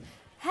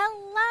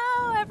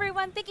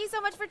everyone. Thank you so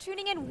much for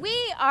tuning in. We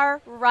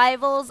are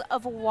Rivals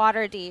of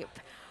Waterdeep.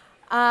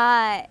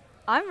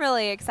 I'm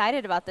really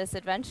excited about this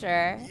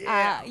adventure. You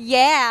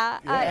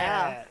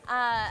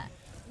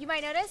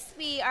might notice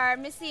we are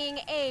missing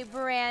a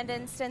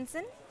Brandon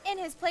Stinson. In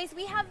his place,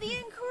 we have the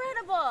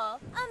incredible,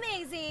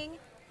 amazing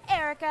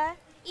Erika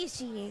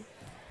Ishii.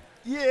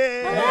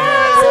 Yes.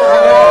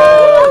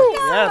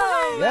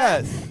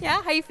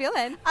 Yeah, how you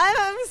feeling?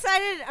 I'm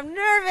excited. I'm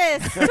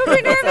nervous.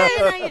 Super nervous. You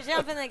know, you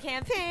jump in the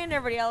campaign.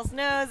 Everybody else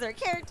knows their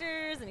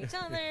characters and each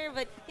other.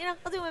 But, you know,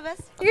 I'll do my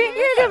best. You're going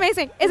to do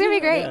amazing. It's going to be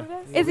great. Yeah.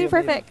 It's going to be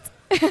perfect.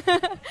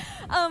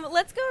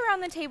 Let's go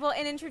around the table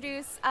and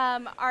introduce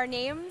our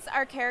names,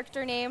 our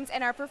character names,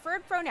 and our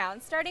preferred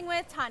pronouns, starting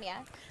with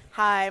Tanya.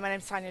 Hi, my name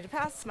is Tanya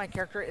DePass. My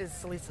character is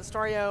Celise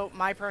Astorio.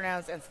 My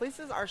pronouns and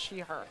Celise's are she,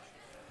 her.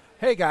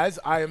 Hey guys,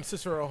 I am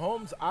Cicero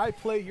Holmes. I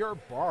play your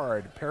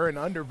bard, Perrin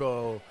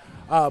Underbow.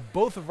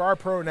 Both of our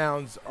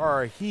pronouns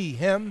are he,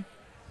 him,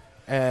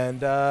 and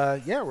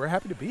we're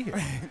happy to be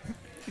here.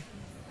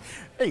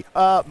 Hey,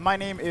 my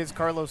name is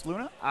Carlos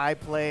Luna. I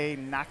play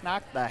Knock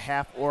Knock, the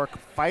half-orc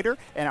fighter,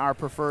 and our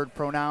preferred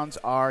pronouns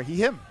are he,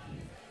 him.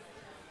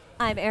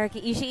 I'm Erika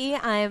Ishii.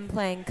 I'm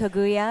playing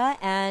Kaguya,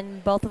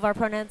 and both of our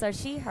pronouns are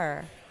she,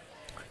 her.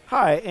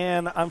 Hi,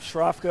 and I'm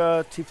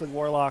Shrafka, Tiefling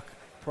Warlock,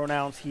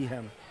 pronouns he,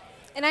 him.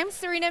 And I'm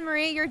Serena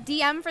Marie, your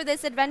DM for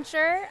this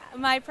adventure.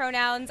 My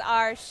pronouns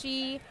are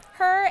she,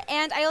 her,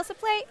 and I also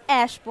play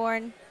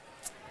Ashbourne.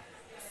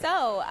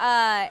 So,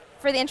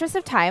 for the interest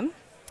of time,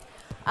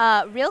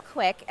 real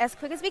quick, as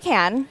quick as we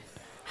can,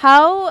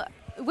 what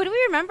do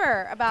we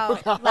remember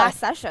about last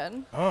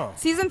session? Oh.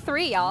 Season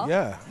 3, y'all.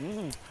 Yeah.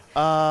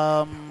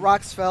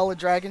 Rocks fell, a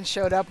dragon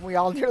showed up, and we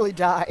all nearly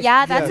died.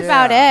 Yeah, that's Yes.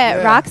 about it.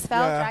 Yeah. Rocks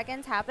fell, Yeah.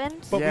 dragons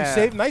happened. But Yeah. we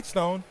saved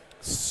Nightstone.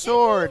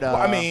 Sort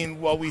of.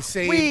 We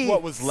saved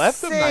what was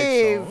left of Nightstone.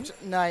 saved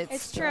Nightstone.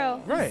 It's true.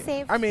 We Right.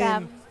 saved I mean,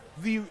 them.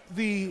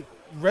 the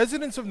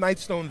residents of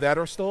Nightstone that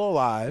are still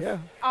alive Yeah.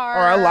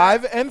 are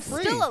alive and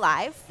free. Still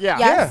alive. Yeah.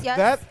 Yes, yeah,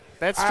 yes.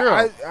 That's true.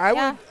 I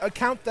Yeah. would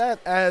account that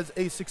as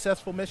a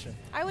successful mission.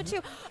 I would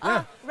too.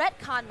 Yeah.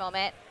 Retcon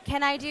moment.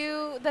 Can I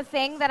do the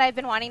thing that I've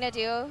been wanting to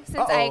do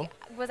since I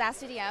was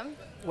asked to DM?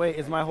 Wait,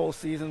 is my whole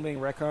season being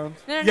retconned?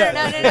 No. Yeah.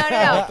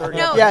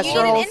 No, Yes, you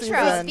your need whole an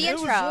intro. season. The It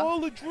was intro.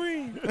 all a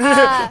dream.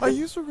 Uh,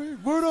 used to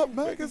read Word Up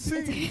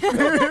magazine.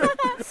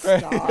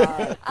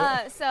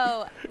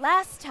 So,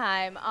 last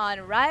time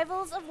on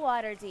Rivals of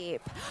Waterdeep.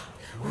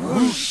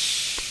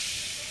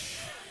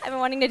 I've been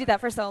wanting to do that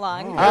for so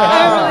long.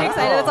 I'm really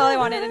excited. That's all I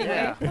wanted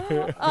anyway.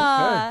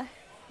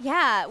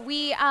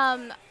 We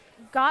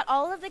got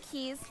all of the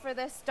keys for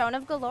the Stone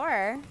of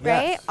Galore,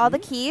 right? Yes. All the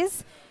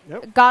keys.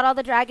 Yep. Got all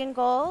the dragon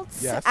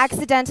golds. Yes.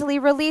 Accidentally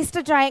released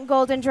a giant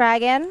golden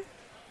dragon.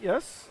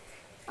 Yes.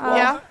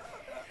 Yeah.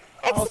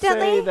 I'll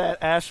Accidentally. say that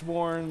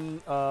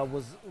Ashbourne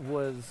was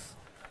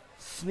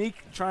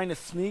trying to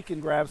sneak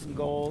and grab some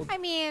gold, I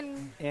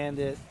mean, and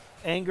it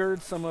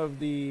angered some of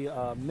the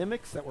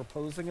mimics that were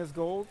posing as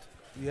gold.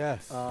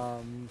 Yes.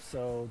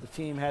 So the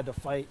team had to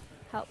fight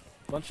help.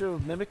 a bunch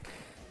of mimic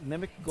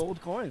gold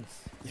coins.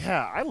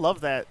 Yeah, I love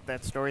that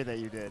story that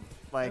you did.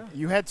 Like,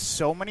 you had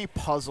so many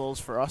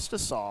puzzles for us to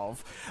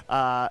solve,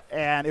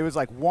 and it was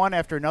like one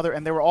after another,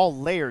 and they were all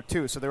layered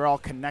too, so they were all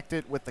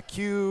connected with the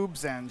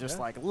cubes and just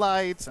like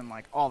lights and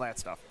like all that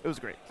stuff. It was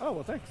great. Oh,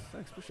 well, thanks,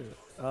 appreciate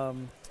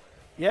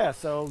it.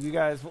 So you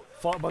guys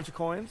fought a bunch of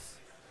coins.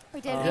 We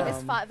did. We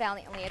just fought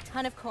valiantly. A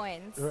ton of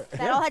coins that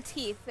Yeah. all had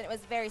teeth, and it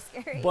was very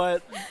scary.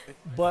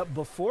 But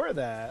before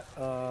that,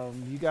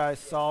 you guys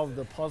solved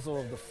the puzzle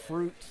of the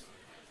fruit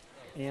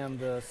and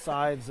the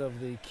sides of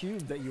the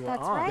cube that you were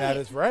That's on. right. That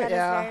is right. That is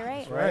Yeah. very right.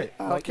 That's right.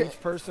 Like Okay. each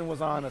person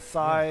was on a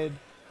side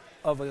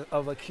of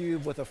a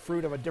cube with a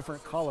fruit of a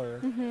different color,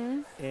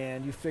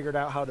 and you figured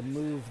out how to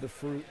move the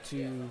fruit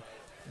to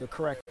the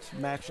correct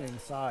matching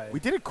side. We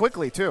did it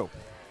quickly too,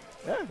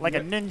 Yeah, like yeah.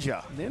 a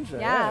ninja. Ninja. Yeah.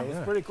 Yeah, it was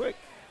pretty quick.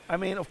 I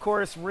mean, of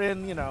course,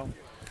 Rin,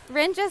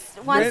 Rin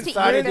just wants Rin to eat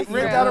decided the to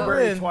Rin eat got a a fruit.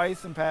 Rin.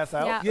 twice and pass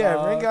out. Yeah.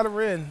 Yeah, Ring got a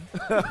Rin.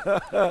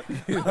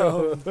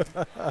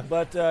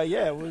 But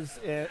it was,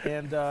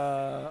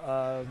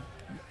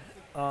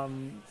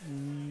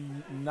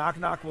 Knock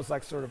Knock was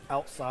like sort of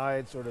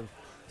outside, sort of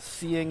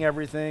seeing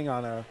everything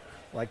on a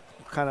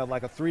kind of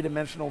like a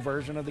three-dimensional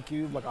version of the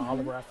cube, like a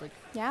holographic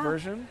Yeah.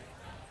 version.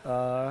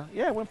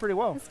 It went pretty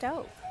well. It was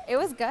dope. It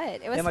was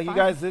good. It was And like fun.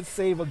 you guys did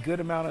save a good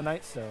amount of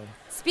Nightstone.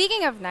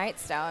 Speaking of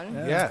Nightstone,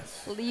 Yeah.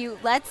 Yes.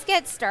 let's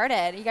get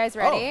started. You guys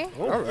ready?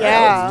 All right.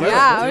 Yeah. Let's do it.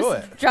 Yeah, Let's do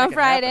let's it. jump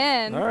right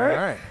in. All All right.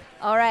 right.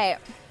 All right.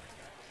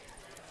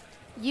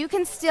 You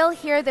can still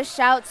hear the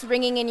shouts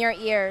ringing in your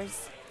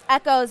ears.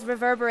 Echoes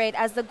reverberate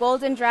as the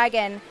golden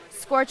dragon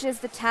scorches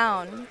the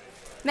town.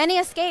 Many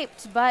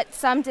escaped, but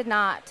some did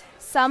not.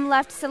 Some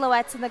left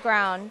silhouettes in the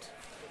ground.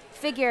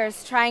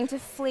 Figures trying to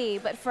flee,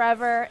 but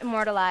forever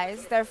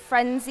immortalized, their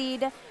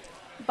frenzied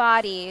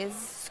bodies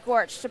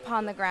scorched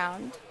upon the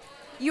ground.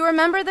 You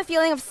remember the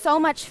feeling of so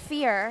much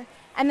fear,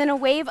 and then a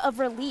wave of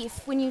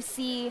relief when you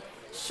see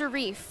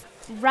Sharif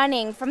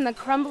running from the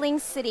crumbling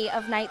city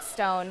of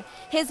Nightstone,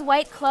 his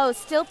white clothes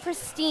still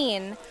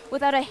pristine,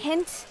 without a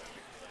hint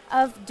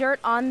of dirt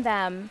on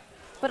them.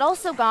 But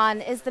also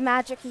gone is the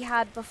magic he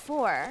had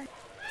before.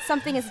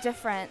 Something is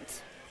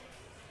different.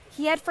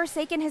 He had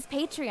forsaken his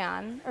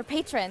patron,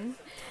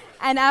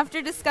 and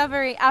after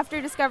discovering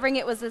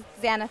it was a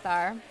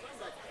Xanathar.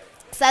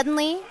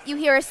 Suddenly, you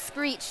hear a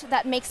screech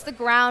that makes the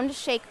ground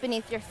shake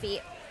beneath your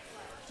feet.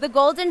 The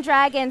golden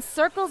dragon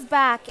circles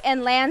back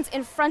and lands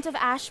in front of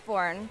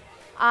Ashbourne,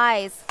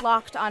 eyes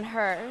locked on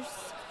hers.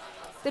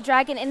 The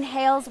dragon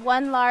inhales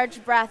one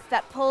large breath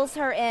that pulls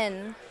her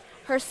in.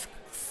 Her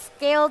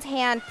scaled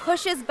hand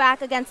pushes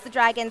back against the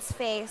dragon's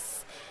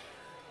face.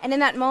 And in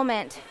that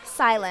moment,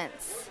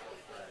 silence.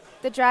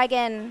 The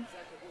dragon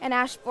and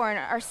Ashbourne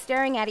are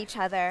staring at each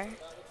other.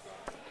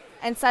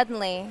 And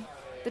suddenly,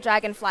 the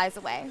dragon flies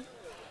away.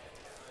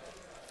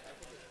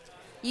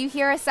 You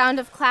hear a sound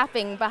of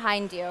clapping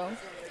behind you.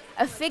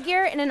 A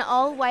figure in an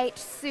all-white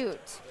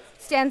suit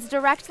stands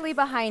directly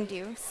behind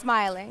you,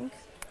 smiling,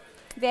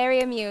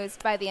 very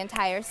amused by the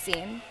entire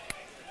scene.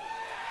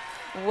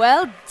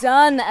 Well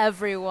done,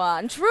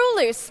 everyone.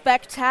 Truly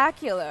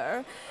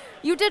spectacular.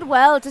 You did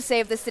well to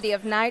save the city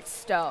of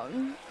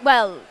Nightstone.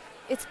 Well,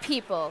 its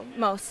people,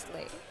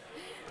 mostly.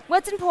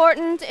 What's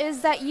important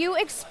is that you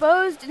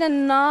exposed an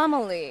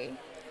anomaly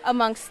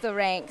amongst the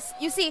ranks.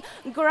 You see,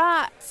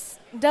 Gratz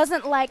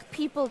doesn't like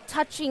people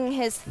touching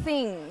his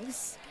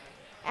things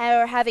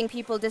or having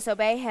people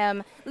disobey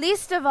him,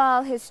 least of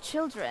all his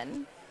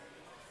children.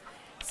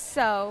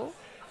 So,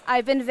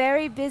 I've been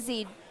very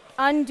busy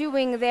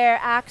undoing their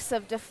acts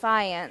of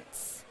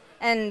defiance.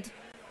 And,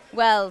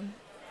 well,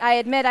 I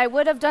admit I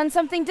would have done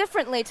something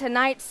differently to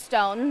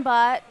Nightstone,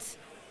 but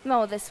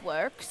no, this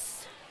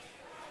works.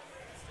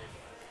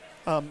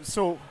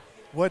 So,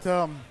 what's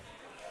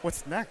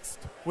next?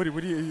 What are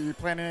you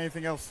planning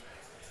anything else?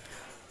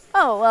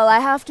 Oh, well, I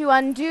have to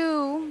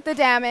undo the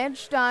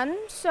damage done,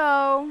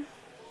 so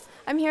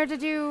I'm here to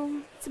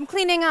do some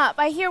cleaning up.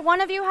 I hear one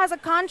of you has a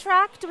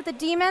contract with a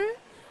demon.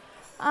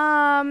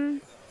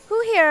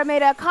 Who here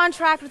made a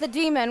contract with a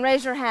demon?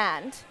 Raise your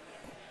hand.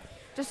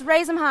 Just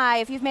raise them high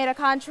if you've made a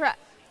contract.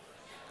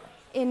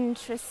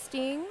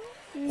 Interesting.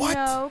 What?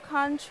 No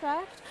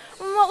contract.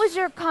 What was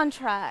your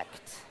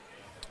contract?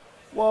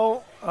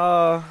 Well,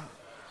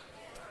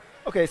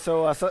 okay,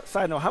 so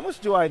side note, how much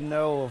do I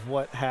know of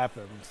what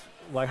happened?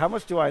 Like, how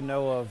much do I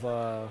know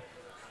of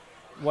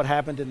what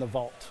happened in the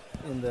vault?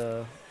 In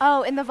the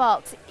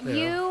vault. Yeah.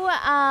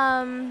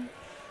 You,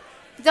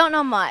 don't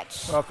know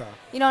much. Okay.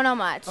 You don't know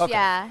much, Okay.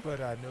 yeah.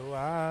 But I know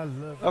I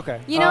love you.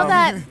 Okay. You know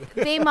that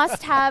they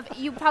must have,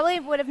 you probably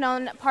would have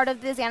known part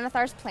of the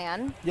Xanathar's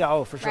plan, Yeah.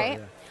 Oh, for sure.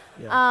 Right?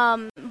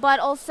 Yeah. but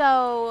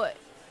also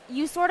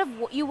you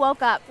you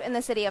woke up in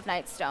the city of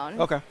Nightstone.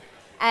 Okay.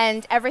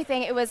 And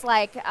everything, it was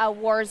like a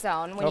war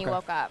zone when you Okay.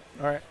 woke up.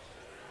 All right.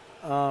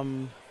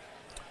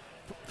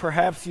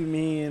 Perhaps you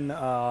mean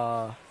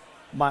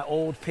my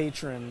old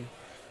patron,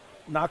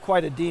 not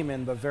quite a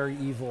demon, but very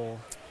evil.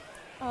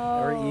 Oh.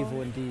 Very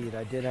evil indeed.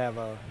 I did have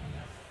a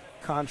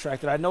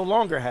contract that I no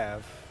longer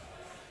have,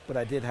 but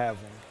I did have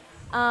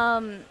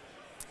one.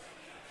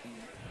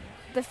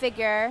 The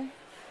figure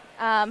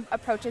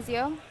approaches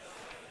you.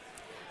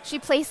 She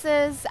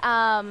places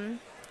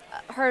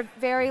her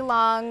very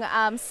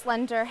long,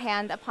 slender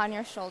hand upon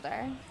your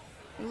shoulder,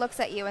 looks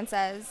at you and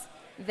says,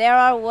 "There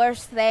are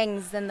worse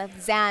things than the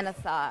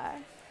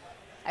Xanathar.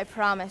 I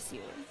promise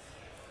you.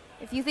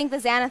 If you think the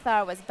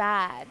Xanathar was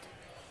bad,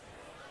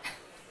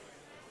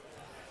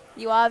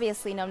 you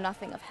obviously know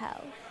nothing of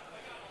hell."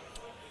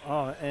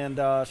 Oh, and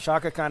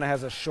Shaka kind of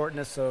has a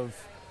shortness of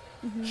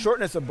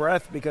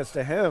breath because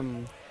to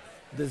him,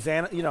 the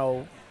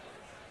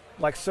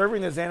like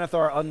serving the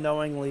Xanathar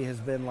unknowingly has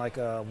been like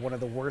one of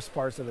the worst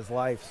parts of his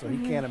life. So he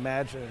can't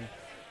imagine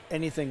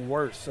anything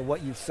worse. So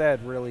what you've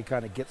said really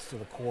kind of gets to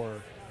the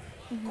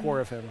core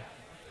of him.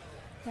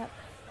 Yep.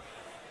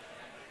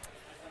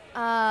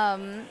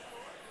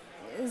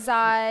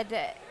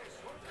 Zod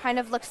kind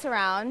of looks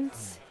around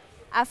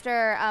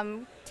after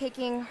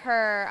taking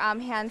her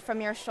hand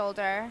from your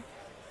shoulder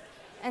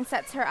and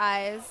sets her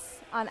eyes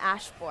on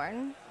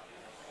Ashbourne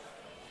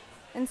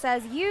and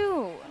says,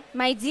 "You,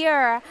 my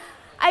dear,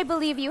 I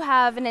believe you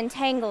have an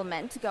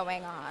entanglement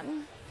going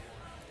on."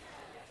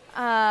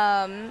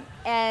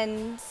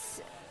 And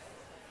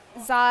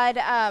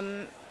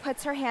Zod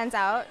puts her hands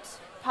out,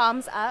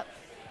 palms up,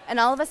 and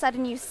all of a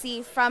sudden you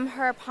see from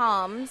her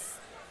palms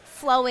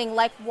flowing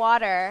like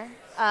water,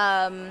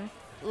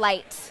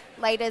 light.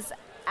 Light is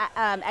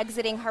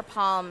exiting her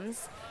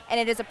palms, and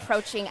it is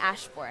approaching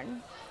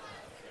Ashbourne.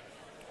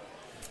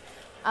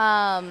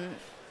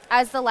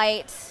 As the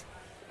light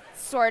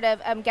sort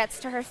of gets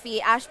to her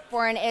feet,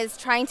 Ashbourne is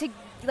trying to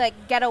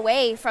get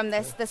away from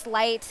this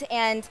light,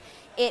 and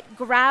it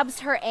grabs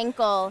her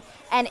ankle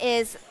and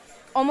is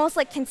almost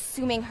like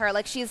consuming her.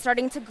 Like she's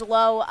starting to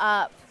glow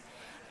up,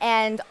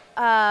 and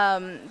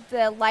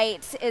the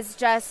light is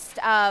just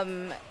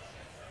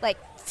like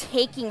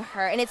taking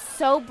her, and it's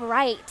so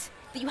bright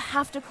that you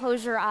have to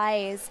close your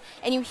eyes,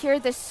 and you hear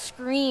the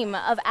scream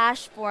of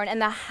Ashbourne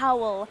and the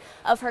howl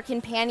of her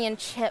companion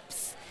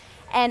Chips,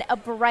 and a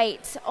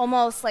bright,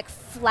 almost like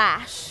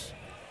flash.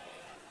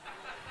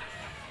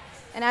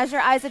 And as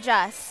your eyes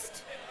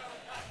adjust,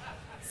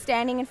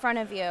 standing in front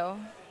of you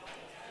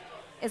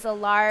is a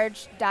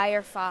large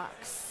dire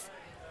fox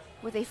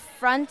with a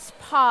front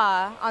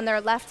paw on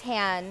their left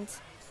hand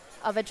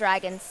of a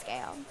dragon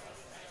scale.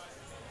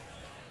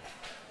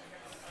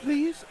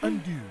 Please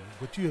undo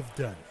what you have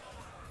done.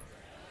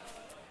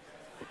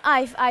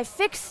 I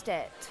fixed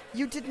it.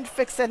 You didn't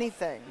fix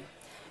anything.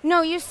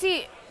 No, you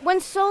see,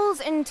 when souls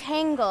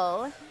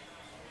entangle,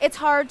 it's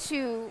hard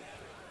to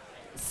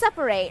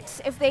separate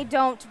if they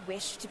don't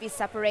wish to be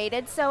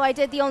separated. So I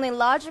did the only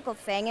logical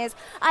thing is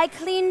I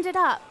cleaned it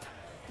up.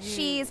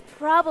 She's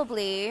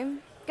probably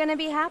gonna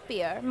be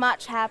happier,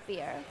 much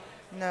happier.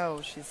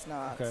 No, she's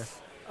not. Okay.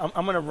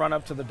 I'm going to run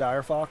up to the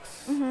dire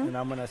fox, and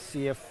I'm going to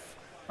see if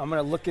I'm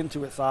going to look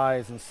into its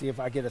eyes and see if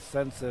I get a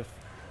sense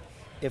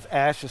if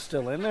Ash is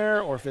still in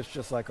there or if it's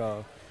just like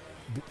a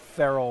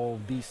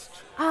feral beast.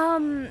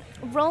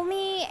 Roll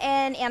me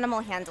an animal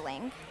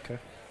handling. Okay.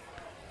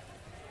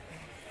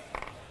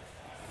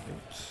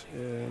 Oops.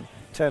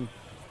 10.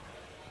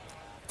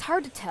 It's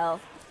hard to tell.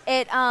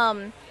 It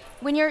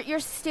when you're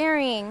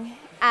staring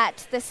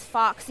at this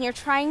fox and you're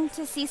trying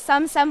to see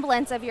some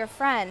semblance of your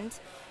friend,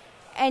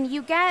 and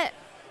you get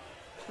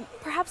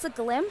perhaps a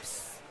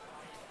glimpse,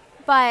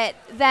 but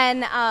then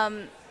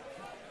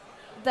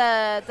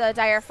the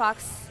dire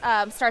fox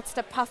starts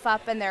to puff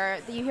up, and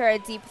you hear a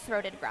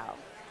deep-throated growl.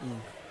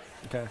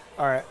 Okay.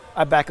 All right.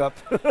 I back up.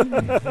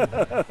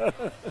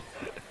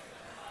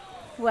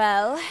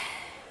 Well,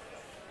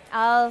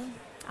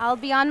 I'll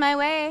be on my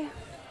way.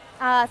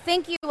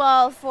 Thank you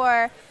all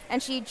for,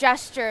 and she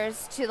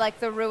gestures to like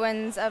the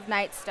ruins of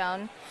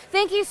Nightstone.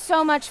 Thank you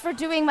so much for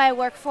doing my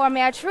work for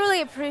me. I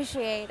truly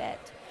appreciate it.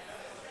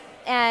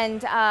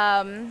 And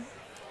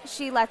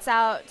she lets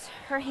out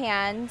her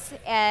hand,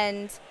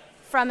 and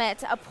from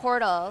it a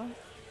portal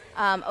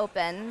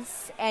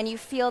opens, and you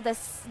feel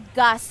this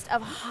gust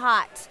of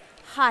hot,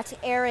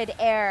 arid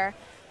air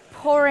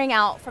pouring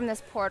out from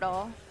this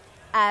portal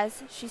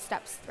as she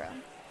steps through.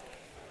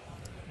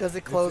 Does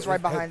it close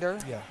right behind her?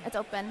 Yeah. It's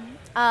open.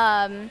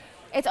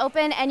 It's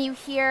open, and you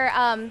hear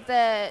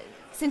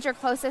since you're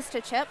closest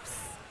to Chips,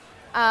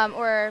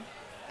 or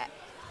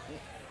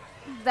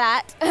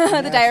that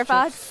the dire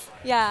fox.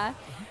 Yeah.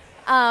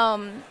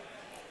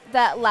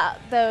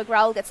 The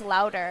growl gets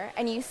louder,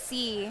 and you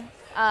see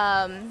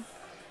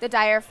the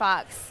dire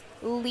fox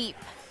leap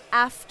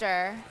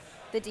after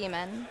the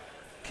demon.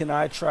 Can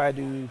I try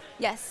to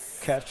Yes.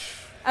 catch?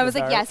 I was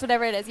the like, dire- yes,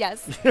 whatever it is,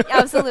 yes.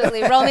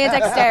 Absolutely. Roll me a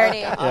dexterity.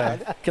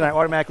 Yeah. Can I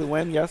automatically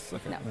win? Yes.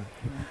 Okay. No.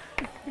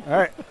 All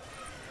right.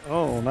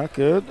 Oh, not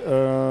good.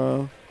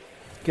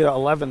 Get an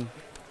 11.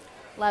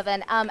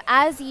 11.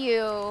 As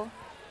you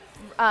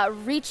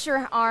reach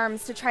your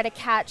arms to try to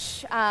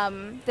catch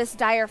this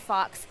dire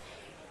fox,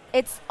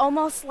 it's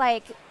almost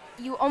like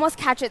you almost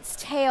catch its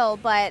tail,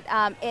 but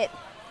it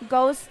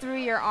goes through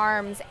your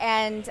arms,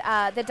 and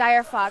the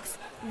dire fox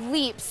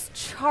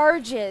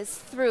charges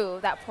through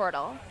that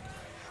portal.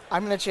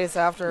 I'm going to chase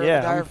after the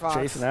dire I'm fox.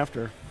 chasing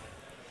after.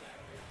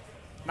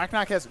 Knock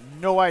Knock has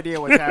no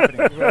idea what's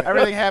happening.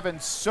 Everything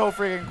happens so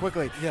freaking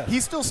quickly. Yeah.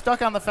 He's still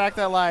stuck on the fact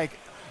that, like,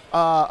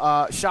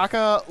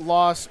 Shaka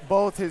lost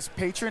both his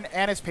patron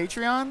and his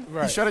Patreon.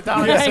 Right. He shut it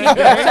down on the same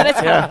day.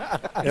 Yeah.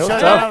 He shut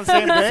it down on the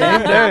same day.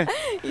 Same day.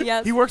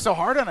 Yes. He worked so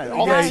hard on it.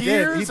 All Yeah, the he did.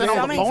 tears He and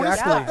all did. the bonus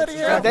Exactly. stuff that he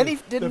Yeah. had. And then he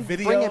The didn't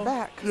video. bring it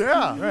back.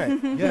 Yeah. Right.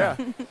 Yeah.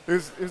 It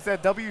was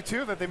that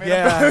W-2 that they made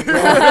Yeah. up. It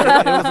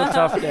was a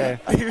tough day.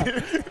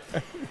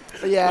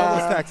 But yeah, All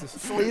those taxes.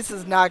 Celise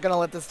is not going to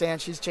let this stand.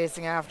 She's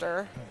chasing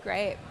after.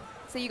 Great.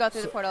 So you go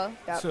through the portal.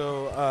 Yep.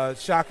 So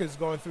Shaka's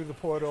going through the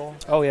portal.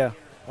 Oh, yeah.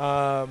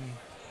 Um,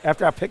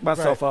 After I pick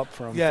myself Right. up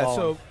from yeah,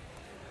 falling. so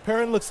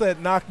Perrin looks at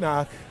Knock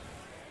Knock,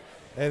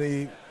 and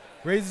he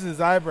raises his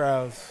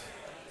eyebrows,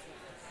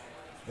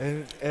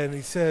 and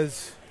he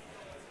says,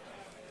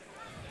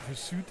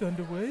 "Pursuit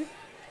underway?"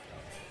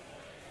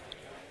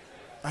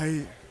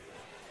 I'm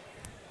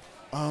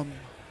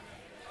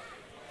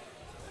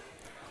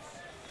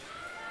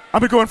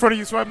going to go in front of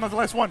you so I'm not the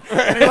last one.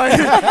 And he like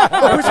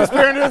pushes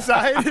Perrin to the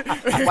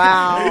side.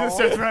 Wow. And he just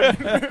starts running.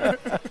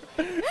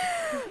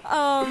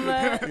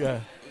 Yeah.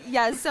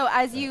 Yeah, so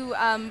as you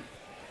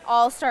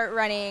all start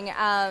running,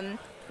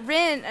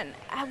 Rin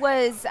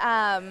was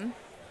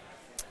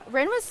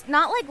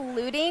not like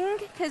looting,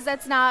 because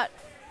that's not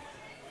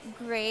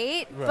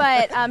great,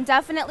 Right. but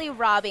definitely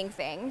robbing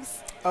things.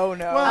 Oh,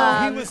 no.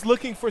 Well, he was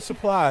looking for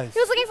supplies. He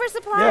was looking for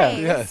supplies.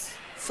 Yes.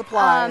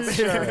 Supplies.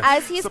 Sure.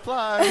 As he's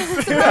Supplies.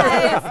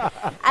 supplies,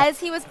 as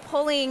he was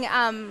pulling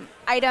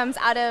items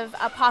out of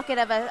a pocket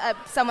of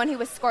someone who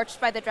was scorched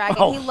by the dragon,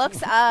 Oh. he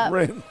looks up,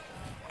 Rin.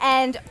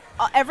 and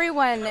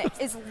everyone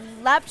is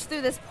leapt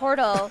through this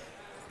portal,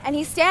 and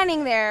he's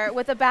standing there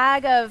with a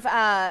bag of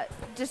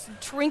just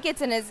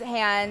trinkets in his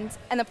hand,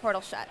 and the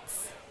portal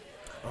shuts.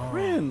 Oh.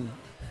 Rin.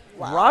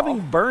 robbing,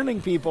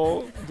 burning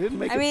people didn't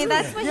make I it mean, through.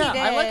 that's what he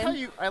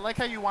did. I like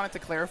how you wanted to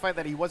clarify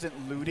that he wasn't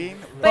looting,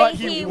 But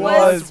he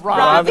was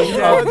robbing.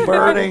 A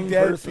burning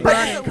dead person.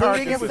 burning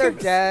Looting if they're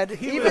dead.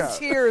 He Even was-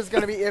 Tyr is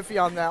going to be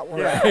iffy on that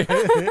one.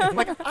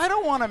 like, I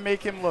don't want to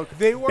make him look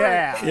They were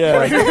bad.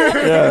 Yeah.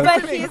 yeah.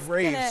 But in a he's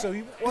grave, gonna- so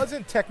he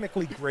wasn't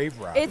technically grave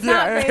robbing. It's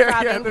not grave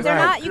robbing. that's They're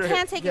right. not. You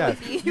can't take Yeah. it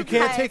with you. You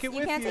can't guys. take it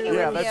with can't you. take it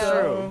Yeah, with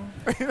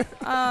that's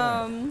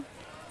you.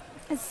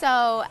 true.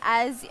 So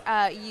as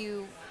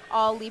you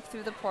all leap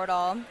through the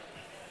portal,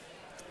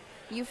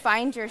 you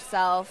find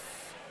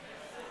yourself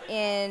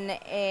in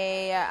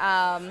a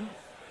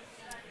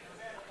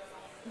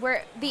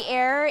where the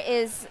air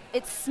is.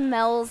 It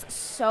smells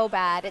so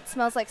bad. It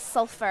smells like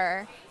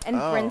sulfur and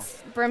Oh.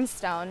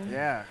 brimstone.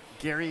 Yeah,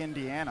 Gary,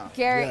 Indiana.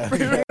 Gary,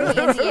 Yeah.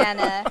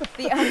 Indiana,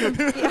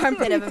 the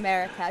armpit of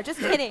America. Just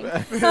kidding.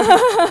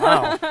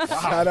 Wow.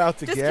 Shout out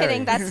to Just Gary.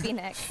 kidding. That's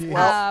Phoenix.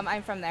 Well-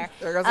 I'm from there.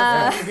 There goes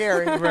a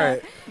Gary.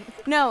 Right.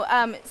 No,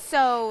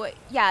 so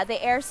yeah,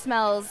 the air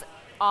smells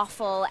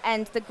awful,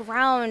 and the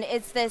ground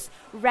is this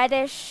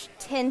reddish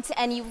tint,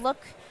 and you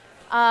look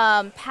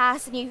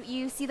past, and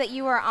you see that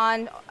you are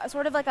on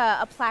sort of like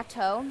a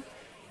plateau,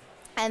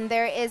 and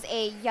there is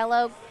a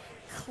yellow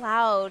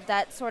cloud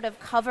that sort of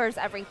covers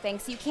everything,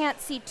 so you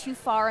can't see too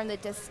far in the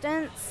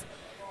distance,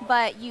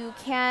 but you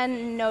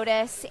can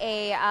notice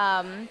a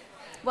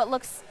what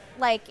looks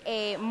like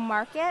a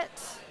market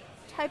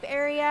type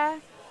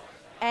area.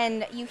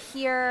 And you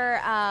hear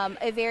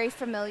a very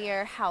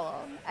familiar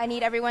howl. I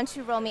need everyone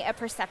to roll me a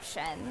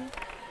perception.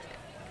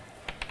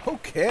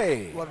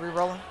 Okay. What are we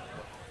rolling?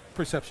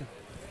 Perception.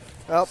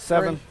 Oh,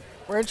 7.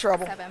 We're in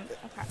trouble. 7.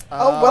 Okay.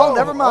 Oh, well,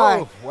 never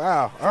mind. Oh,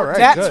 wow. All right.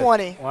 Nat good.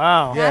 20.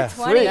 Wow. Yeah. Nat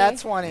 20. Nat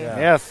 20. Yeah.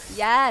 Yes.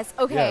 Yes.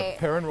 Okay. Yeah,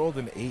 Perrin rolled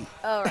an 8.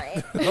 All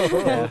right.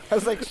 I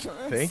was like,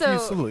 Thank So- you,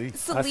 Celeste.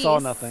 Celeste, I saw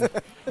nothing.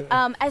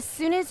 As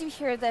soon as you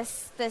hear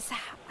this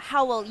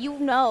howl, you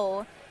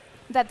know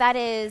that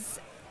is.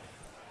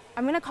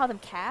 I'm gonna call them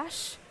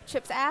Cash.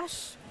 Chip's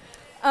Ash.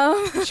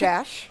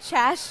 Chash?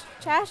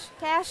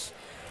 Cash.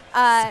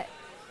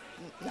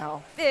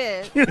 No.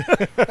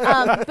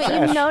 But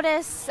you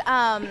notice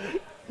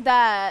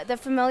the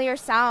familiar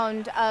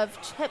sound of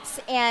Chips,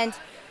 and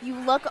you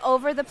look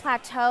over the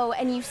plateau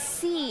and you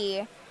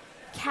see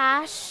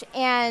Cash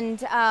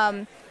and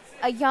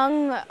a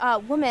young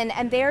woman,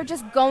 and they're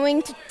just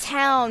going to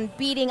town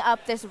beating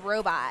up this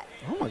robot.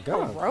 Oh my A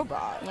god.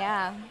 robot.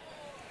 Yeah,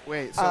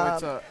 Wait, so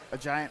it's a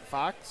giant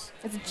fox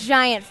it's a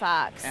giant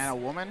fox and a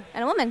woman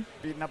and a woman.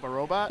 beating up a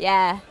robot?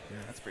 Yeah,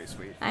 That's pretty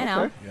sweet. I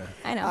know. Okay. Yeah.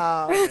 I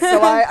know.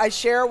 So I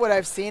share what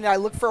I've seen. I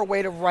look for a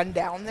way to run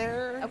down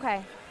there.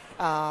 Okay.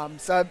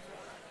 So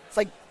it's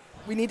like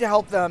we need to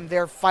help them.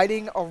 They're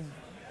fighting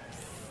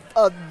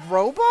a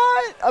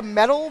robot, a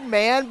metal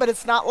man, but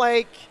it's not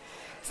like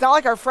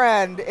our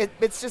friend.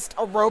 It's just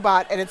a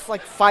robot, and it's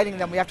like fighting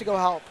them. We have to go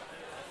help.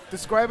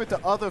 Describe it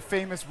to other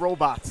famous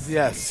robots.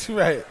 Yes,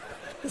 right.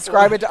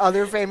 Describe it to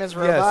other famous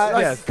robots.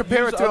 Yes.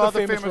 Compare Use it to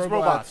other famous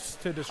robots.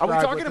 to Are describe we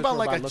what talking this about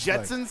like robot a looks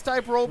Jetsons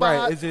type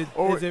robot? Right. Is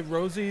Or- it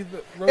Rosie?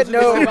 Rosie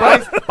No, the Rosie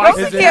Bicycle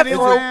can't is it-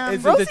 throw.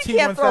 is it Rosie the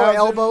can't throw T1000?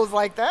 elbows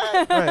like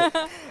that.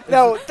 Right.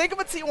 No, think of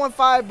a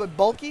T15, but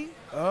bulky.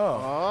 Oh.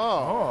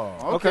 Oh,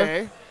 Oh.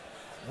 okay.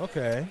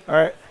 Okay. All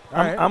right. All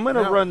right. I'm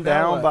gonna Now- run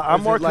now down, what? but I'm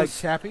Is more it like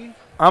Chappie.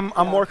 I'm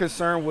more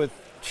concerned with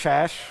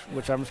Chash,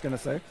 which I'm just gonna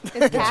say.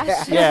 It's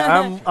Cash.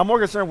 Yeah, I'm more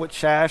concerned with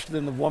Chash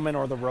than the woman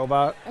or the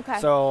robot. Okay.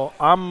 So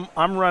I'm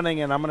running,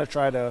 and I'm gonna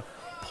try to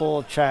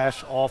pull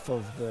Chash off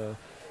of the.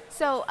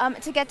 So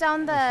to get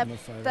down From the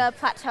fire. the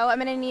plateau, I'm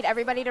gonna need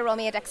everybody to roll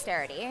me a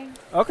dexterity.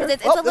 Okay. 'Cause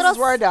it's Oh, a this little is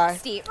where I die.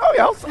 steep. Oh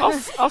yeah, I'll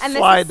And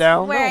slide this is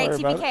down. where I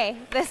Don't worry about it. TPK.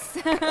 This.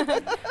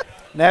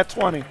 Nat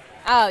 20.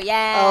 Oh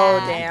yeah.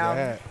 Oh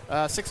damn.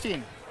 Yeah.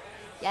 16.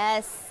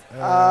 Yes.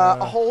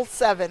 A whole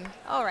 7.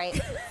 All right.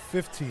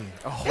 15.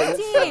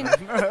 15.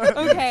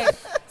 Okay.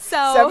 So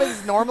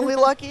 7's normally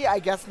lucky. I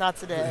guess not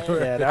today.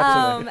 Yeah,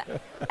 that's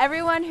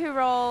everyone who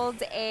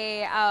rolled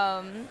a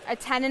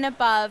 10 and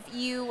above,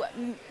 you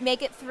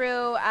make it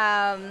through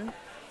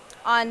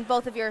on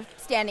both of your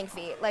standing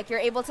feet. Like you're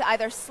able to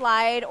either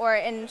slide, or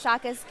in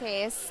Shaka's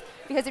case,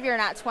 because if you're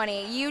not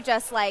 20, you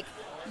just like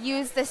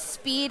use the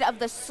speed of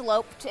the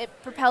slope. It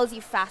propels you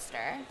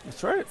faster.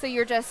 That's right, So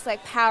you're just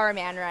like Power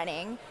Man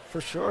running.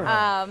 for sure.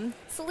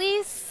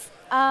 Celeste,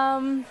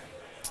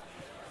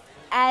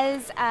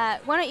 why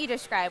don't you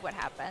describe what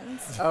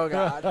happens? Oh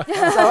god. So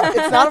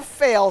it's not a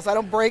fail, so I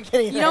don't break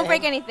anything. You don't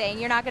break anything.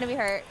 You're not going to be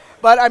hurt.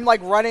 But I'm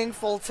like running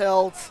full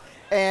tilt,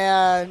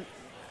 and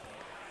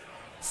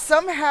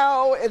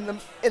somehow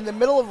in the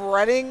middle of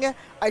running,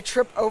 I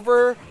trip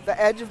over the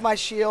edge of my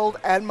shield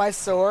and my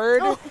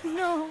sword. Oh,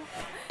 no.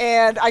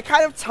 And I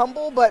kind of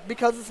tumble, but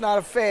because it's not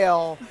a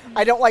fail,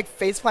 I don't like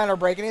faceplant or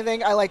break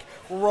anything. I like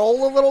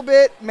roll a little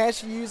bit,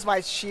 manage to use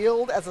my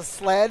shield as a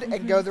sled,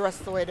 and go the rest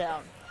of the way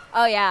down.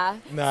 Oh, yeah.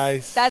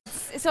 Nice.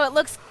 So it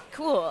looks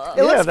cool.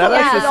 It looks that cool.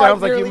 actually Yeah.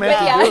 sounds like Really you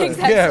meant Yeah, to do it.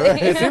 exactly. Yeah,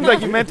 right. It seems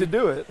like you meant to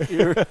do it.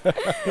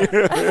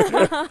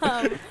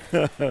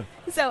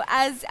 So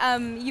as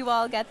you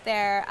all get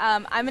there,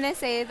 I'm gonna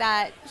say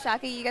that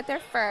Shaka, you get there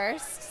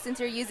first since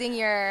you're using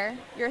your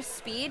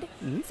speed.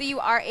 Mhm. So you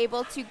are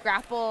able to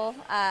grapple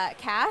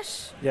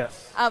Cash.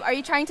 Yes. Are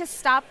you trying to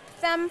stop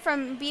them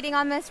from beating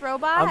on this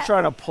robot? I'm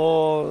trying to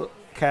pull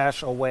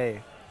Cash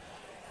away.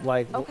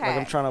 Like Okay.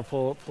 I'm trying to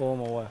pull him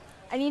away.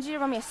 I need you to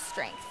roll me a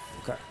strength.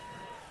 Okay.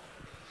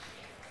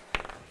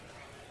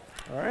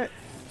 All right.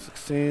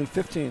 16,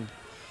 15.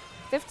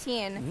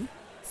 15. Mhm.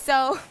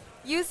 So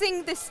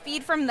using the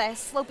speed from the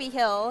slopey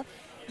hill,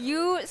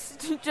 you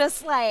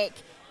just like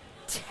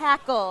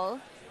tackle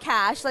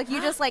Cash. Like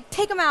you just like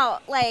take him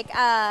out. Like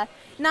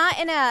not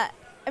in a.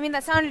 I mean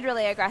that sounded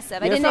really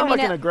aggressive. I Yeah, it didn't sounds mean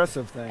like an it.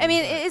 aggressive thing. I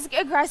mean it is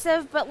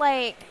aggressive, but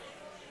like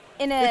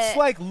in a. It's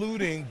like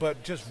looting,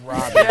 but just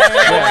robbing.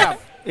 yeah,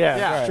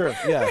 Yeah. sure.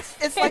 Yes.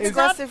 It's like It's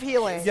aggressive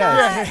healing.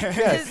 Yeah.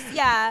 Yes.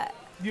 Yeah.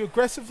 You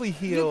aggressively You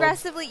heal.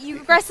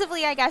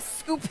 aggressively, I guess,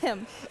 scoop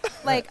him,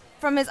 like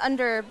from his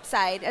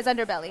underside, his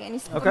underbelly, and you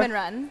scoop him Okay. and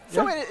run.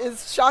 So Yeah. it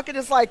is Shaka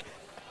just like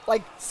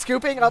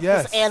scooping up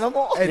Yes. this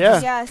animal. And Yeah.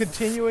 just Yes.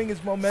 continuing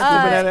his momentum.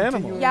 Scooping that animal.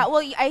 continuing- Yeah,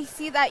 well, I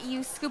see that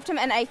you scooped him,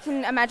 and I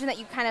can imagine that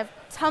you kind of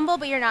tumble,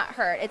 but you're not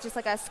hurt. It's just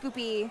like a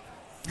scoopy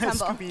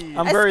tumble. Scooby.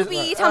 I'm a very-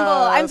 scoopy tumble.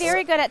 I'm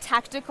very good at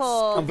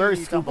tactical I'm very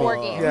Scooby scoopy. war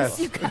tumble. games. Yes.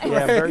 You guys.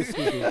 Yeah, very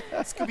scoopy.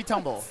 Scooby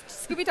Tumble.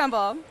 Scooby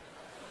tumble.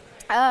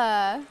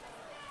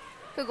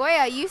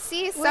 Kagoya, you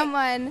see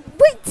someone.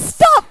 Wait,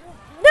 stop!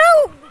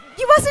 No!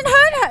 You mustn't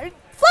hurt her!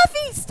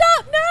 Fluffy,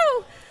 stop!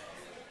 No!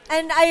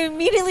 And I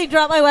immediately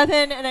drop my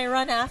weapon and I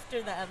run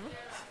after them.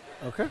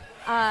 Okay.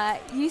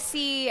 You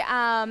see,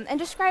 and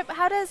describe,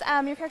 how does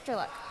your character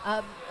look?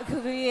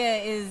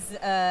 Kaguya is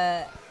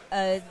a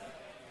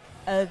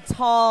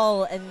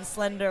tall and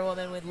slender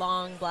woman with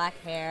long black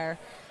hair,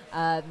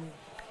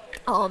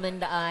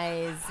 almond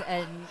eyes,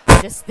 and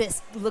just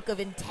this look of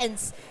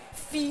intense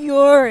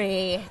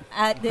fury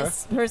at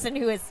this person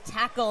who has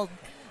tackled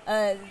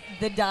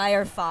the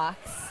dire fox.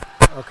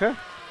 Okay.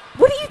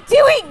 What are you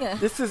doing?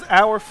 This is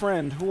our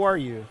friend. Who are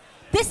you?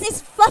 This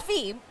is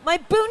Fluffy, my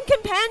boon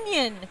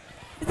companion.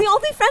 The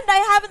only friend I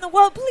have in the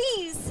world,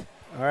 please.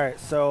 All right.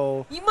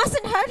 So You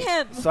mustn't hurt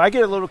him. I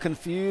get a little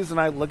confused and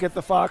I look at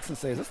the fox and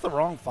say, "Is this the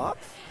wrong fox?"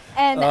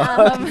 And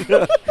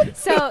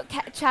so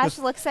Chash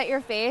looks at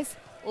your face,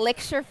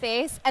 licks your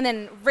face, and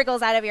then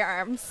wriggles out of your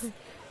arms.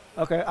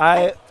 Okay.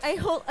 I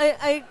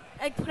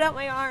put out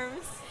my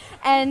arms.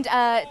 And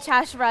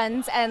Chash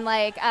runs and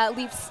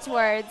leaps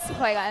towards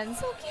Koiga.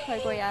 It's okay.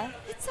 Koigoya.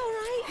 It's all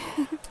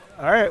right.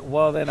 All right.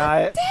 Well, then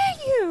Dare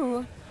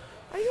you?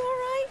 Are you all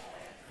right?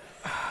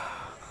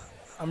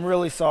 I'm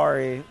really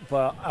sorry,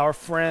 but our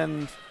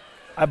friend,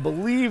 I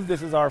believe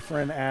this is our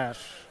friend Ash,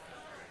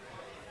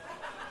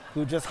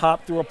 who just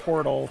hopped through a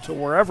portal to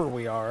wherever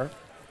we are.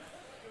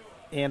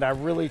 And I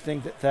really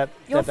think that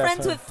You're that's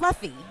friends her. with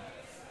Fluffy.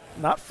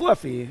 Not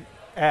Fluffy,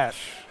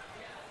 Ash.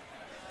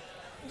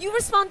 You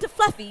respond to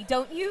Fluffy,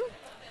 don't you?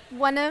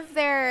 One of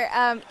their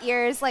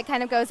ears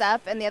kind of goes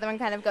up, and the other one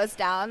kind of goes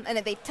down, and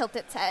then they tilt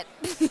its head.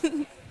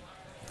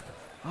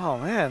 Oh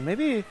man,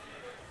 maybe.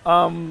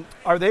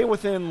 Are they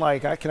within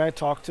can I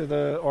talk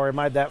to or am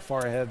I that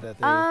far ahead that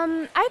they?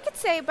 I could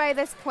say by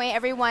this point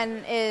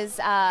everyone is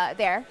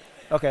there.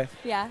 Okay.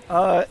 Yeah.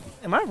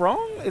 Am I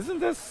wrong? Isn't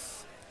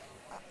this?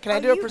 Can I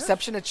do a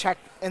perception to check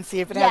and see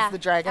if it has the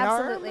dragon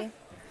arm? absolutely.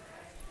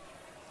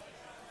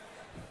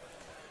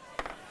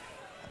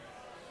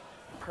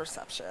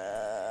 Perception.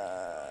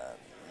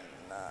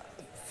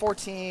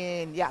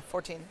 14. Yeah,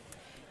 14.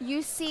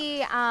 You see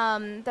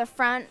the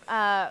front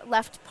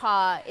left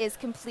paw is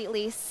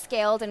completely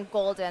scaled and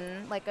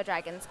golden like a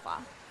dragon's claw.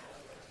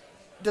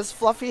 Does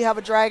Fluffy have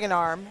a dragon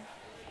arm?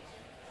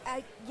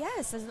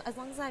 Yes, as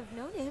long as I've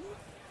known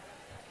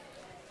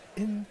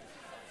him.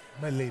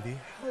 My lady,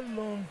 how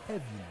long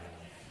have you known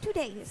 2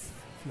 days.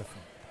 Fluffy?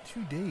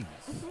 2 days.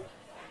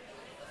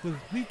 Well,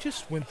 we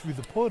just went through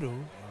the portal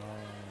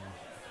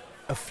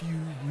a few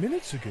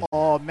minutes ago.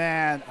 Oh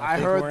man, I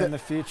think heard we're that. in the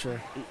future.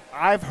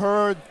 I've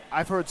heard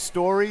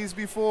stories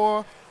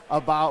before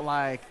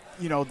about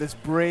this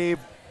brave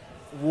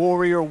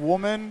warrior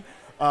woman.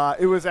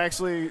 It was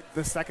actually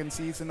the second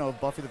season of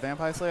Buffy the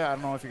Vampire Slayer. I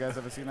don't know if you guys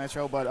ever seen that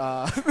show, but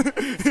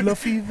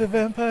Fluffy the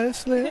Vampire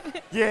Slayer?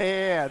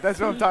 yeah, that's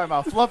what I'm talking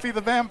about. Fluffy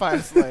the Vampire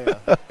Slayer.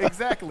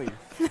 Exactly.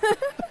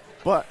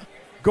 But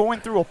going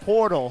through a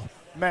portal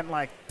meant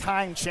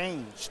time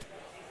changed.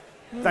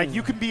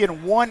 You can be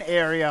in one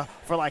area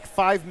for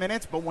 5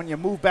 minutes, but when you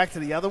move back to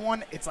the other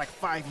one, it's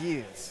 5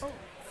 years. Oh,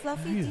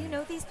 Fluffy, do you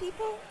know these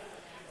people?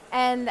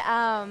 And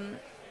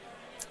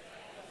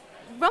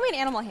roll me an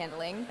animal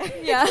handling.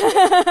 Yeah.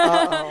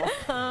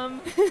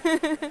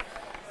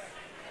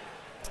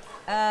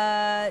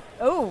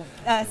 Uh-oh.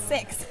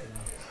 6.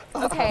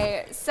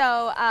 Okay,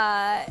 so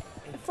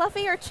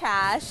Fluffy or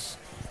Chash,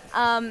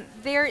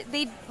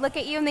 they look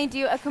at you and they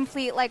do a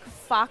complete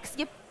fox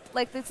yip,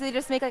 they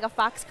just make a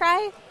fox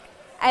cry,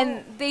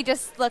 and they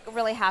just look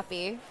really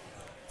happy.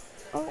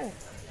 Oh.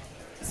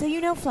 So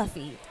you know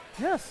Fluffy.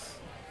 Yes.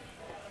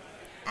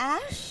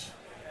 Ash?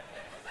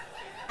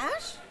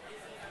 Ash?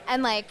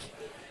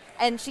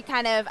 And she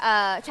kind of,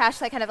 Trash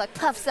kind of like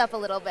puffs up a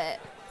little bit.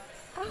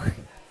 Oh,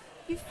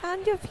 you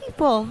found your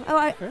people.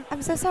 Oh, Okay.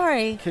 I'm so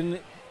sorry. Can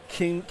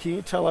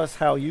you tell us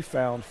how you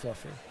found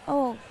Fluffy?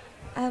 Oh,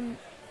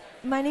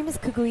 my name is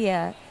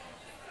Kaguya.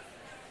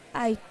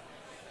 I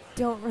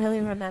don't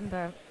really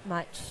remember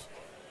much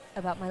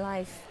about my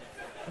life.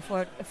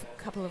 For a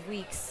couple of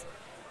weeks,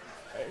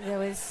 there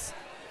was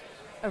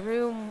a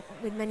room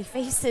with many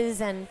faces,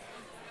 and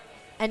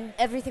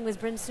everything was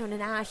brimstone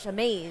and ash. A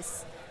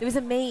maze. There was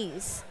a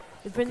maze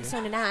with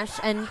brimstone and ash,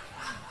 and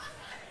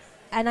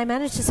I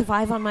managed to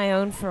survive on my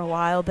own for a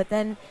while. But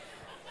then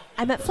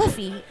I met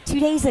Fluffy 2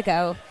 days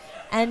ago,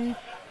 and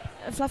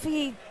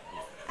Fluffy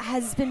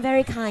has been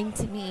very kind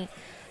to me.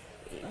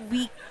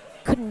 We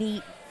couldn't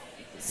eat,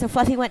 so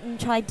Fluffy went and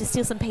tried to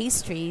steal some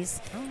pastries.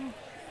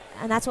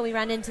 And that's when we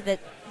ran into the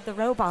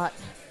robot.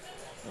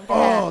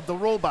 Oh, the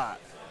robot.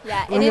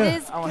 Yeah, Oh, and yeah. it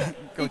is. I want to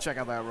go check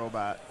out that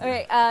robot.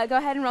 Okay, go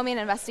ahead and roll me an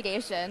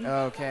investigation.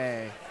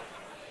 Okay.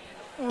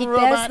 It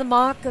bears the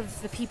mark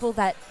of the people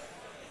that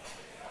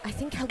I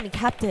think held me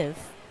captive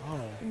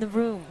Oh. in the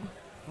room.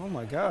 Oh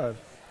my God.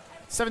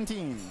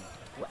 17.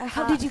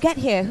 How did you get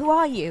here? Who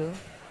are you?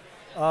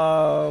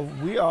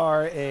 We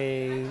are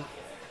a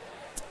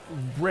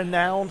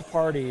renowned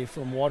party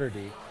from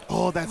Waterdeep.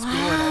 Oh, that's good.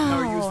 I've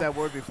never used that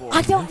word before.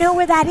 I don't know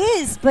where that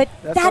is, but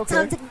That's that okay.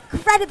 sounds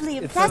incredibly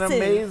It's impressive. an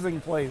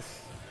amazing place.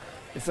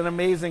 It's an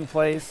amazing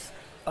place.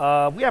 We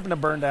happen to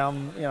burn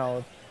down,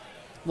 a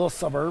little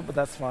suburb, but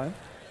that's fine.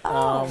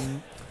 Oh.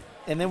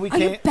 And then we Are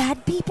you came.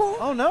 bad people?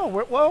 Oh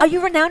no! Are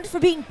you renowned for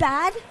being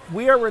bad?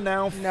 We are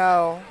renowned.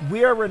 No.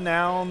 We are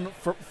renowned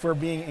for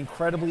being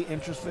incredibly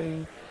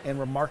interesting and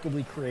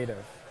remarkably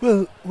creative.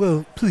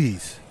 Well,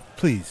 please,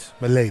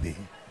 my lady.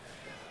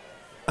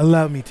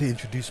 Allow me to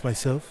introduce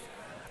myself.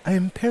 I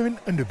am Perrin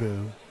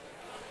Underbow,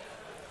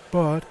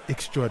 Bard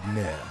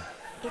Extraordinaire,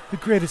 the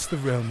greatest the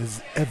realm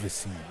has ever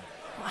seen.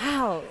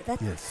 Wow,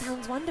 that Yes.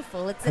 sounds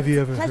wonderful. It's Have a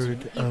you ever pleasure heard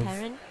to meet you, of-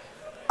 Perrin.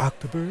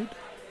 Octobird?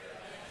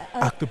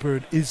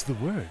 Octobird is the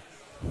word.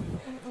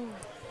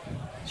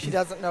 She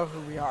doesn't know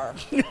who we are.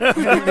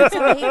 I'm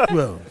sorry.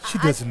 Well, she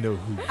doesn't know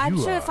who I'm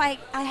you sure are. if I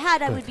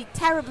had, I but- would be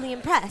terribly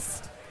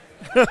impressed.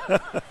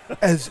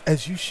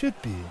 As you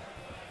should be.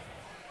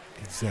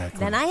 Exactly.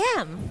 Then I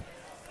am.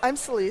 I'm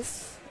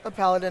Celise, a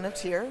paladin of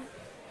Tyr.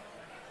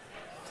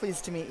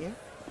 Pleased to meet you.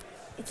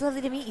 It's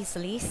lovely to meet you,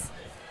 Celise.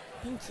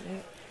 Thank you.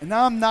 And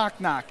now I'm knock,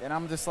 and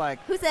I'm just like,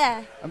 Who's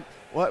there?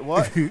 what?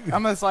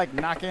 I'm just like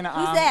knocking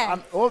on. there? I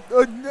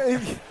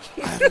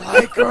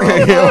like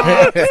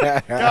robots,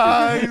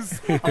 guys.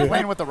 I'm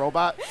playing with the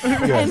robot.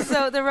 And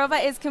so the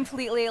robot is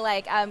completely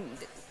like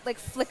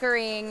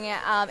flickering.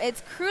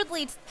 It's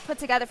crudely put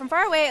together from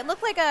far away. It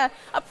looked like a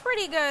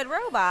pretty good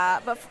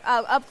robot, but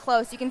up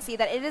close you can see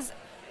that it is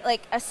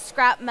like a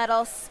scrap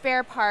metal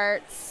spare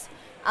parts,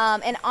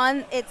 and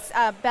on its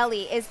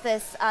belly is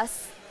this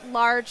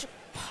large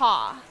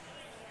paw,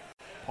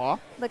 Paw?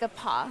 like a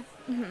paw.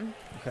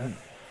 Okay.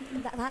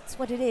 That's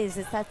what it is.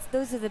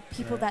 Those are the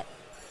people Right. that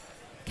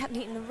kept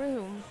me in the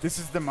room. This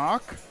is the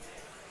mark?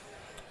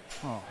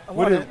 Oh.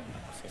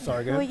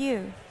 Sorry, go Who are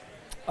ahead.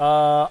 you?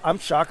 I'm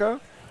Shaka.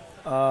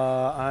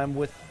 I'm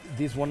with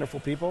these wonderful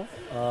people.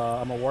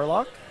 I'm a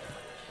warlock,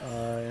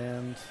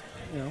 and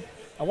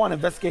I want to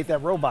investigate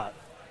that robot.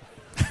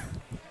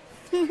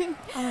 All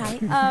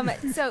right.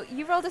 So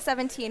you rolled a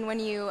 17 when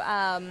you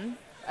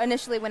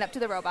initially went up to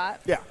the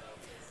robot. Yeah.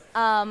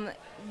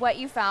 What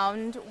you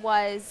found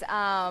was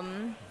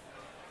the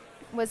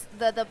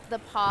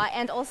paw,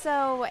 and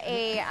also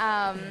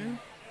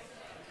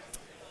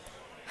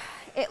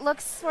it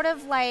looks sort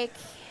of like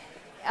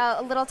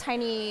a little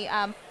tiny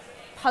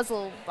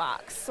puzzle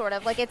box, sort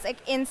of like it's like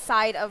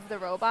inside of the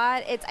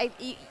robot.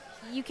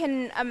 You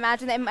can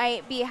imagine that it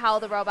might be how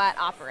the robot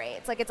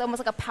operates. Like it's almost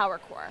like a power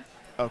core.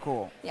 Oh,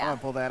 cool. Yeah. I'm going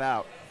to pull that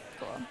out.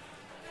 Cool.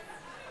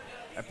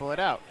 I pull it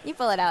out. You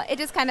pull it out. It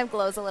just kind of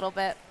glows a little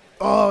bit.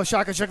 Oh,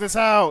 Shaka, check this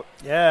out.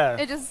 Yeah.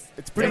 It just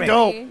It's pretty Gimme.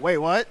 dope. Wait,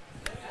 what?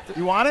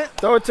 You want it?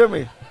 Throw it to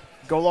me.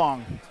 Go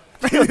long.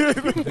 All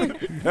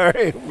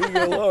right, we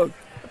go along.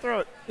 Throw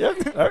it. Yeah.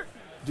 All right.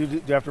 Do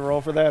you have to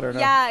roll for that or no?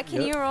 Yeah,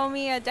 can Yep. you roll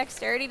me a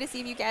dexterity to see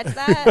if you catch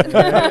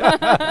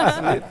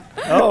that?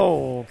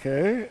 Oh,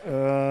 okay.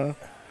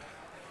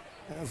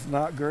 That's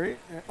not great.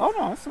 Oh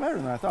no, it's better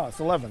than I thought. It's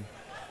 11.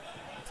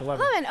 It's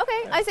 11. 11,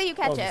 okay. I say you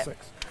catch Oh, it's it. a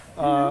 6.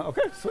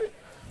 Okay, sweet.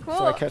 Cool.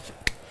 So I catch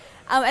it.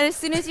 And as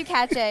soon as you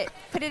catch it,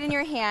 put it in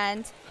your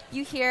hand,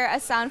 you hear a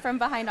sound from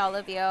behind all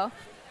of you.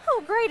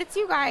 Oh, great, it's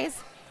you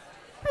guys.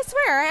 I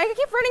swear, I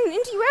keep running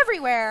into you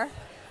everywhere.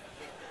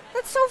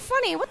 That's so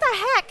funny. What the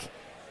heck?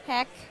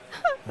 Heck.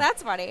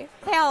 That's funny.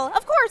 Hell.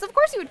 Of course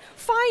you would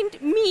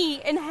find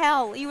me in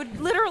hell. You would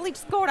literally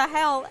just go to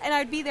hell, and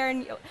I'd be there,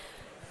 and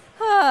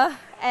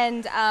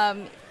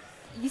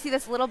you see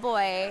this little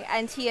boy,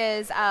 and he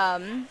is at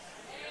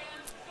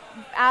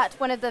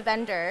one of the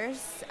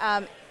vendors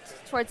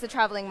towards the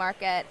traveling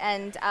market,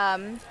 and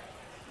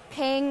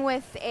paying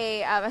with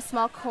a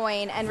small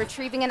coin and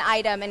retrieving an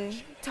item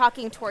and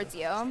talking towards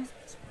you.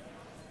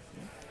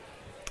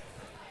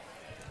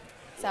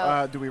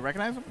 So, Do we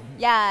recognize him?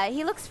 yeah,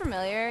 he looks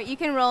familiar. You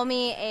can roll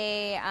me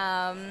a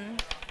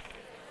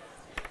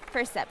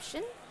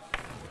perception.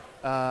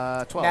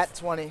 12. Nat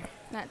 20.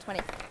 Not 20.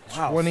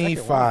 Wow,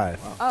 25.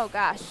 second one. Oh,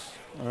 gosh.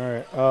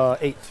 Wow. All right.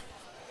 8.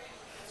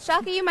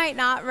 Shaka, you might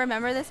not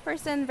remember this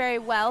person very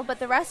well, but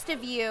the rest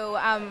of you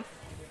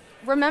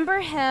remember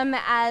him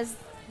as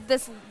the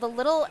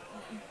little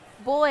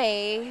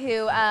boy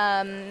who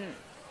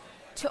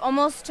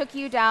almost took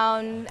you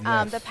down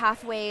Yes. the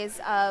pathways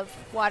of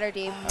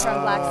Waterdeep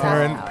from Black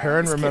Sapphire.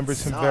 Perrin This kid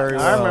remembers him sucks. very I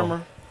well.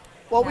 remember.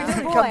 Well, we Yeah.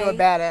 didn't come to a Boy.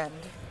 bad end.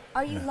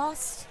 Are you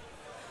lost?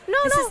 No,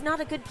 This no. is not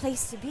a good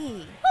place to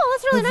be. Oh,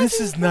 that's really Well, nice.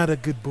 this is not a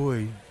good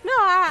boy. No,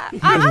 I'm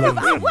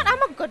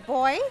a good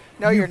boy.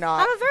 No, you're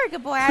not. I'm a very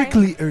good boy.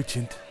 Quickly,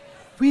 urgent.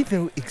 We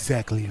know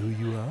exactly who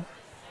you are.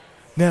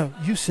 Now,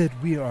 you said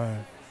we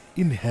are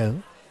in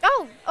hell.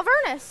 Oh,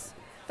 Avernus,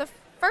 the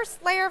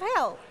first layer of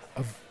hell.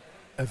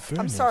 Avernus.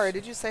 I'm sorry,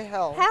 did you say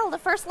hell? Hell, the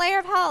first layer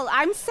of hell.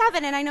 I'm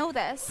 7 and I know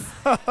this.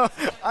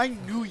 I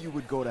knew you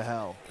would go to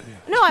hell.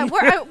 No, I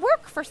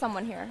work for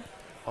someone here.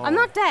 I'm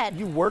not dead.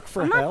 You work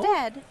for I'm hell? not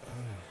dead.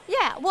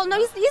 Yeah. Well, no,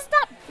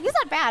 he's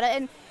not bad.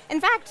 And in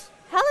fact,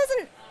 hell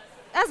isn't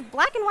as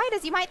black and white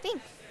as you might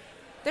think.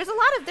 There's a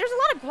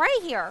lot of gray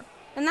here,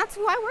 and that's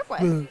who I work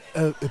with.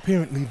 Well,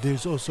 apparently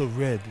there's also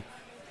red.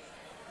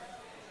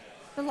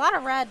 A lot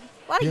of red,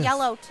 a lot of Yes.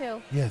 yellow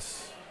too.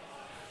 Yes.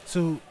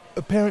 So,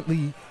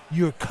 apparently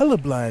you're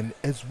colorblind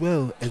as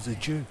well as a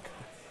jerk.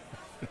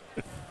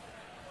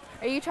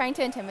 Are you trying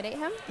to intimidate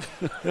him?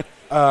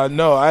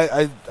 No,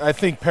 I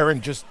think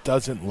Perrin just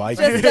doesn't like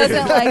Just it.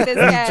 doesn't like this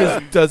guy.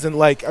 Just doesn't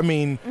like. I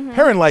mean,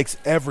 Perrin likes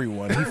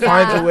everyone. He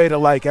finds a way to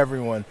like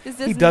everyone. Just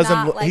He does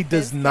doesn't. not like he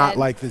does this not kid.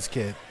 like this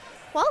kid.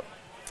 Well,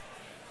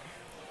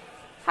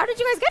 how did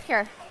you guys get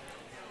here?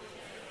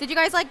 Did you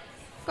guys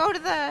go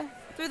to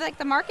through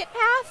the market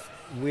path?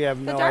 We have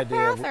The no dark idea.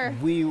 path, or-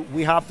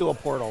 We hopped through a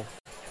portal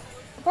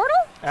The portal?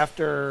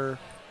 after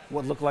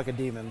what looked like a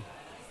demon.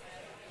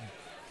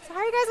 So how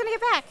are you guys gonna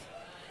get back?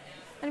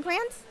 Any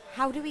plans?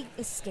 How do we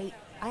escape?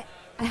 I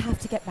have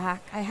to get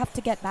back. I have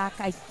to get back.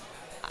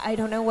 I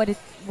don't know what it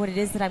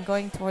is that I'm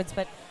going towards,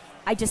 but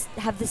I just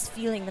have this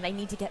feeling that I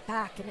need to get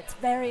back, and it's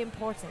very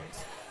important.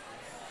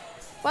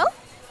 Well,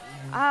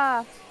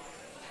 Well,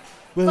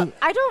 look,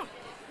 I don't.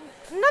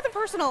 Nothing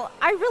personal.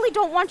 I really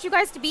don't want you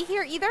guys to be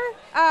here either.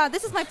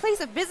 This is my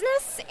place of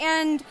business,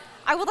 and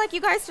I would like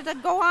you guys to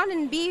go on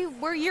and be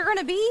where you're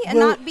gonna be, and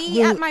Well- not be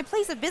well, at my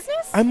place of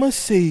business. I must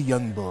say,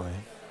 young boy,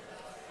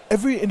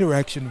 every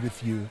interaction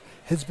with you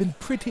has been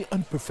pretty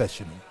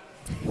unprofessional.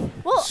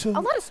 Well, so- a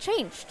lot has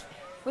changed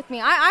with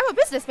me. I'm a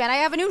businessman. I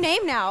have a new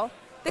name now.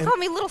 They And- call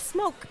me Little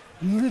Smoke.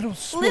 Little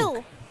smoke.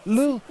 Lil.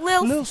 Lil.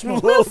 Lil. Lil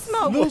smoke. Lil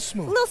Smoke. Lil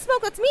smoke. Little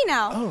Smoke. That's me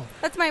now. Oh.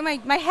 That's my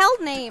hell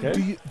name. Okay.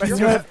 Do you That's have,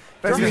 your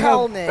Your do you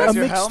hell have name. a That's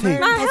your hell name? mixtape?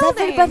 My Does hell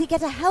everybody name.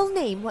 get a hell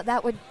name?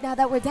 Now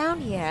that we're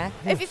down here.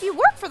 If you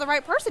work for the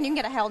right person, you can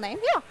get a hell name.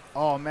 Yeah.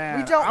 Oh man,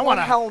 We don't I want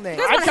wanna, hell names.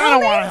 You guys I want kind hell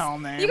of want a names? hell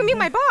name. You can be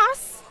my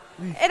boss.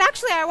 And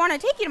actually, I want to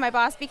take you to my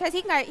boss because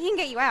he can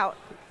get you out.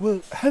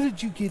 Well, how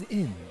did you get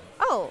in?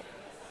 Oh,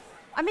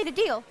 I made a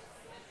deal.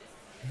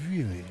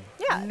 Really?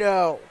 Yeah.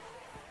 No.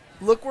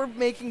 Look where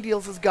making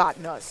deals has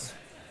gotten us.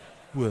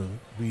 Well,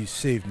 we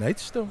saved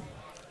Nightstone.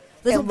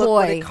 Little and look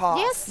what boy. it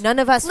costs. Yes. None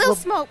of us Little will.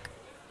 Smoke.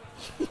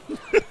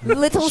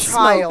 Little smoke.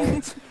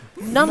 Child.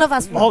 None of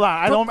us will. Hold on,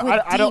 I book don't,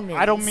 with I don't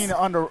demons. mean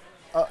to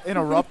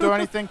interrupt or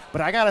anything,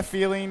 but I got a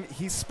feeling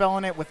he's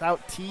spelling it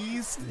without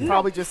T's,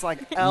 probably just like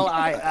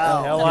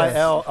L-I-L.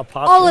 L-I-L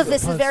apostrophe. All of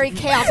this is very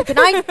chaotic, and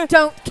I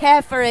don't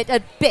care for it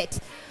a bit.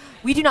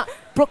 We do not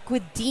brook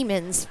with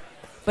demons.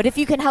 But if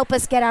you can help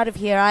us get out of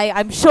here,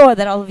 I'm sure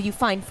that all of you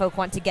fine folk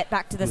want to get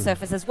back to the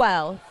surface as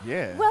well.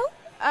 Yeah. Well,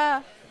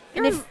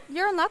 you're, And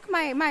you're in luck.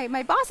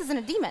 My boss isn't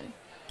a demon.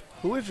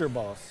 Who is your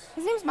boss?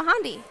 His name's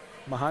Mahandi.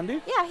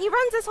 Mahandi? Yeah, he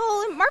runs this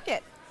whole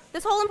market,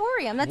 this whole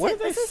emporium. That's What it.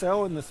 do they This is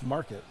sell in this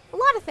market? a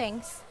lot of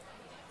things.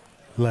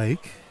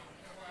 Like?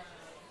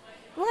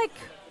 Like,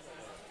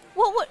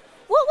 what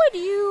would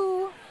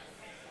you?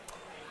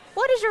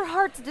 What is your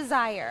heart's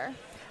desire?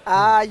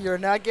 You're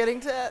not getting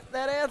to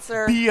that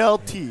answer.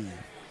 BLT.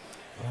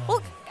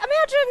 Well,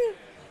 imagine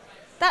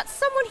that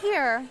someone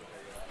here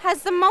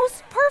has the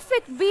most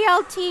perfect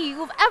BLT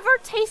you've ever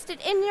tasted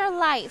in your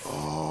life.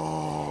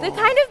 The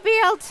kind of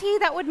BLT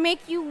that would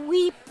make you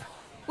weep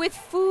with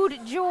food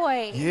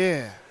joy.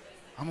 Yeah,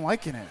 I'm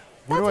liking it.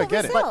 Where That's do I what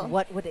get we it? sell. But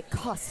what would it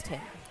cost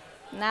him?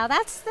 Now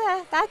that's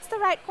the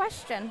right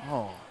question.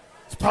 Oh,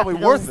 it's probably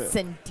worth Capitals it.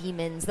 and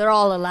demons, they're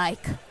all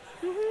alike.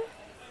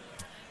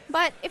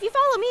 But if you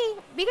follow me,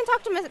 we can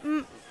talk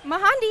to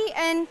Mahandi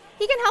and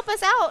he can help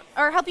us out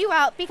or help you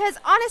out because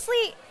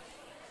honestly,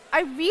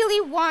 I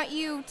really want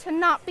you to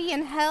not be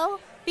in hell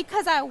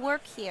because I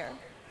work here.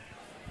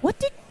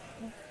 What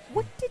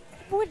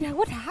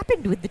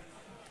happened with the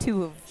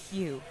two of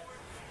you?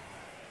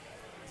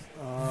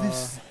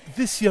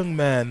 This young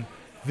man,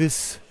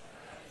 this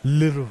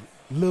little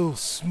little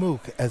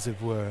smoke, as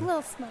it were.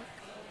 Little smoke.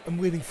 I'm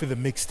waiting for the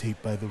mixtape,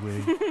 by the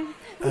way.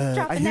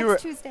 Drop I it hear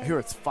next it. Tuesday. I hear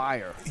it's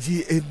fire.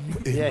 Yeah,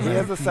 Yeah, he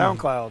has a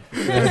SoundCloud.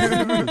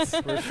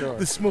 For sure.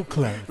 The smoke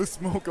cloud. The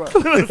smoke.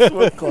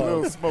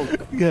 Little smoke.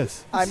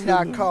 Yes. I'm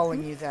not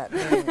calling you that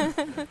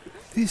name.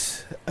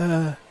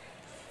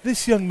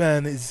 This young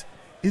man is,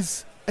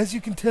 as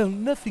you can tell,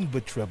 nothing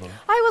but trouble.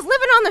 I was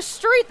living on the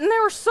street and they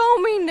were so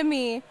mean to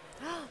me.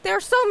 They were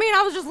so mean.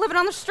 I was just living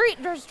on the street,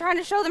 just trying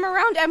to show them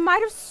around. I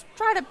might have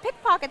tried to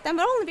pickpocket them,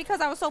 but only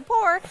because I was so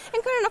poor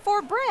and couldn't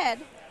afford bread.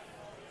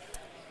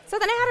 So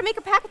then I had to make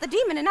a pact with the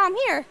demon, and now I'm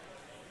here.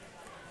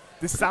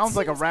 This sounds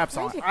like a rap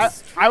song. great.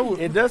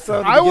 It does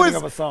sound I like the beginning was-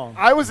 of a song.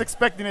 I was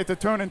expecting it to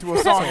turn into a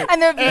song.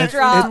 And then beat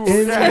drops.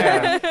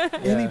 At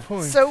any Yeah.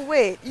 point. So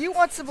wait, you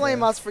want to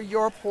blame us for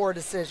your poor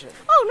decision?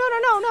 Oh,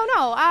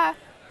 no.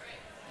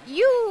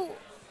 You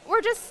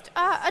were just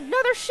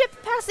another ship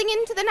passing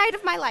into the night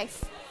of my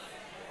life.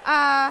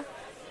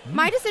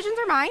 My decisions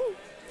are mine,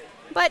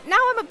 but now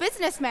I'm a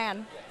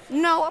businessman.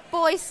 No, a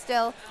boy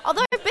still.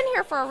 Although I've been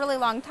here for a really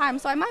long time,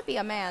 so I might be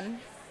a man.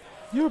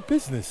 You're a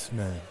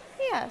businessman.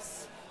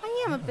 Yes,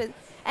 I am a bit.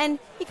 And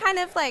he kind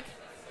of like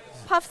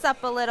puffs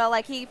up a little,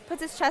 like he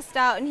puts his chest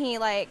out and he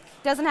like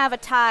doesn't have a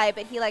tie,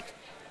 but he like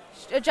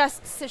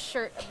adjusts his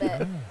shirt a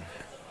bit.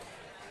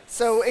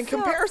 So in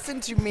comparison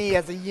to me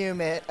as a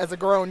human, as a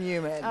grown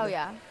human, Oh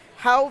yeah.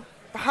 how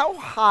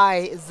high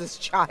is this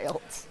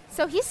child?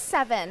 So he's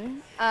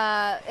 7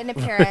 in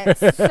appearance,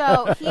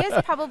 so he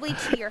is probably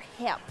to your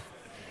hip.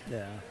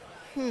 Yeah.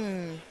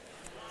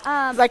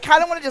 'Cause I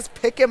kind of want to just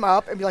pick him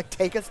up and be like,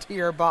 take us to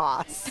your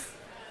boss.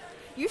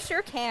 You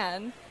sure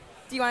can.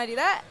 Do you want to do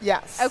that?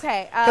 Yes.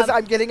 Okay. Because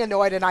I'm getting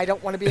annoyed and I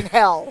don't want to be in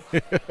hell.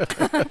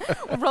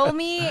 Roll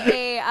me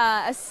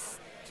a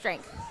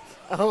strength.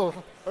 Oh,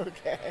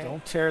 okay.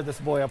 Don't tear this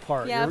boy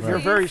apart. Yeah, You're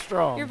please. very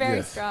strong. You're very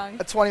Yes. strong.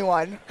 A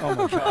 21. Oh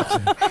my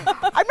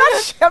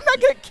gosh. I'm not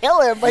gonna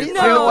kill him, but he's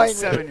No. annoying me.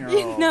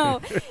 7-year-old.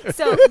 No.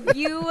 So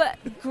you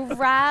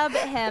grab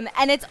him,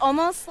 and it's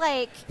almost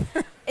like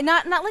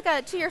not like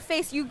a to your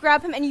face. You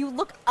grab him and you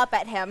look up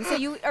at him. So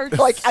you are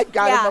Like, I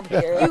got him up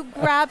here. You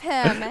grab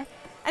him, and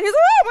he's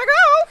like, "Oh my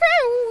god!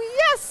 Okay,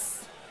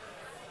 yes."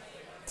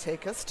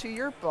 Take us to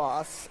your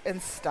boss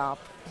and stop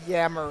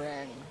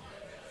yammering.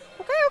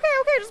 Okay.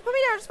 Just put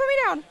me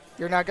down.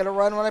 You're not gonna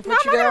run when I put No, I'm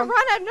you not down?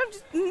 gonna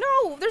run.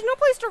 No, there's no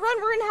place to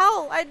run. We're in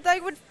hell. I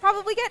would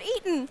probably get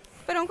eaten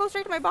if I don't go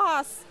straight to my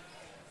boss.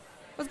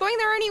 I was going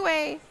there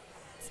anyway.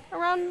 It's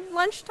around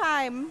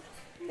lunchtime.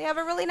 They have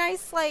a really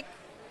nice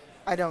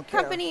I don't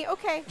care. company.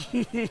 Okay.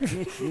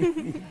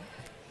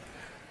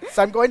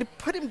 So I'm going to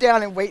put him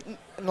down and wait,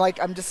 and like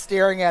I'm just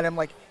staring at him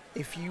like,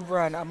 if you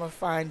run, I'm gonna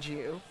find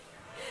you.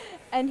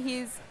 And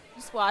he's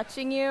just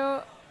watching you,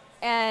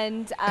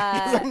 and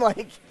 'Cause I'm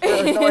like,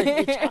 you're annoying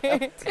me,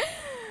 child.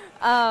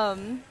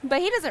 but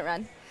he doesn't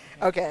run.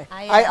 Okay.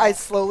 I, I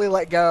slowly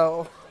let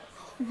go.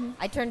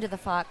 I turn to the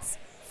fox.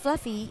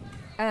 Fluffy,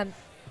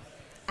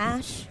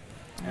 Ash.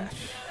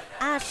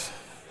 Ash,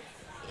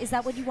 is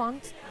that what you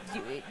want?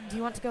 Do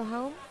you want to go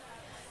home?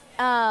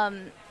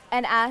 And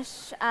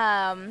Ash,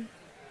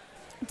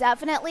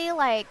 definitely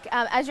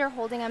as you're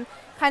holding him,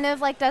 kind of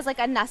does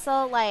a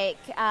nestle, a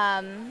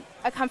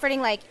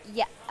comforting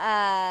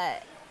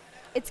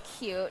it's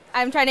cute.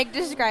 I'm trying to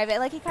describe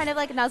it. He kind of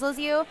nuzzles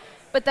you,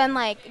 but then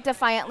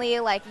defiantly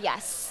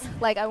yes,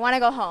 I want to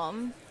go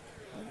home.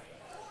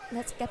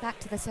 Let's get back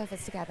to the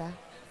surface together,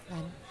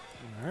 then.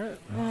 All right.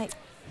 Right.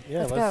 Yeah,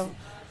 Let's go.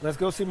 Let's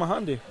go see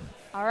Mahandi.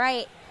 All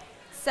right.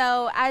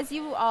 So as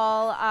you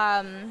all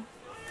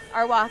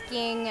are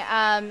walking,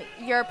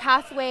 your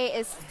pathway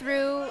is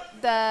through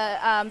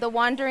the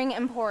Wandering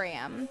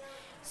Emporium.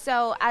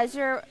 So as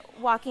you're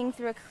walking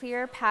through a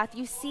clear path,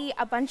 you see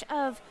a bunch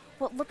of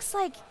what looks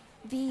like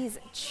these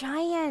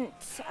giant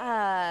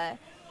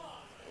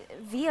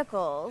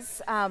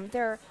vehicles.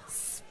 They're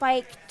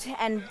spiked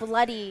and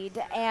bloodied,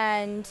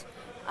 and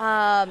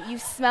you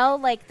smell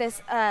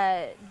this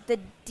the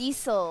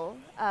diesel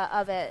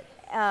of it.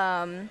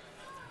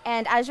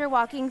 And as you're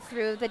walking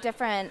through the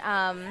different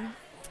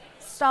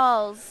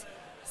stalls,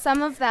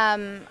 some of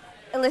them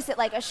elicit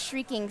a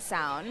shrieking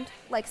sound.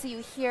 So you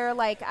hear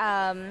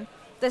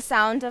the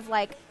sound of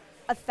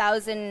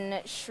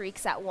 1,000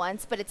 shrieks at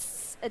once, but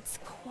it's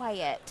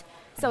quiet.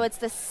 So it's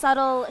the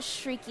subtle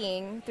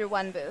shrieking through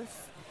one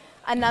booth.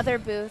 Another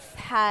booth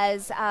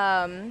has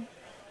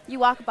you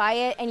walk by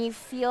it and you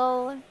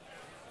feel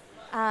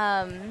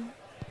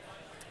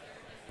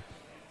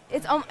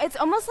it's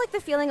almost like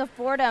the feeling of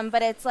boredom,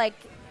 but it's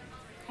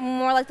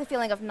more like the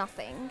feeling of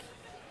nothing.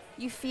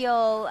 You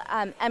feel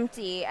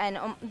empty and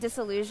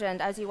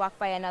disillusioned as you walk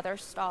by another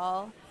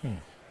stall.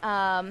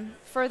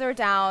 Further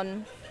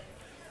down,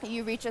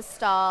 you reach a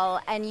stall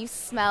and you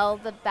smell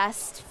the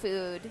best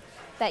food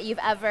that you've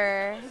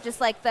ever, just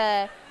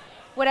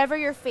whatever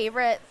your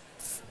favorite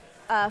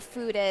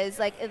food is,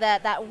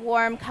 that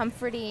warm,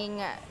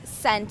 comforting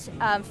scent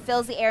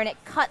fills the air and it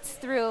cuts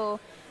through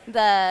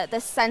the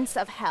sense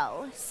of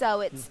hell. So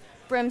it's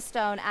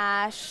brimstone,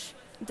 ash,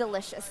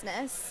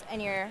 deliciousness,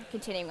 and you're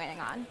continuing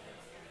on.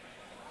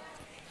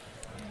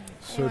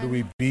 So do Anyone?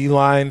 we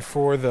beeline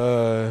for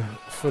the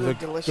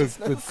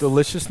deliciousness?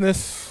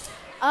 deliciousness?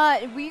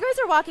 You guys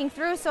are walking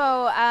through,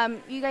 so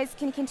you guys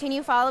can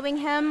continue following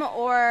him,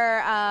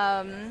 or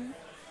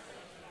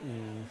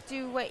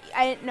do what?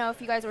 I didn't know if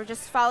you guys were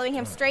just following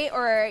him straight,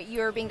 or you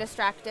were being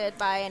distracted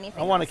by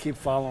anything. I want to else. keep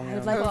following I him.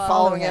 would like to Well,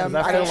 follow following him. him. I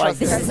I feel don't like trust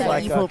this this is is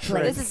like evil a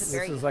trick. place. This is a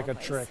very like a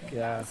evil trick. place.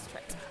 Yeah. This is a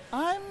trick.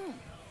 I'm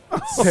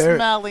Par-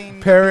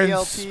 smelling Parents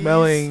BLTs.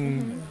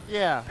 smelling.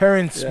 Yeah.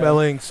 Parents Yeah.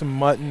 smelling some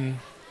mutton.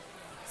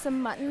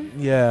 Some mutton.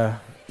 Yeah.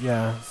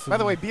 Yeah. By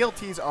the some- way,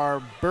 BLTs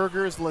are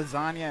burgers,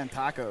 lasagna, and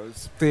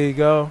tacos. there you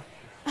go.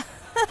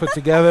 Put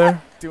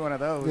together. Do one of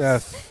those.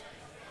 Yes.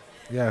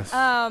 Yes.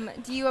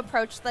 Do you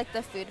approach like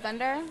the food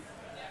vendor?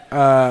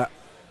 I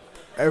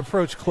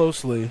approach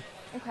closely,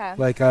 Okay.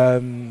 like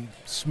I'm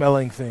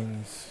smelling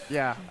things.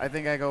 Yeah, I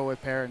think I go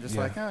with pear and just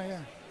Yeah. like, oh yeah.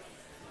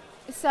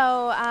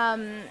 So,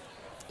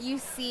 you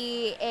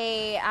see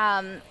a,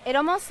 it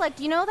almost like,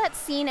 do you know that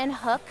scene in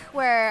Hook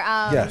where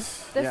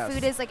Yes. the Yes.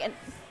 food is like,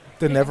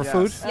 The never Yes.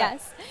 food.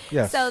 yes.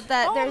 Yes. So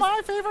that Oh, there's,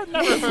 my favorite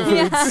never food.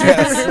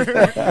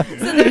 Yeah.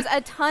 So there's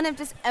a ton of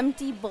just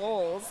empty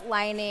bowls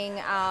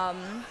lining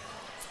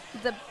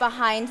the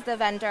behind the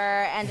vendor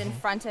and in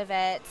front of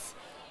it,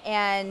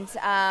 and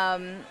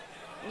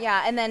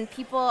yeah, and then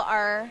people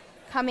are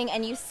coming,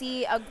 and you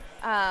see a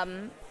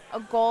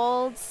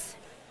gold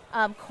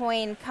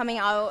coin coming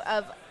out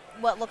of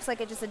what looks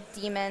like just a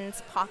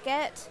demon's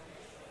pocket,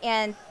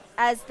 and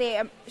as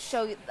they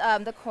show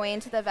the coin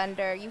to the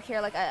vendor, you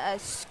hear like a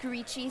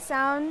screechy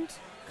sound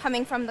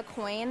coming from the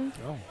coin,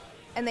 Oh.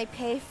 and they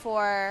pay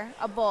for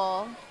a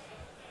bowl,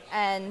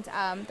 and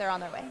they're on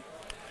their way.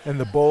 And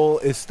the bowl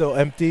is still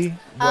empty.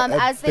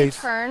 As they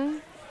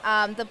turn,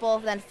 the bowl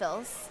then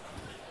fills.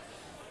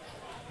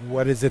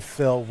 What does it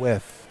fill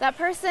with? That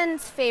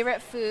person's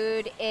favorite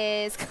food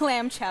is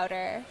clam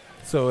chowder.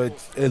 So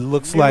it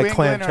looks New like England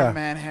clam or chowder.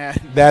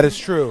 Manhattan. That is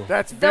true.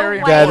 That's The very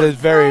white That important. is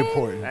very kind?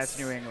 important. That's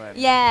New England.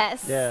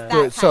 Yes. Yeah. that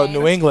Good. So kind.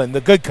 New England,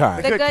 the good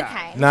kind. The Good good kind.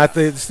 kind. Not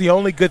the. It's the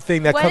only good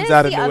thing that What comes is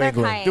out of the New other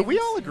England. kind? Do we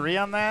all agree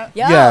on that?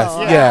 Yo. Yes.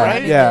 Yeah, Yeah.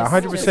 right? Yeah.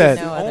 There's 100%. no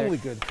The other- only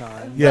good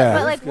kind. Yeah.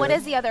 But like, what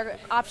is the other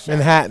option?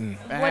 Manhattan.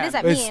 What does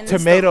that It's mean?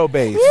 tomato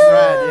based.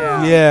 Red,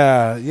 yeah.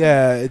 Yeah.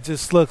 Yeah. It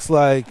just looks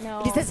like.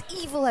 No. It is as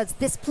evil as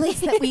this place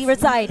that we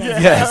reside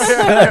in. Yes.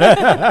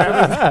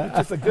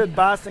 Just a good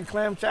Boston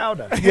clam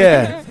chowder. Yeah.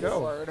 Let's go.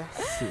 Lord.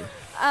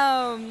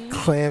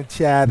 Clam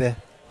chowder.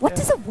 What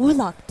does a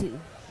warlock do?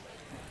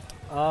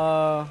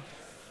 I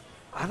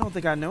don't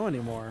think I know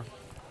anymore.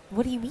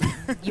 What do you mean?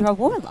 You're a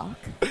warlock.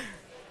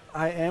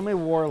 I am a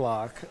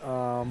warlock,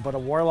 but a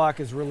warlock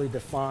is really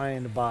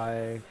defined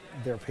by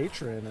their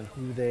patron and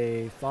who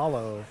they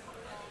follow.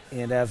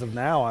 And as of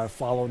now, I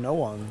follow no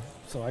one.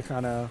 So I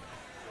kind of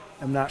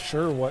am not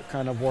sure what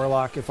kind of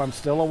warlock. If I'm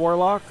still a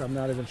warlock, I'm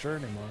not even sure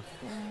anymore.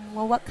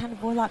 Well, what kind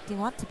of warlock do you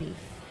want to be?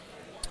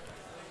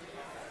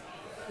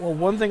 Well,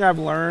 one thing I've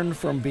learned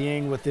from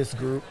being with this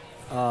group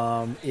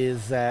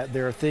is that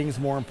there are things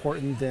more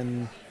important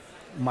than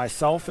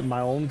myself and my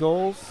own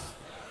goals.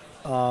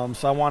 So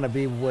I want to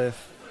be with.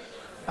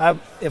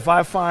 If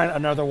I find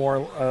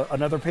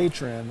another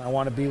patron, I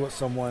want to be with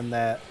someone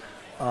that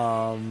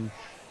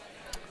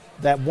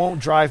that won't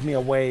drive me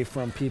away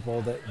from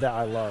people that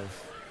I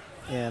love.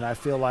 And I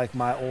feel like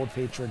my old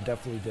patron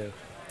definitely did.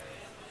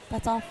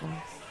 That's awful.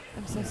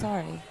 I'm so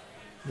sorry.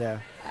 Yeah.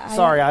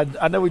 Sorry,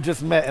 I know we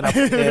just met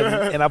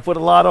and I put a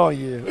lot on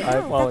you. I No,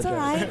 apologize. that's all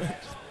right.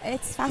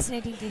 It's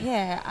fascinating to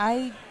hear.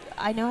 I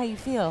know how you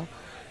feel.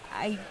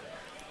 I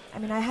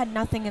mean, I had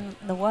nothing in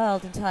the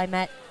world until I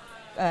met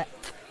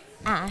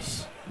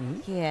Ash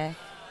Mhm. here,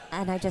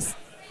 and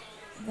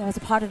there was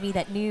a part of me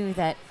that knew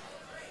that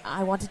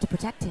I wanted to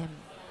protect him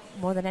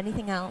more than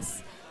anything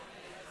else.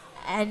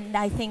 And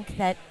I think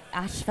that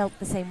Ash felt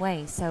the same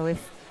way. So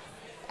if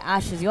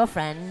Ash is your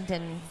friend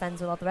and friends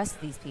with all the rest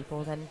of these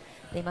people, then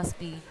they must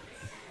be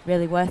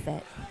really worth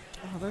it.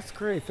 Oh, that's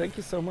great. Thank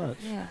you so much.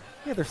 Yeah.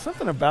 Yeah, there's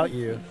something about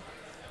you.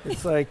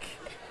 It's like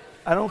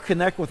I don't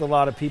connect with a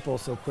lot of people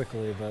so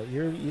quickly, but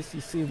you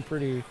seem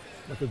pretty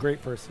like a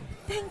great person.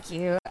 Thank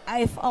you.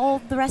 If all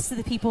the rest of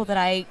the people that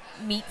I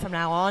meet from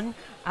now on,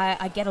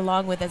 I get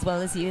along with as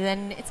well as you,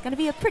 then it's going to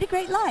be a pretty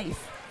great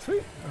life.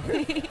 Sweet.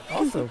 Okay.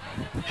 Awesome.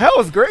 Hell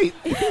was great.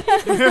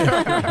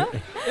 Yeah.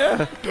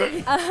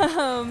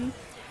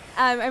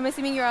 I'm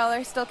assuming you all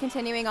are still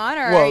continuing on,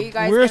 or Well, are you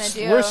guys we're gonna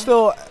do? we're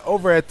still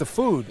over at the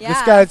food. This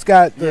Yeah. guy's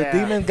got the Yeah.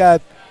 demon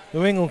got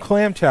New England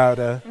clam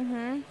chowder,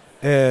 Mm-hmm.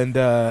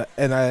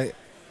 and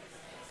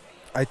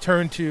I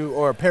turn to,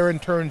 or Perrin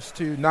turns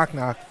to Knock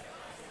Knock,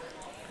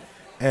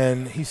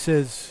 and he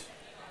says,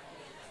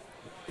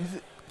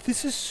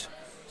 "This is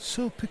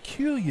so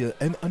peculiar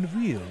and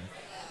unreal,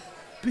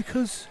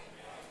 because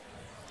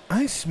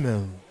I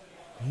smell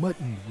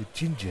mutton with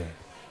ginger,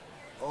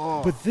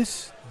 Oh. but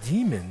this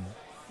demon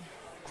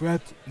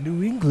grabbed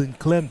New England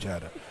clam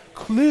chowder,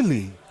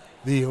 clearly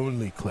the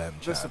only clam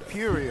The chowder.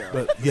 superior.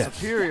 But yes,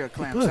 Superior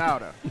clam But-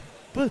 chowder.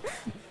 but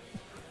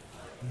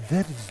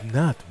that is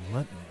not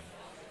mutton.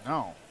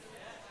 No,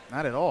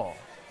 not at all.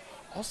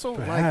 Also,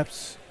 like,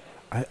 Perhaps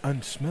I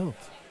unsmelt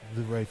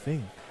the right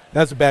thing.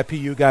 That's a bad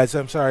PU, guys.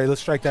 I'm sorry.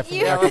 Let's strike that from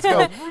the record. Let's go.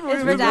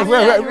 It's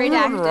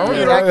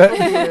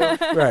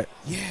redacted. Right.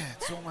 Yeah,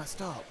 it's all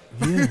messed up.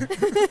 Yeah.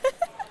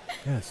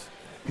 Yes.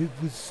 It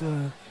was,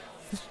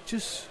 it's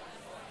just,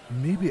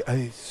 maybe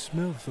I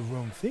smelled the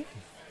wrong thing.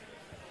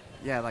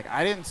 Yeah, like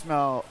I didn't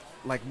smell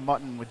like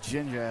mutton with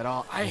ginger at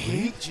all. I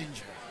hate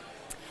ginger.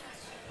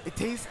 It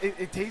tastes,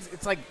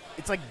 it's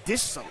like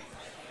dish soap.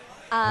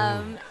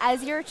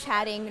 As you're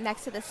chatting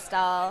next to the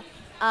stall,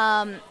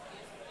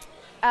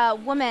 a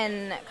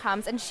woman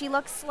comes, and she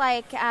looks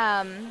like,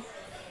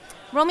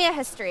 roll me a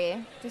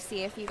history to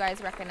see if you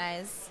guys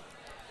recognize.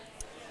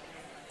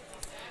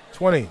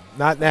 20,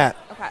 not that.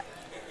 Okay.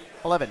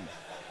 11.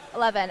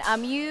 11.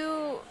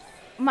 You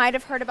might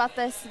have heard about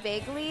this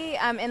vaguely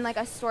in like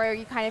a story, or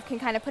you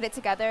can put it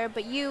together,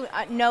 but you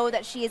know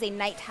that she is a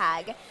night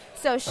hag.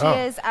 So she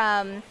is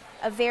a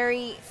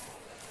very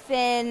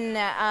thin,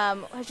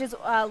 she has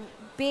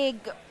big,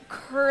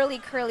 curly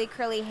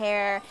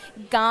hair,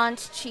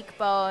 gaunt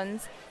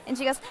cheekbones, and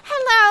she goes,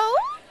 "Hello,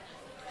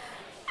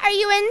 are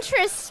you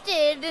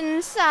interested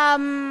in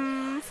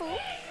some food?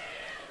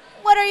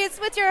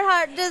 What's your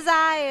heart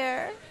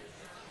desire?"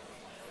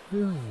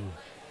 Oh.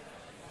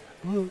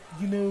 Well,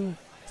 you know,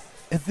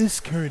 at this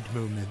current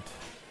moment,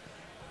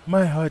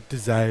 my heart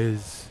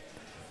desires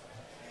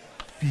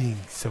being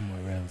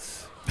somewhere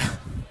else.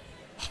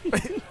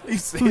 You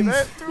say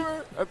that to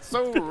her? That's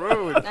so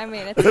rude. I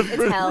mean, it's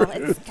hell.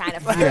 It's kind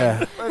of fun.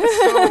 Yeah. That's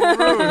so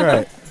rude.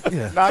 Right.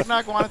 Yeah.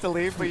 Knock wanted to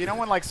leave, but you know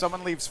when like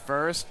someone leaves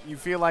first, you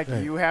feel like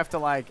Right. you have to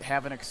like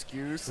have an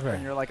excuse, Right.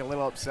 and you're like a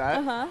little upset.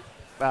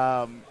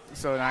 Uh-huh.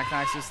 So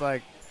Knock's just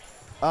like,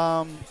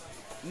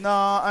 no,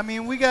 I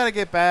mean we gotta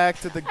get back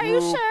to the group. Are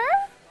you sure?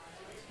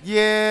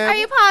 Yeah. Are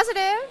you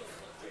positive?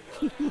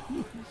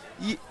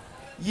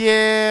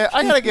 Yeah,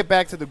 I gotta get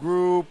back to the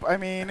group. I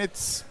mean,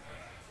 it's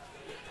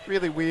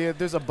really weird.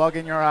 There's a bug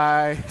in your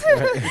eye.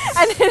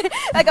 And then,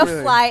 like a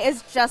Really? fly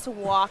is just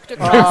walked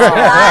across.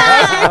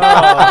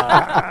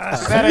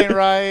 That ain't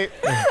right.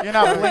 You're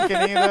not blinking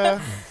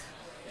either.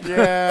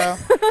 Yeah.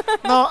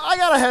 No, I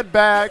gotta head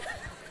back.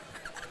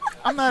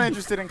 I'm not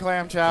interested in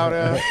clam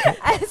chowder.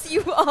 As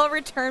you all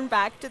return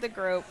back to the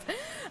group,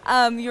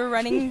 you're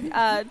running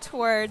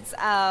towards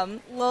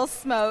Lil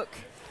Smoke.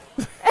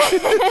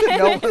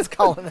 No one's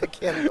calling that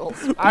kid Lil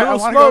Smoke. I Little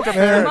want to go with Smoke, the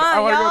parent. man. I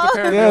want to go with the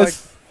parent.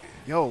 Yes. Be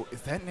like, yo,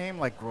 is that name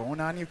like growing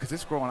on you? Because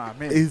it's growing on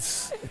me. It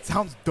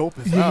Sounds dope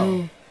as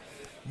hell.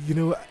 you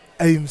know,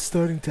 I am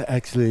starting to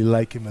actually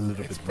like him a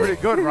little bit more.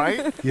 Pretty good,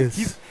 right?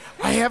 Yes.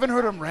 I haven't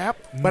heard him rap,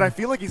 but I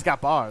feel like he's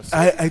got bars.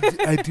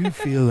 I do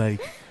feel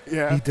like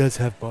Yeah. he does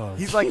have bars.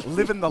 He's like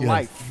living the Yes,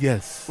 life.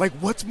 Yes. Like,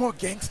 what's more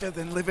gangster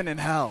than living in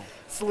hell?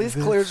 Celeste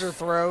clears her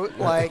throat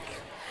like,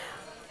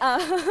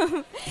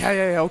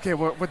 Yeah. Okay,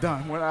 we're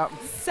done. We're out.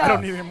 So, I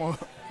don't need any more.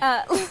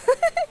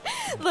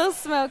 Lil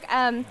Smoke,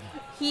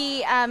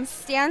 he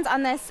stands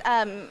on this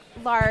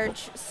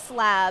large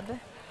slab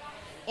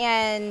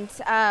and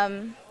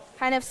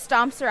kind of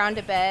stomps around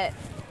a bit,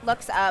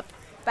 looks up,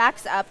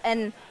 backs up,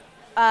 and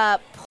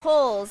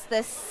pulls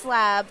this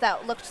slab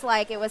that looked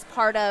like it was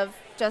part of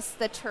just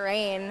the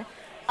terrain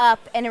up,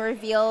 and it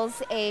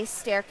reveals a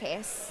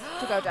staircase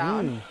to go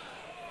down.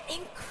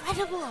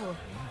 Incredible.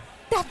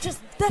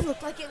 That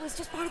looked like it was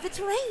just part of the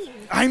terrain.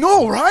 I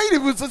know, right?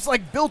 It was just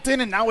like built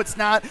in, and now it's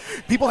not.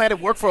 People had it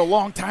work for a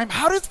long time.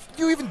 How does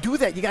you even do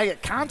that? You gotta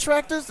get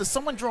contractors. Does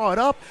someone draw it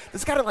up?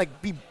 There's gotta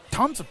like be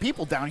tons of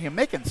people down here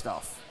making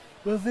stuff.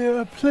 Well, there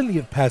are plenty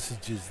of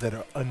passages that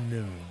are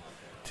unknown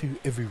to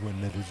everyone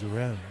that is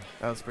around.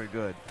 That was pretty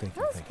good. Thank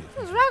you. Thank you.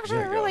 This was actually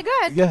There you go. really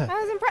good. Yeah.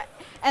 I was impressed.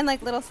 And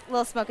like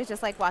Lil Smoke is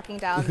just like walking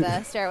down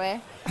the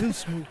stairway. Little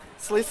Smoke.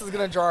 Celeste is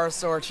going to draw her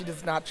sword. She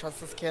does not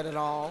trust this kid at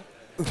all.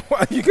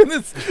 Why you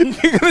gonna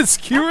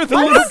skewer the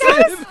little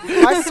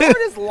kid? My sword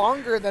is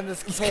longer than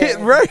this kid.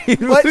 Right.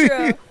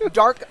 But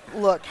dark,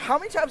 look, how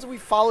many times have we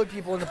followed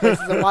people into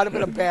places that might have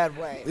been a bad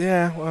way?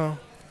 Yeah. Well.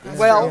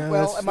 Well,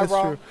 that's- am I that's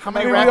wrong? true. How I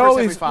many mean, rappers have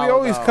we we followed,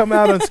 always though? come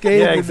out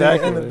unscathed Yeah, in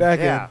exactly. the back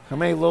Yeah. end. How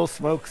many little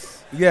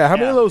smokes? Yeah. How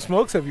many Yeah. little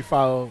smokes have you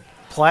followed?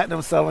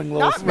 Platinum selling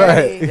little Not smokes.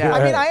 many. Right, yeah.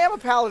 I mean, I am a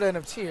paladin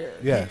of tears.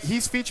 Yes.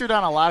 He's featured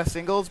on a lot of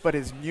singles, but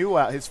his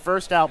his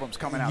first album's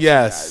coming out.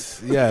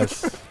 Yes.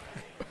 Yes.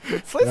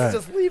 Celeste Right. is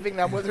just leaving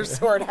them with her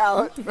sword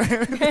out.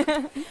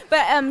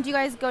 But do you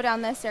guys go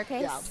down the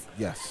staircase? Yeah.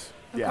 Yes.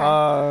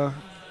 Yeah.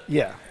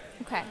 Yeah.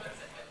 Okay,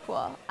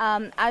 cool.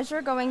 As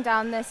you're going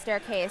down the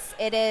staircase,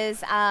 it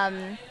is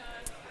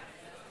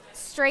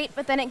straight,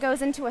 but then it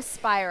goes into a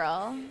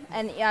spiral,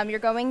 and you're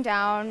going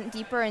down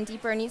deeper and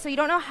deeper, and so you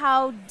don't know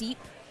how deep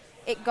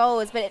it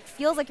goes, but it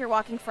feels like you're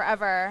walking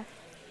forever.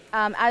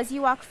 As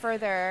you walk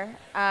further,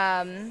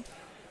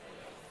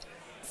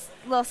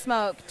 Lil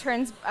Smoke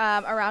turns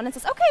around and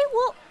says, "Okay,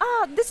 well,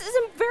 this is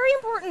very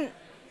important.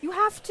 You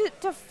have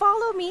to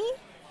follow me.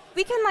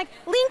 We can like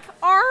link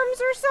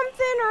arms or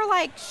something, or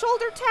like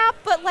shoulder tap,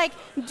 but like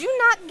do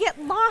not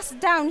get lost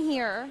down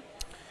here.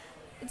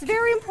 It's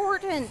very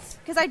important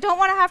because I don't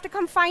want to have to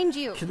come find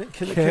you."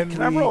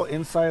 Can I roll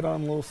insight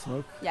on Little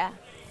Smoke? Yeah.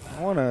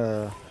 I want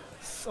to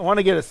I want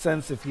to get a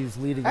sense if he's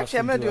leading Actually, us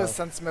I'm gonna into do a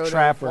sense motive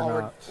trap or while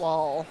we're not.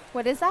 while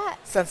What is that?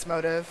 sense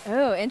motive.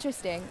 Oh,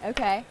 interesting.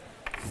 Okay.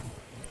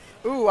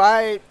 Ooh,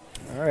 All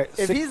right.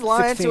 if he's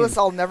lying 16. to us,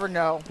 I'll never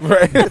know.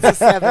 Right. It's a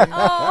 7.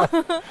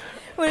 Oh,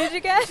 what did you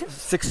get?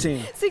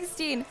 16.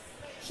 16.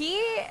 He's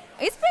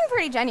being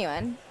pretty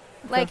genuine.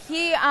 Like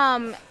you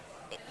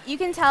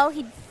can tell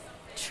he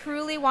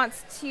truly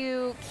wants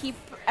to keep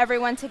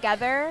everyone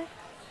together,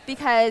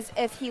 because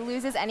if he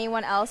loses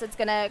anyone else, it's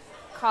gonna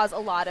cause a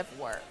lot of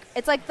work.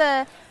 It's like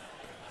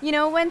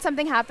when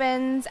something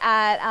happens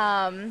at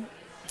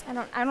I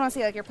don't want to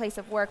say like your place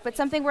of work, but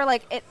something where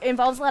like it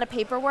involves a lot of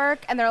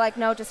paperwork, and they're like,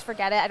 no, just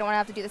forget it. I don't want to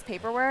have to do this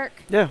paperwork.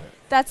 Yeah.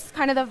 That's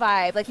kind of the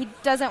vibe. Like he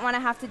doesn't want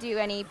to have to do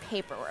any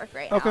paperwork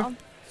right now.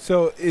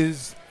 So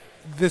is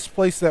this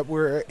place that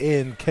we're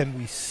in, can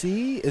we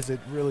see? Is it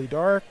really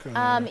dark?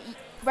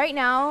 Right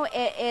now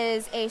it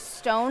is a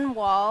stone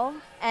wall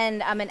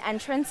and an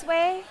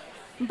entranceway,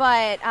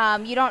 but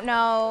you don't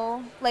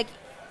know, like,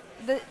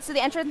 so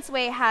the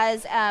entranceway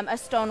has a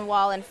stone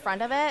wall in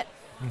front of it,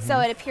 so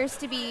it appears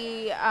to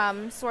be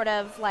sort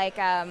of like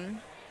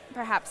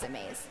perhaps a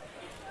maze.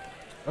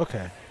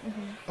 Okay.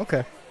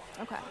 Okay.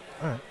 Okay.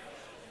 All right.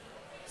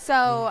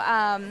 So,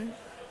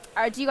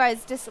 what do you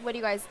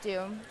guys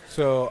do?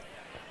 So,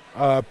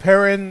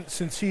 Perrin,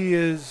 since he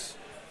is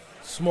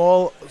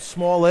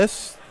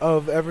smallest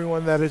of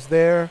everyone that is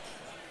there,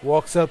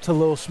 walks up to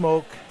Little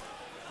Smoke,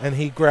 and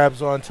he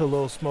grabs onto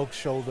Little Smoke's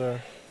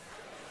shoulder,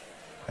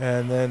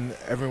 and then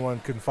everyone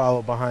can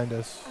follow behind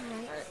us.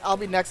 I'll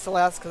be next to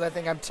last because I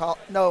think I'm tall.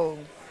 No,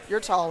 you're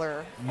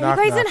taller. Are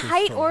you guys in is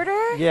height tall.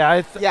 order?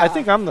 Yeah, Yeah. I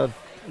think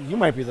you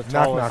might be the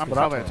Knock tallest. Knock I'm is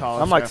probably tall. the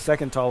tallest. I'm like yeah.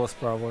 second tallest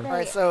probably. All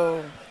right,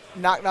 so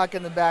knock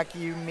in the back,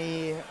 you,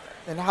 me,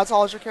 and how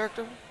tall is your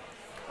character?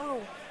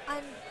 Oh,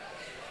 I'm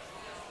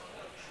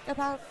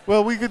about.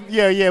 Well, we could.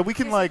 Yeah. We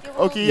can Just like. give a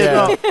little- Okay.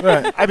 Yeah. Yeah.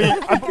 No. Right. I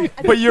mean,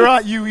 but you're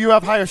on. You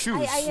have higher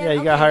shoes. Yeah,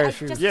 you got higher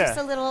shoes. Just, Yeah. just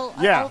a little.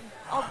 Yeah.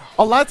 I'll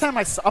A lot of time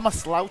I'm a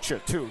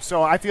sloucher too,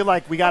 so I feel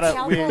like we gotta. Okay,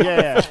 I'll go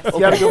Yeah. first. You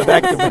gotta go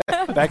back to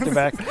back, back to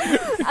back.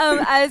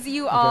 As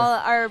you all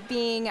are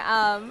being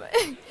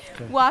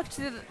walked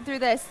through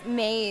this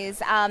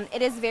maze,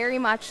 it is very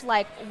much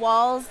like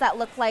walls that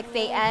look like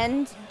they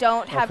end,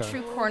 don't have Okay.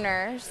 true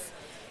corners.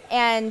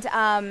 And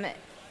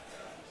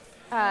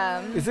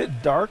Is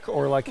it dark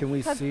or like can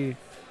we see?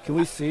 Can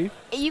we see?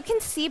 you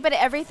can see, but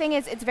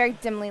it's very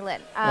dimly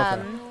lit.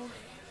 Okay.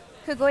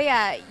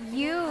 Kaguya,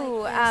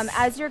 you,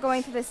 as you're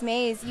going through this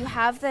maze, you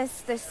have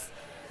this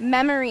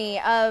memory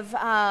of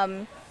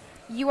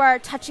you are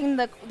touching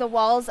the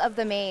walls of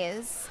the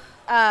maze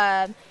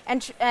and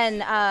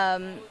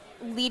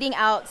leading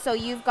out. So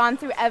you've gone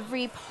through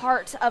every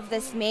part of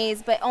this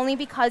maze, but only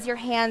because your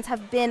hands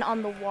have been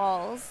on the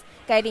walls,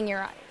 guiding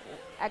your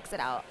exit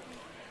out.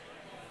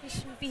 We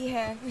shouldn't be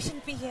here. We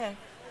shouldn't be here.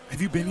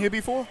 Have you been here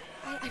before?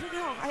 I don't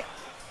know.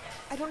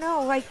 I don't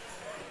know.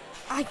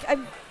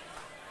 I'm.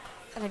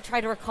 And I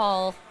try to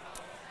recall.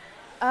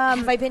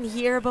 Have I been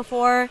here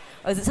before?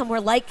 Or is it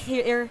somewhere like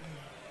here?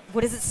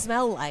 What does it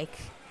smell like?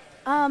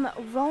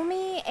 Roll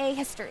me a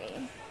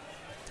history.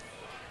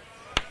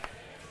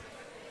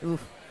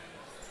 Oof.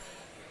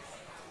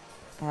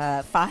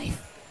 5.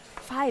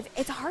 5.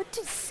 It's hard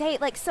to say.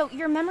 Like, so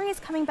your memory is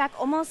coming back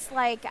almost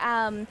like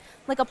a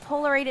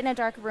Polaroid in a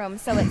dark room.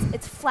 So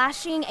it's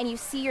flashing, and you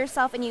see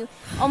yourself, and you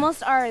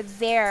almost are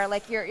there.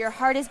 Like your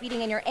heart is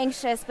beating, and you're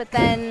anxious, but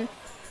then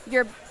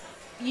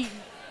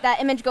that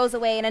image goes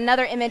away, and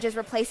another image is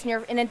replaced, and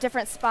you're in a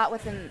different spot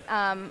within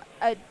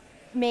a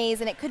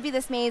maze, and it could be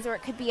this maze, or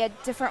it could be a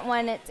different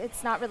one.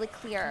 It's not really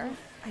clear.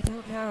 I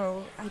don't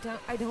know. I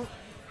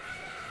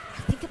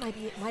think it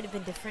might have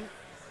been different,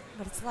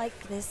 but it's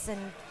like this,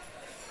 and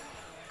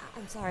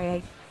I'm sorry.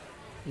 I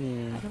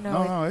don't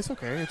know. No, it's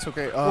okay. It's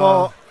okay.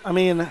 Well, I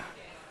mean,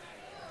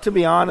 to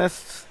be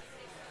honest,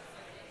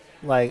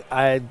 like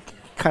I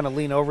kind of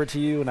lean over to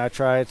you and I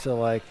try to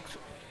like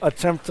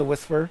attempt to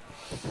whisper,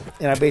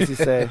 and I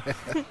basically say,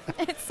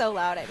 It's so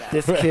loud, I know.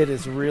 "This kid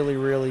is really,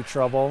 really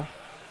trouble,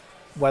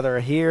 whether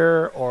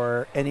here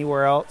or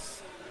anywhere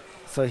else.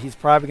 So he's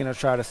probably going to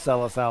try to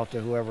sell us out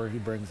to whoever he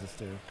brings us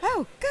to,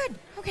 Oh, good.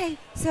 Okay.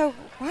 So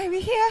why are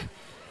we here?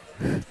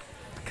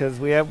 because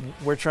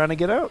we're trying to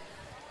get out,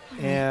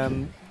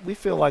 and we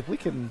feel like we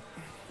can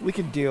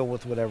deal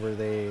with whatever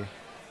they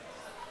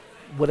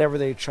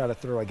try to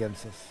throw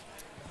against us."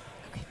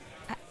 Okay.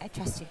 I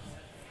trust you.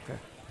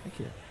 Thank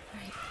you.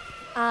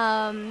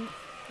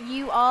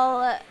 You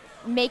all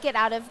make it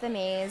out of the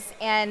maze,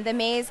 and the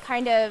maze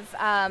kind of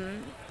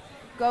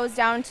goes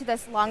down to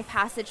this long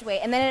passageway,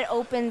 and then it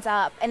opens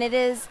up, and it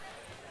is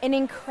an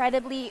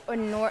incredibly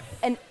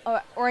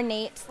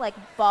ornate like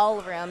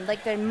ballroom.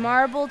 Like the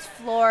marbled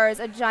floors,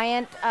 a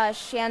giant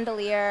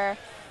chandelier,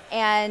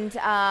 and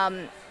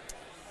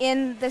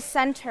in the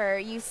center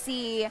you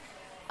see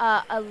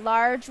a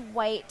large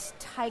white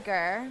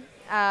tiger,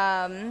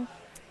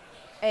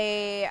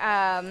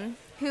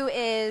 who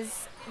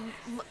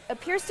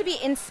appears to be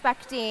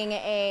inspecting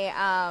a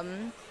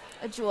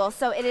jewel.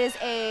 So it is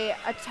a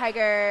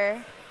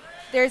tiger.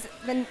 There's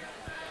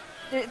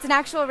It's an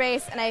actual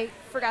race, and I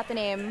forgot the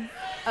name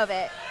of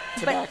it.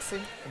 Tabaxi.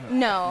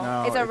 No,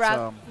 No, it's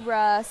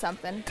a it's,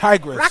 something.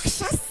 Tigress.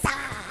 Rakshasa.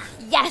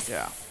 Yes,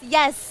 Yeah.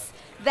 yes,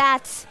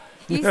 that.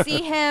 You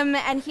see him,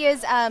 and he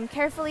is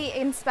carefully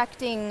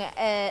inspecting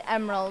an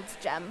emerald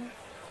gem.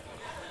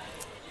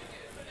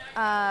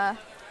 Hi,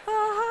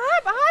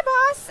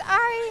 boss.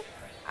 I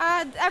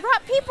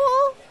brought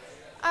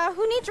people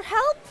who need your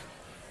help,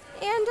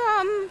 and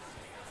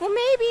well,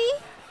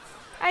 maybe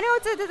I know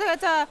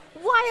it's a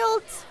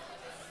wild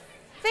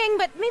thing,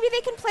 but maybe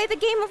they can play the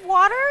game of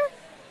water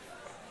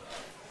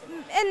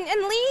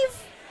and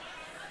leave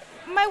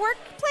my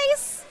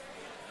workplace.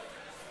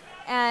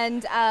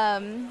 And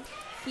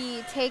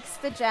he takes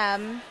the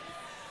gem,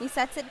 he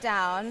sets it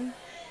down,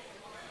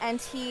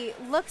 and he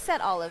looks at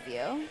all of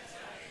you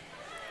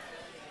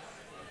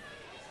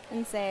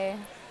and say,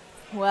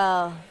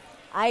 well,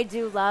 I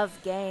do love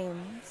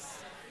games.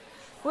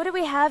 What do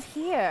we have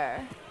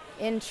here?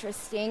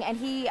 Interesting. And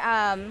he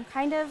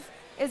kind of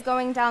is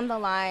going down the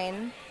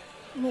line,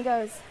 and he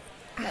goes,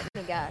 let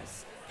me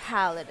guess,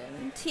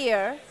 Paladin,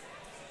 Tyr.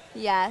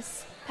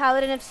 Yes,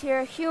 Paladin of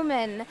Tyr,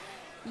 human.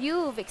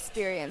 You've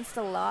experienced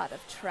a lot of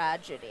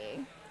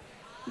tragedy.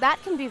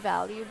 That can be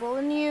valuable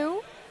in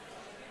you.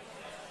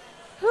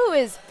 Who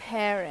is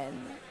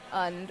Perrin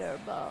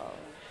Underbow?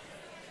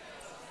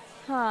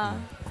 Huh.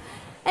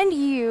 And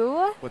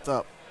you, What's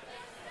up?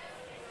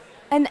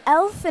 an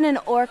elf in an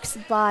orc's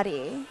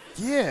body.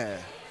 Yeah.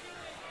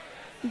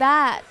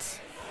 That,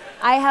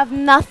 I have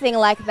nothing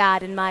like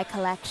that in my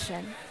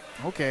collection.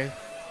 Okay.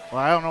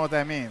 Well, I don't know what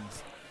that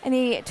means. And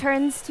he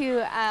turns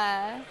to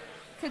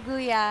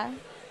Kaguya,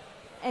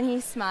 and he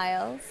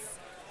smiles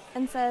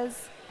and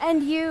says,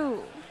 and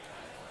you.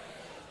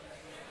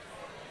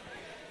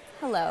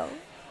 Hello.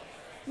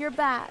 You're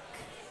back.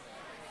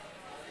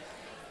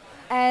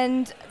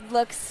 And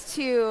looks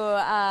to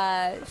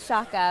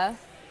Shaka.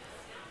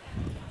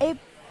 A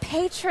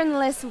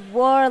patronless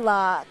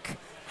warlock.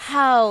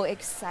 How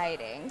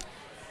exciting.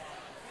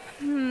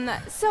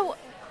 So,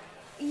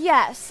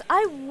 yes,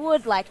 I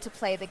would like to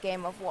play the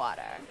game of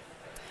water.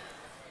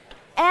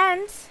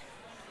 And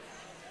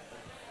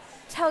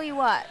tell you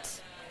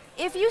what,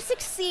 if you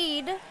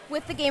succeed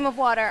with the game of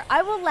water,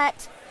 I will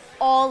let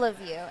all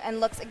of you, and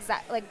looks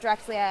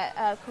directly at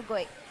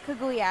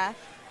Kaguya,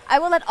 I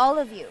will let all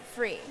of you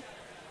free.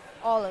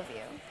 All of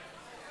you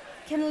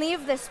can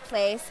leave this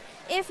place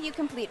if you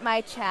complete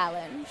my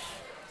challenge.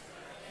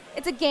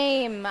 It's a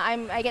game.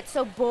 I get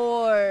so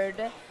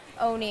bored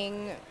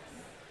owning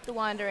the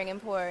Wandering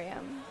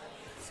Emporium.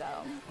 So.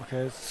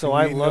 Okay, so Do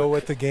I we know look.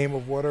 what the game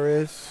of water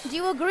is? Do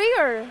you agree,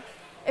 or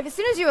if as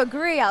soon as you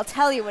agree, I'll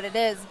tell you what it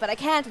is, but I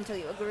can't until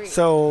you agree.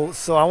 So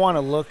I want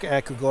to look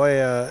at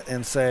Kaguya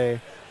and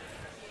say,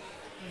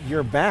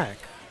 "You're back.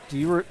 Do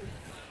you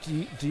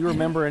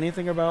remember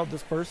anything about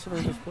this person or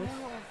this person?"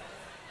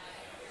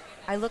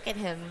 I look at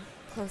him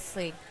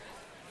closely.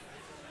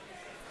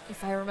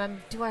 If I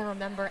remember, do I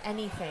remember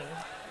anything?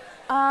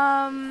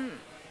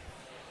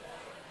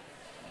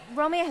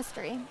 Roll me a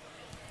history.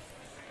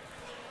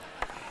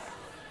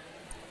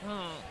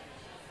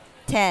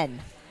 10.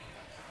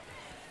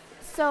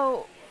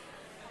 So,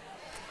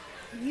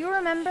 you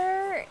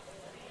remember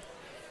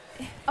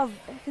of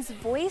his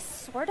voice,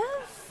 sort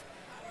of,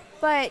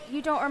 but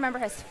you don't remember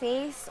his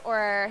face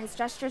or his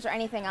gestures or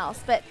anything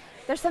else. But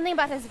there's something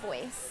about his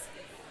voice.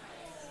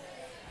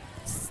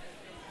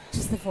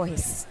 Just the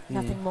voice,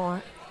 nothing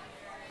more.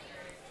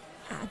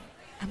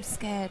 I'm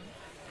scared.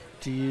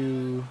 Do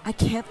you I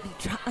can't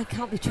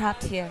be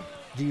trapped here.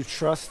 do you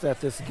trust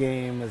that this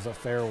game is a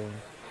fair one?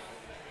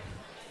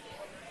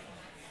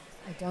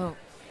 I don't.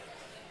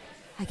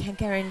 I can't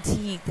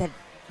guarantee that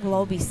we'll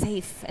all be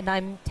safe, and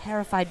I'm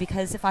terrified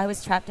because if I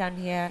was trapped down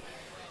here,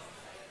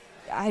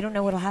 I don't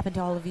know what'll happen to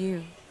all of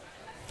you.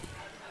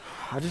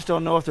 I just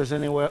don't know if there's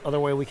any other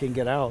way we can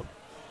get out.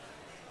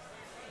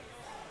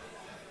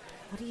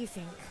 What do you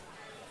think?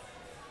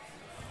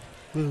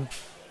 Well,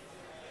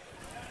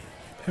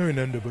 Perrin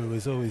Underbow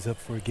is always up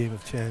for a game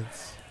of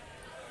chance.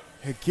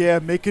 Heck yeah,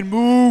 making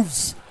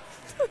moves.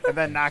 And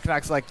then Knock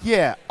Knock's like,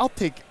 yeah, I'll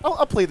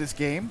play this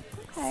game.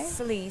 Okay.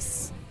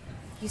 Celise,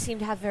 you seem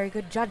to have very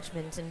good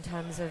judgment in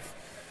terms of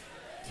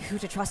who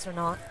to trust or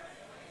not.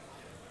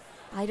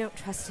 I don't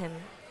trust him,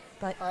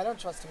 but I don't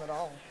trust him at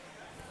all.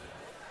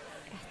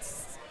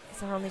 it's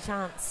our only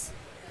chance.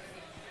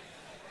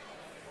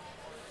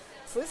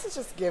 So this is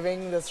just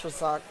giving this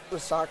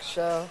Rasak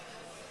show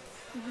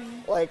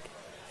like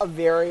a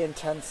very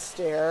intense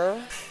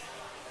stare,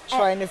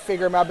 trying to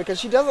figure him out because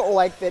she doesn't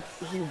like that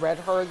he read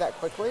her that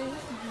quickly.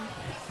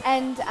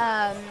 And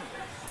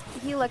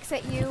he looks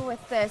at you with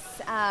this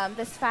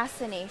this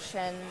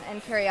fascination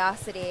and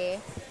curiosity.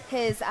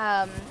 His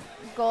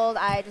gold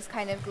eye just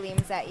kind of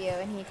gleams at you,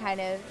 and he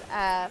kind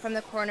of, from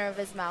the corner of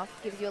his mouth,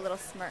 gives you a little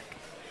smirk.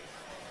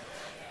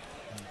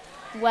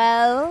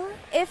 Well,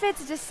 if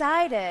it's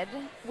decided...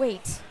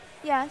 Wait,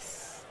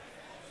 Yes.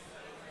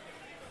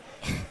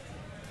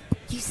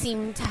 you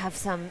seem to have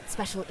some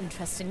special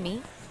interest in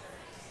me.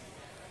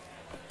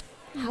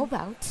 How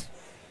about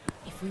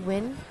if we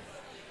win,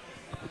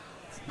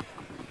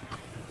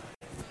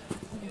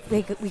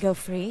 we go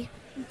free.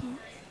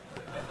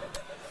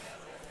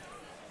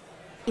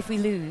 If we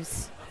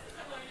lose,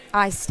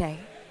 I stay.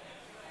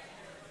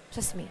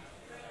 Just me.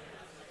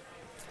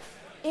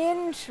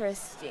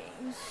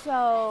 Interesting.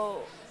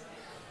 So,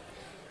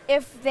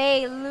 if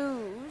they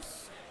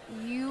lose,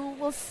 you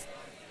will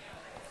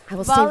I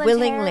will stay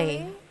willingly.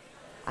 voluntarily?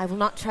 I will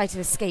not try to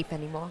escape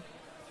anymore.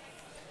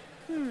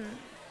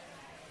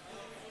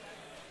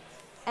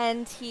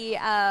 And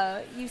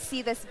you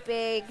see this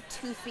big,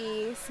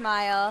 toothy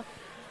smile.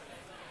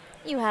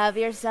 You have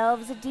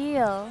yourselves a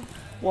deal.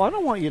 Well, I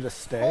don't want you to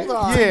stay. Hold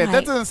on. Yeah, right.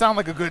 that doesn't sound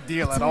like a good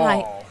deal It's at all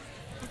right. all.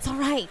 It's all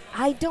right.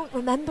 I don't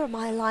remember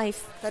my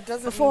life That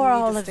doesn't before mean you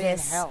need all to of stay in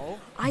this. hell.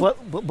 I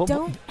But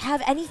don't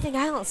have anything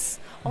else.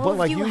 All But of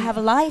like you you- have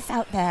a life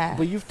out there.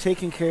 But you've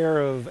taken care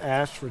of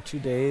Ash for 2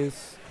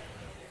 days.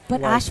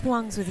 But like- Ash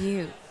belongs with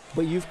you.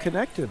 But you've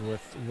connected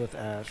with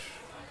Ash.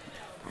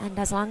 And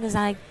as long as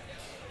I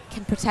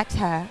can protect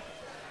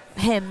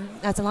him,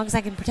 as long as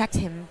I can protect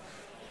him,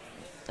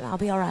 then I'll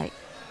be all right.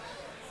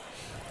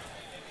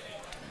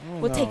 I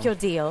don't We'll take know. your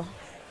deal.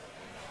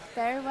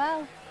 Very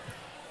well.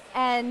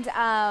 And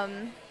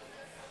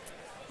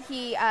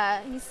he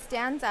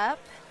stands up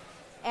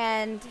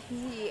and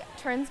he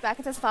turns back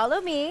and says,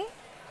 "Follow me.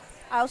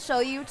 I'll show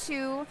you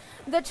to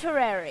the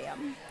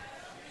terrarium."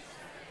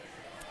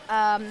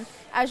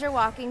 As you're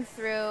walking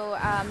through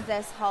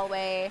this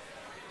hallway,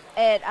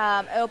 it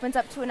opens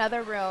up to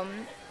another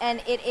room,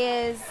 and it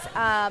is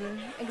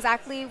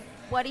exactly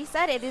what he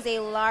said. It is a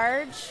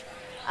large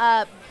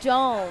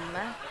dome,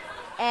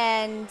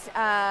 and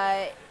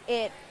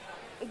it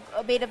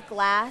made of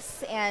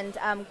glass and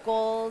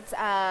gold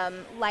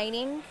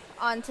lining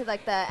onto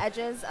like the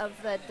edges of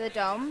the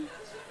dome.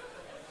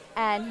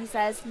 And he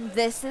says,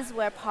 "This is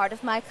where part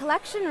of my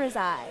collection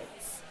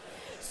resides."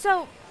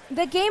 So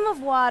the game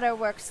of water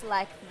works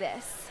like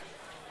this.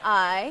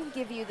 I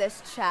give you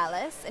this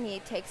chalice, and he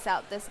takes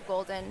out this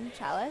golden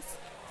chalice.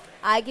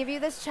 I give you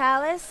this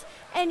chalice,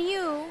 and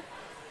you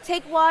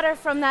take water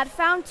from that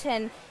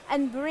fountain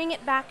and bring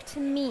it back to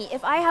me.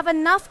 If I have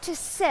enough to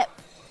sip,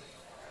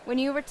 when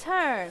you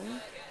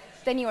return,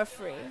 then you are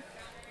free.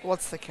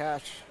 What's the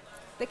catch?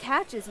 The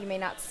catch is you may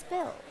not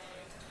spill.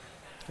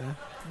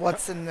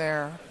 What's in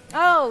there?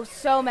 Oh,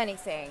 so many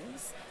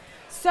things.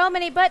 So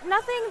many, but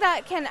nothing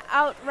that can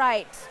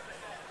outright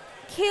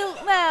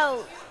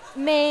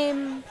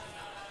maim,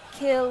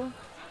 kill.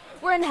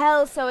 We're in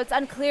hell, so it's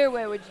unclear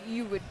where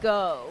you would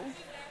go.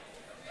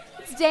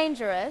 It's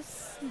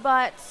dangerous,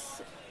 but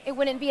it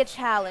wouldn't be a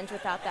challenge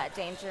without that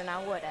danger,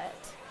 now would it?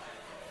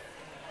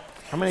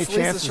 How many Let's at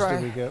least chances try.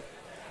 do we get?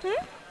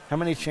 How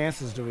many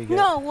chances do we get?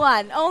 No,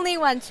 one. Only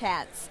one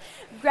chance.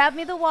 Grab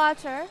me the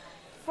water,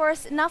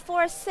 enough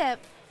for a sip,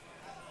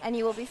 and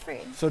you will be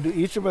free. So do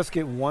each of us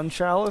get one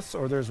chalice,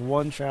 or there's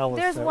one chalice?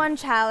 There's that one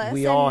chalice.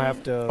 We all and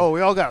have to. Oh, we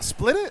all got to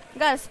split it? You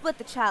gotta split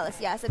the chalice,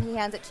 yes, and he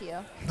hands it to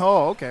you.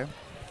 Oh, okay.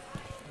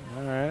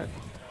 All right.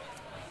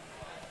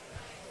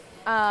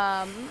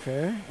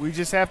 Okay. We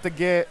just have to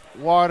get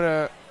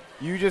water.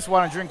 You just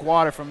want to drink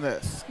water from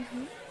this.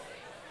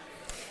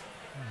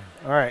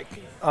 All right.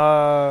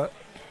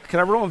 Can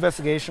I roll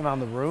investigation on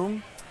the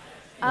room?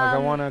 Like I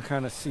want to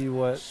kind of see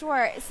what.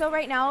 Sure. So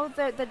right now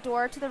the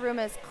door to the room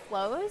is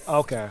closed.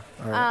 Okay.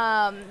 All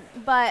right.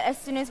 But as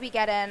soon as we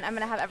get in, I'm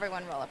gonna have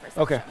everyone roll a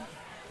perception. Okay.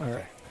 All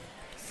right.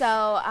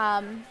 So,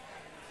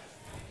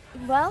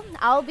 well,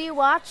 I'll be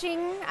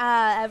watching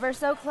ever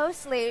so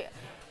closely.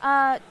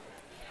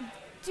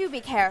 Do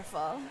be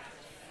careful.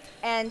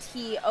 And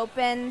he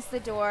opens the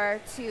door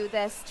to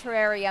this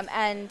terrarium,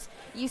 and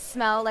you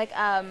smell like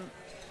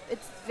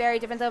it's very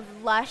different. Of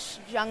lush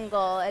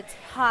jungle. It's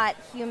hot,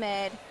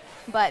 humid,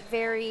 but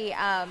very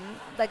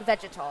like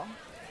vegetal.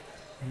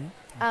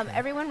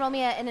 Everyone, roll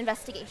me an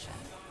investigation.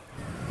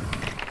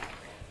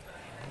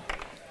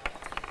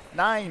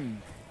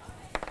 9.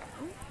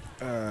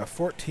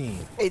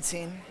 14.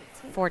 18.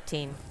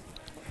 14.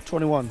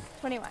 21.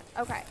 21.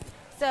 Okay.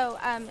 So,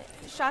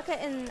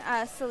 Shaka and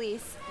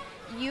Celise,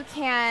 you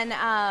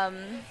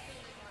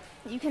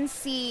can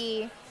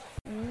see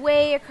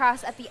way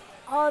across at the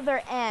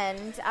other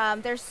end.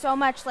 There's so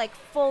much like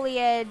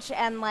foliage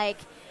and like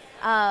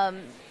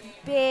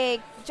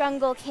big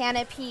jungle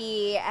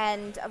canopy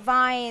and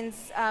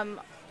vines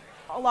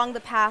along the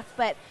path,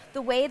 but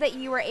the way that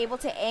you were able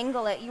to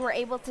angle it, you were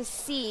able to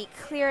see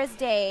clear as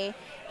day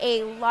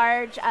a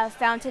large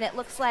fountain. It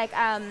looks like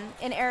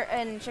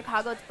in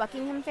Chicago, it's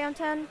Buckingham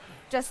Fountain,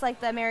 just like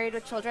the Married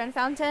with Children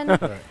fountain.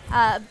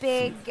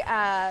 Big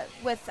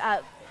with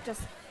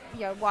just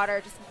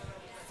water just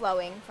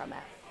flowing from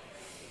it.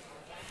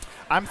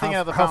 I'm thinking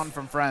of the fountain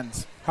from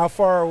Friends. How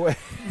far away?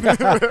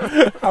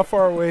 How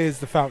far away is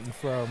the fountain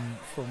from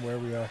where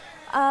we are?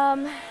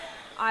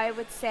 I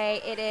would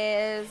say it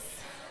is.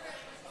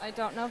 I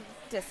don't know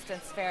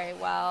distance very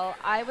well.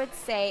 I would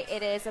say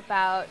it is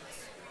about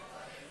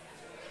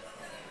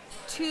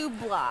 2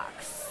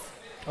 blocks.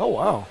 Oh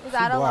wow. Is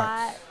that a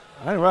blocks. lot?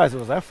 I didn't realize it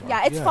was that far.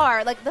 Yeah, it's Yeah.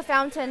 far. Like the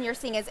fountain you're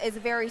seeing is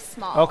very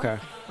small. Okay.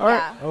 All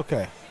right. Yeah.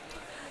 Okay.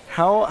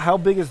 How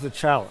big is the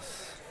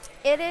chalice?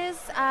 It is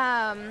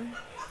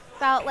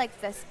about like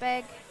this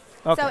big.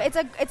 Okay. So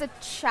it's a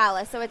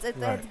chalice. So it's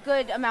a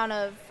good amount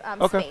of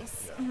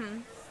space. Mm-hmm.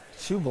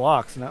 2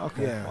 blocks now.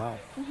 Okay. Yeah. Wow.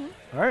 Mm-hmm.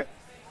 All right.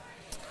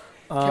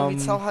 Can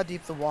we tell how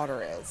deep the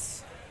water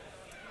is?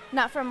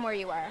 Not from where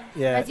you are.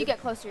 Yeah. As you get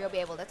closer, you'll be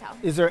able to tell.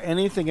 Is there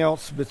anything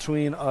else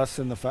between us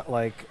and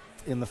the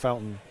in the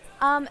fountain?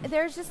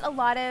 There's just a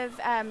lot of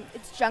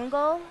it's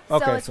jungle.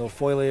 Okay, so so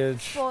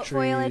foliage,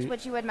 foliage,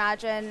 which you would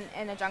imagine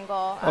in a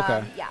jungle.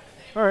 Okay. Yeah.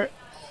 All right.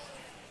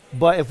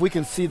 But if we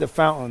can see the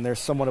fountain, there's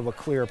somewhat of a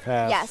clear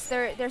path. Yes,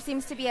 there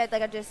seems to be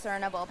a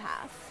discernible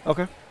path.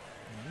 Okay.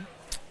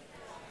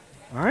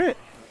 All right.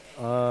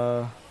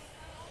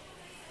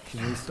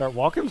 Can we start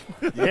walking?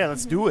 Yeah,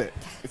 let's do it.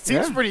 It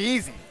seems Yeah. pretty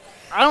easy.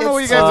 I don't know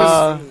what It's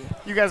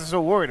you guys are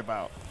so worried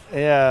about.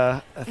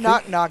 Yeah.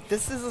 Knock, knock.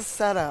 This is a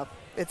setup.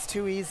 It's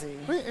too easy.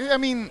 I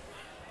mean,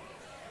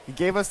 he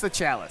gave us the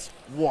chalice.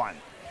 1,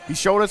 he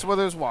showed us where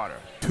there's water.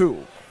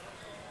 2,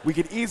 we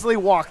could easily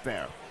walk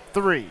there.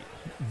 3,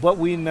 But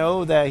we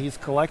know that he's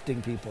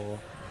collecting people.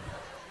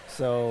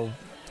 So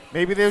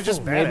maybe they're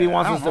just bad. maybe he at it.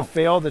 wants I us don't to know.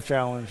 fail the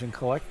challenge and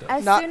collect us.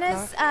 As Knock, soon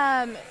as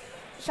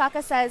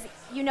Shaka says,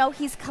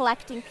 he's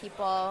collecting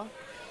people,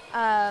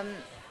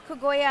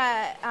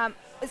 Kaguya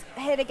is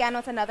hit again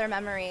with another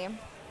memory.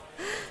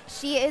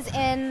 She is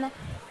in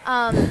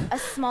a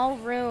small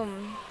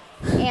room,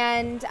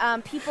 and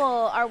people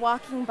are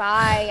walking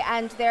by,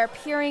 and they're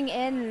peering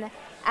in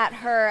at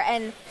her,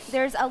 and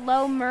there's a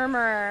low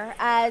murmur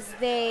as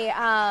they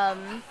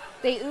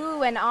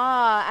ooh and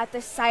ah at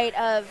the sight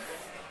of,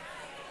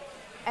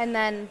 and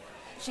then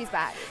she's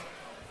back.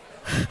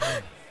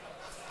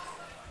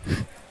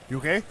 You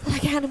okay?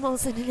 Like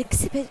animals in an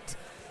exhibit.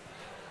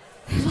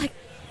 They're like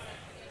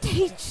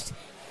caged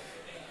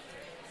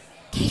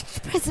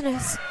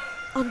prisoners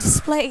on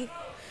display.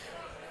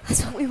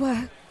 That's what we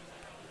were.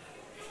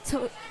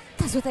 So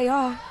that's what they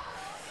are.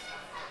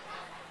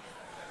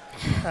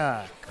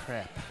 Ah,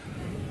 crap.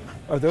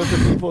 Are those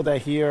the people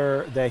that he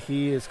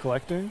is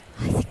collecting?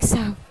 I think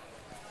so.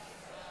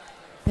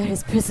 They're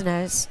his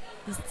prisoners.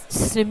 It's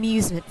just an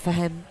amusement for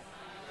him.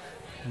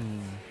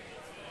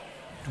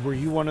 Were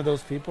you one of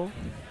those people?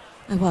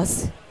 I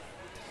was.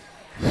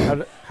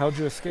 How'd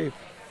you escape?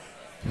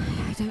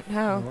 I don't You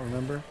know. don't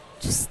remember?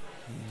 Just,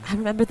 I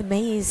remember the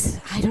maze.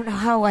 I don't know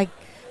how I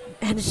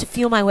managed to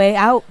feel my way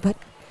out, but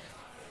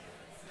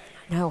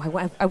no, I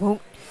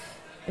won't.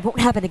 It won't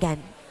happen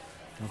again.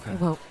 Okay. It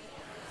won't.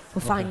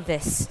 We'll find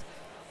this.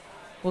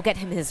 We'll get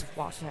him his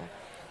water.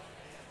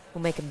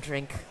 We'll make him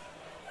drink.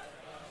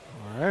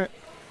 All right.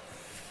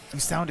 You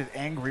sounded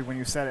angry when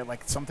you said it,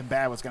 like something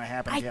bad was going to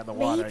happen if you had the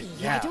water. Maybe.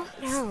 Yeah. I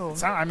don't know. It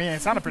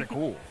sounded pretty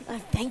cool.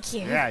 Thank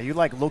you. Yeah, you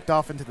like looked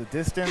off into the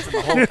distance and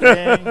the whole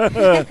thing.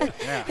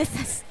 Yeah,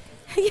 Yes.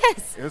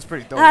 it was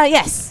pretty dope.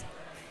 Yes.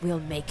 We'll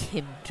make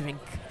him drink.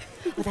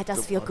 Well, that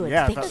does feel good.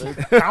 Yeah, Thank you.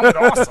 it sounded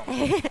awesome.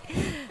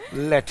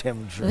 Let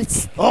him drink.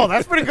 Let's Oh,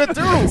 that's pretty good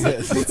too. find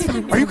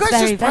Are you some guys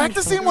very just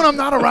practicing valuable. when I'm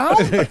not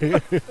around?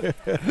 Right.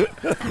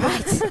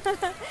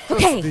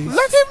 Okay.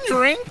 Let him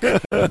drink.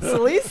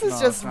 Celeste is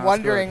No, just sounds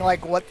wondering, good.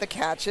 like, what the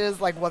catch is,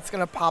 like, what's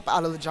gonna pop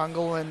out of the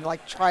jungle, and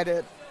like try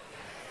to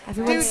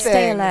Everyone do stay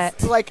things,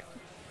 alert. like,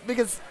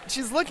 because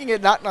she's looking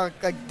at Knock Knock,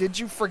 like, did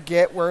you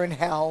forget we're in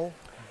hell?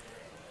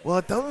 Well,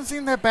 it doesn't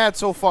seem that bad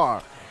so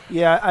far.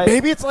 Yeah,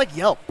 Maybe it's like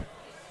Yelp.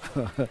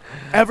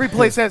 Every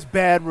place has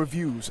bad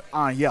reviews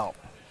on Yelp.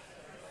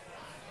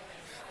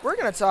 We're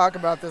gonna talk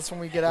about this when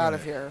we get out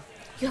of here.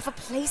 You have a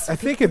place. I where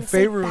think people in can say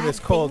favor of bad it's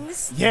called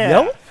things? Yeah.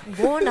 Yelp?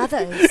 Warn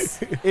others.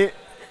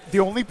 The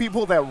only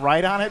people that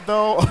write on it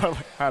though,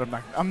 I'm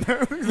not.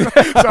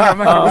 Sorry, I'm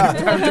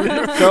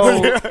not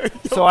gonna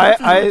so I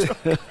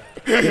I've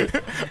been here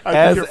for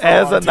a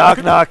as long a time.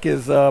 knock knock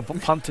is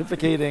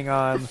pontificating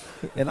on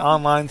an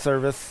online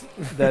service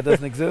that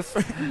doesn't exist.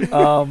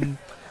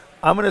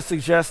 I'm going to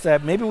suggest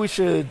that maybe we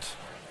should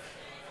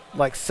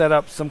like set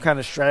up some kind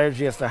of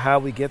strategy as to how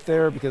we get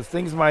there, because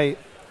things might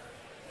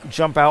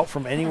jump out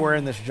from anywhere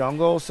in this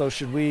jungle. So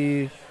should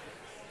we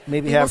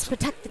maybe We have must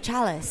protect the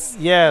chalice.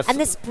 yes? And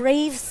this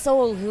brave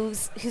soul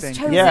who's Thank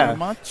chosen you Yeah. very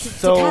much.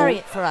 So- to carry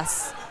it for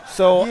us.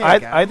 So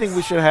Yeah, I think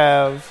we should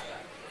have.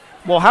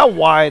 Well, how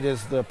wide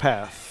is the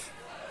path?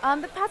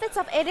 The path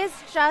itself, it is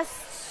just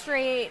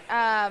straight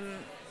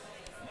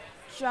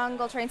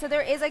jungle terrain. So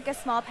there is like a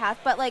small path,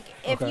 but like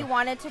if Okay. you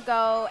wanted to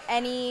go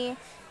any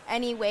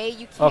way,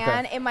 you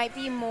can. Okay. It might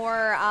be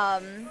more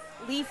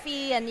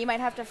leafy, and you might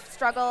have to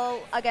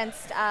struggle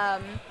against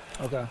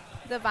Okay.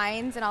 the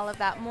vines and all of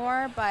that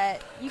more.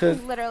 But you 'Cause-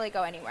 can literally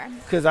go anywhere.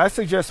 Because I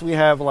suggest we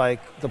have like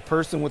the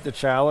person with the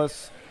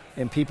chalice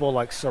and people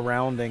like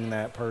surrounding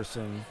that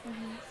person.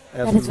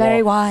 As That we is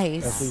very walk-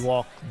 wise. As we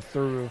walk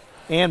through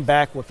and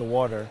back with the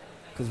water,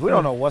 because we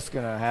don't know what's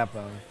gonna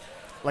happen.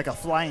 Like a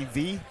flying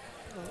V.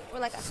 We're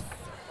like,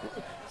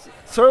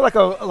 Sort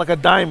of like a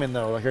diamond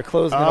though, like you're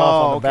closing it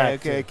off on the okay, back.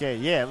 okay, too. okay.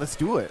 Yeah, let's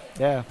do it.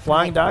 Yeah,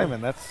 flying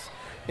diamond. That's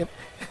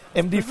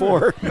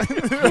MD4.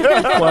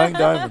 Flying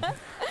diamond.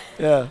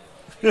 Yeah.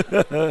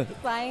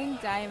 flying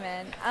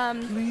diamond.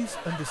 Please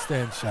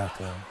understand,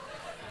 Shaka.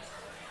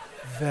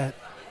 that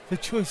the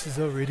choice has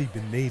already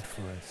been made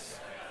for us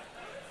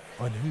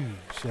on who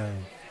shall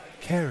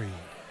carry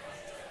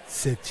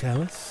said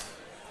chalice.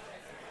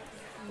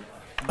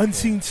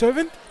 Unseen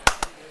servant?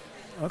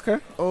 Okay.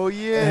 Oh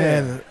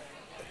yeah.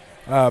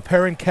 And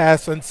Perrin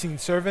casts Unseen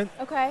Servant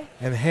Okay.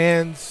 and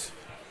hands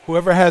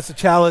whoever has the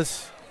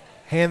chalice,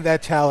 hand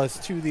that chalice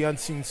to the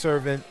Unseen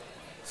Servant.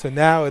 So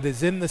now it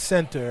is in the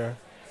center,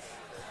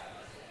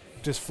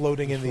 just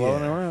floating in the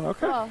Floating air. around.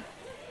 Okay. Cool.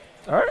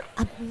 All right.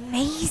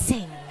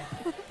 Amazing.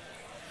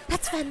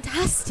 That's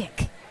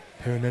fantastic.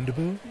 Perrin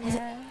Underbow,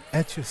 Yeah.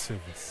 at your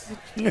service.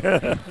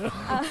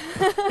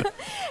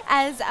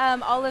 As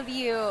all of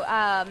you,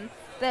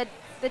 the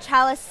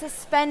chalice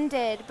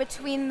suspended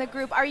between the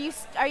group. Are you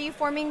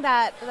forming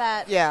that?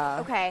 Yeah.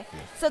 Okay.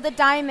 So the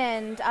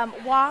diamond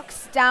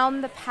walks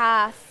down the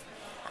path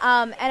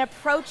and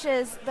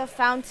approaches the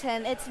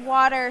fountain. It's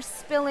water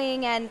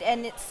spilling and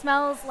it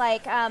smells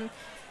like a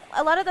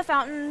lot of the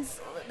fountains.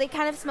 They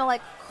kind of smell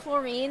like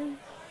chlorine.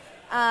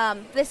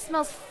 This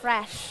smells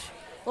fresh,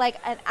 like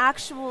an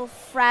actual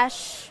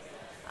fresh,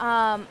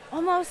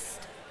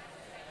 almost.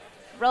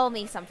 Roll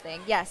me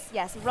something. Yes.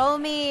 Roll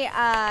me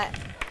a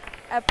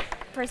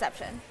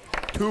perception.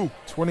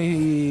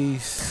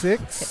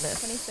 26?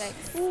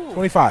 26.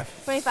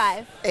 25.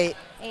 25. 8.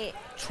 8.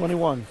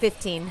 21.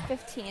 15.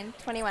 15.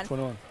 21.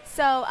 21.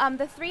 So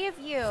the three of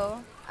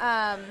you,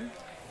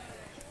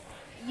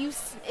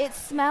 it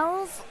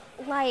smells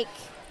like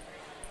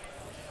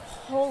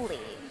holy.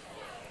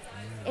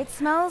 It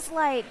smells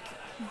like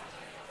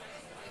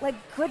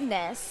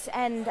goodness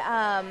and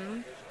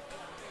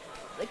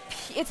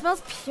it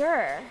smells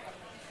pure.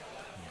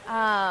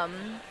 Yeah.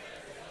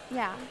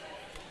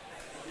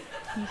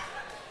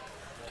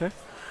 Okay.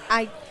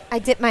 I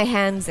dip my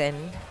hands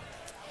in.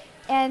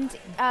 And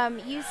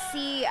you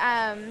see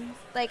your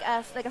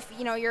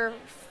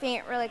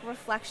faint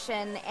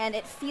reflection, and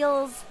it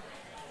feels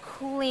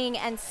cooling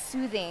and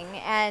soothing,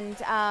 and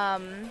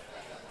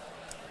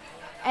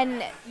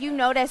you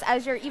notice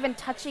as you're even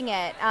touching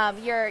it,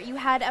 you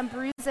had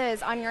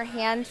bruises on your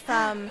hand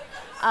from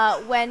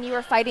when you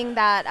were fighting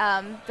that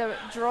the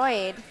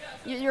droid.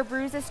 Your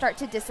bruises start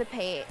to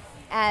dissipate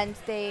and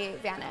they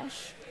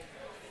vanish.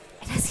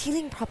 It has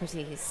healing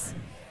properties.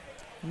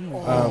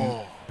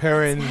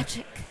 Perrin,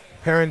 Magic.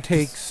 Perrin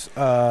takes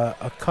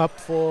a cup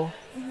full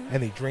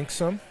and he drinks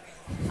some.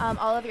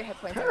 All of your hit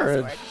points are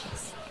Perrin. restored.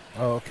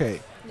 Oh, okay.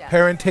 Yeah.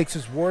 Perrin takes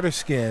his water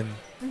skin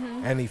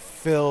and he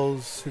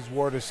fills his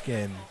water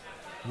skin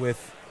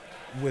with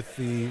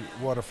the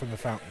water from the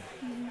fountain.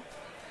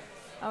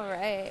 All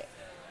right.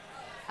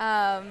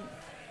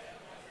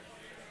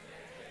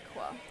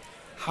 Cool.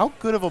 How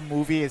good of a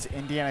movie is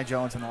Indiana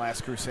Jones and the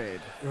Last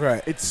Crusade?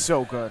 Right. It's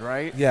so good,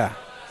 right? Yeah.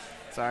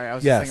 Sorry, I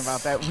was Yes. just thinking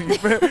about that.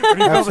 When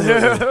you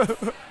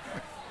Absolutely.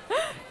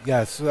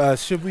 Yes.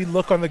 Should we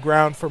look on the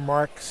ground for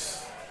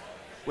marks?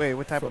 Wait,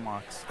 what type of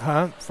marks?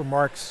 For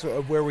marks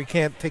where we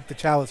can't take the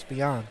chalice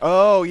beyond.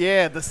 Oh,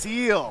 yeah, the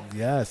seal.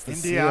 Yes. The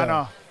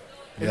Indiana.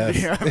 seal. Yes.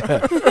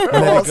 Indiana. Let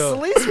Well, it go.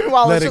 Celeste,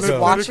 meanwhile, Let is it just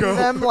go. watching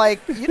them like,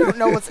 you don't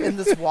know what's in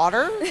this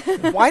water.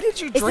 Why did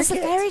you Is drink this a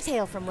it? fairy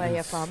tale from where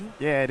you're from?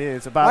 Yeah, it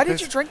is. About Why did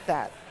this. you drink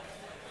that?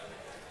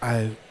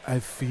 I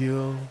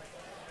feel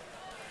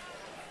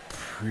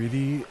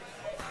pretty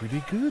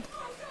good.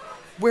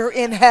 We're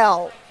in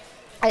hell.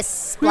 I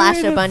splash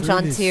We're a in bunch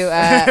Avernus. onto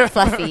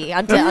Fluffy,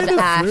 onto Ash.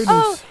 Avernus.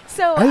 Oh,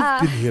 so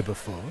I've been here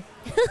before.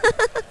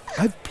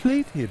 I've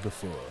played here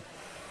before.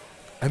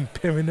 I'm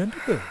Perrin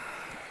Underbow.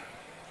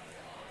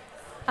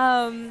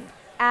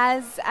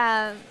 as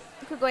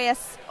Kugoya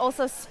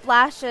also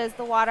splashes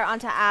the water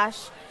onto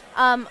Ash,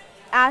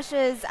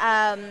 Ash's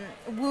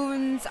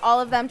wounds,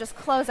 all of them just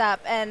close up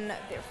and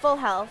they're full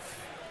health.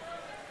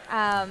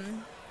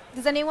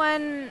 Does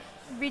anyone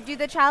redo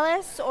the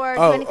chalice or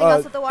do anything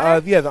else with the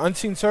water? Yeah, the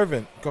unseen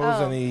servant goes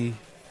Oh. and he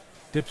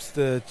drips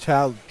the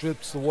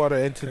water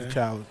into the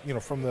chalice,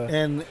 from the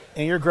And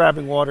you're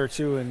grabbing water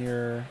too, and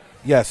you're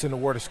yes, in the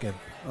water skin.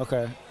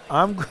 okay.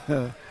 I'm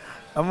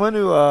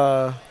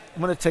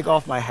gonna take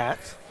off my hat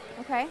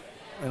Okay.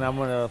 and I'm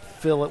gonna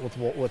fill it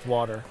with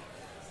water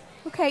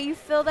Okay, you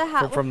fill the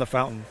hat from the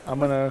fountain. I'm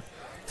gonna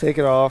take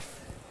it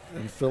off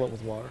and fill it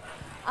with water.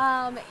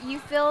 you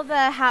fill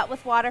the hat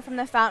with water from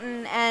the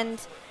fountain, and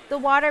the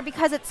water,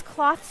 because it's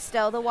cloth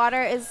still, the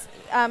water is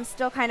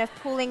still kind of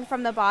pooling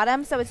from the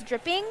bottom, so it's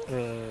dripping.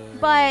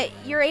 But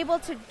you're able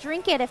to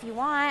drink it if you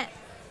want.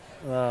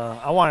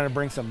 I wanted to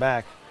bring some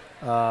back.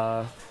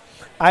 I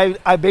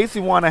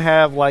basically want to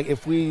have, like,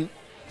 if we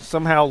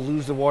somehow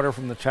lose the water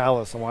from the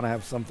chalice, I want to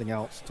have something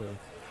else to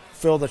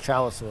fill the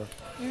chalice with.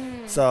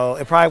 So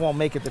it probably won't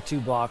make it the 2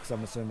 blocks,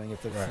 I'm assuming,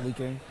 if it's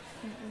leaking.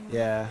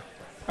 Yeah.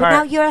 But All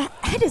now right. your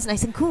head is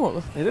nice and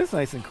cool. It is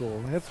nice and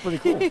cool. That's pretty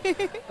cool.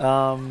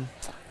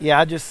 Yeah,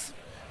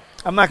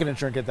 I'm not going to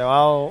drink it, though.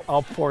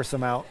 I'll pour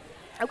some out.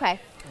 Okay.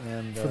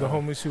 And For the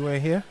homies who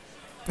ain't here.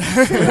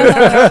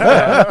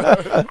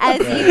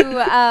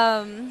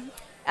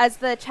 as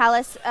the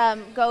chalice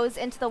goes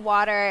into the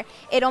water,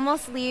 it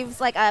almost leaves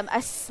like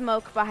a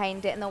smoke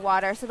behind it in the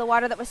water. So the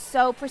water that was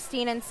so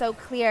pristine and so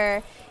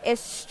clear is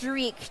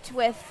streaked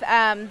with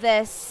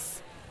the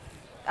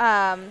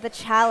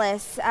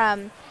chalice.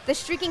 The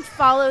streaking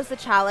follows the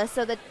chalice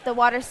so that the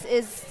water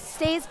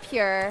stays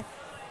pure,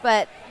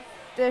 but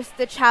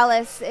the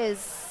chalice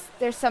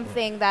there's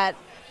something that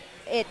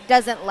it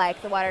doesn't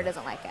like. The water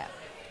doesn't like it.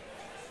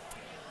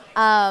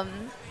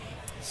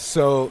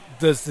 So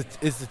is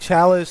the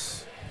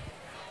chalice?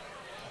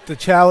 The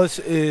chalice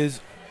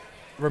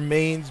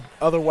remains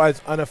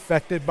otherwise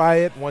unaffected by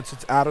it once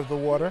it's out of the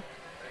water.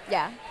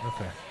 Yeah.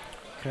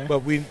 Okay. But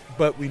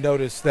we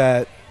noticed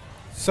that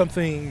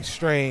something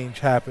strange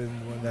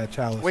happened when that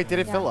chalice. Wait, did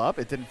it Yeah. fill up?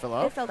 It didn't fill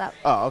up? It filled up.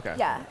 Oh, okay.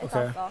 Yeah, it's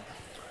Okay. all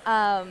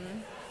full.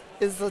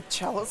 Is the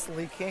chalice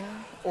leaking,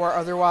 or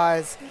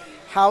otherwise,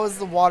 how is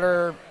the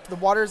water? The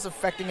water is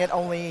affecting it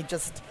only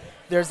just.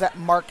 There's that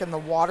mark in the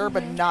water,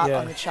 but not Yeah.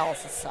 on the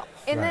chalice itself.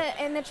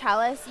 In the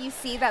chalice, you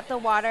see that the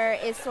water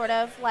is sort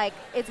of like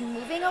it's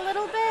moving a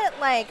little bit,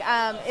 like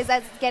is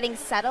that getting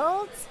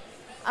settled,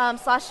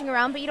 sloshing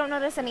around, but you don't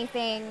notice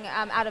anything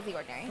out of the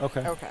ordinary.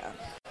 Okay. Okay.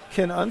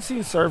 Can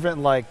unseen servant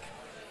like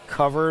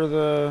cover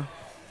the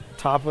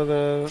top of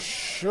the?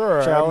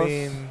 Sure. Chalice? I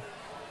mean,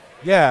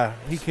 yeah,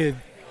 he could,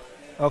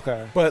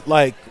 Okay. but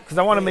like, Because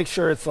I want to make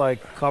sure it's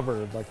like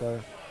covered, like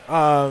the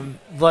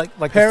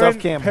like the stuff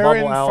can't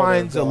Perrin bubble out. or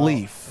finds a go out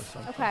leaf. or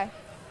something.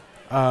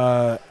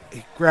 Okay.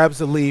 He grabs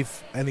a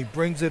leaf and he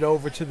brings it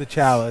over to the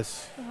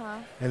chalice Uh-huh.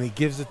 and he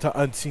gives it to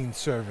unseen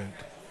servant,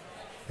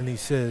 and he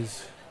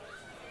says,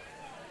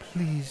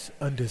 "Please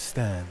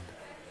understand."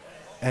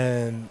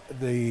 And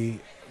the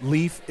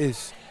leaf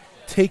is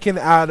taken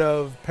out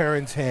of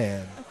Perrin's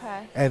hand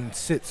Okay. and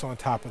sits on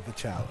top of the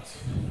chalice.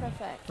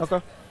 Perfect.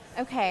 Okay.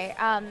 Okay.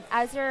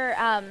 As you're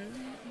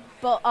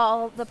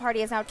all the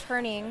party is now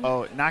turning.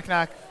 Oh, Knock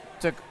Knock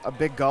took a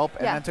big gulp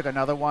and Yeah. then took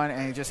another one,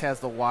 and he just has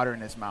the water in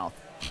his mouth.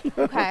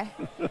 Okay.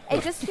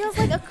 It just feels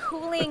like a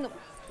cooling,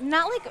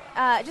 not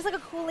like just like a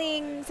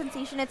cooling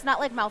sensation. It's not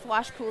like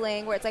mouthwash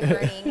cooling where it's like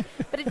burning,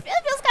 but it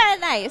feels kind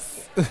of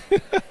nice.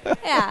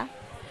 Yeah.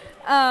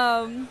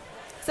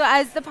 So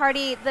as the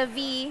party, the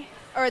V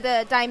or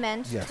the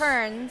diamond Yes.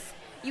 turns,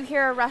 you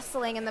hear a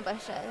rustling in the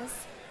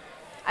bushes.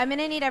 I'm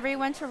gonna need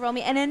everyone to roll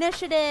me an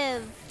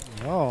initiative.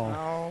 Oh.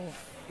 Oh.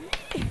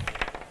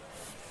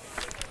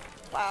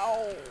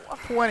 Wow.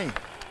 20.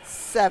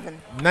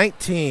 7.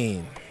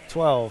 19.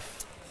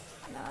 12.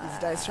 These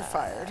dice are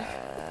fired.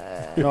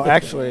 No,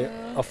 actually,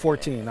 a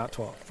 14, not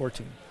 12.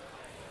 14.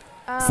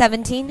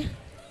 17?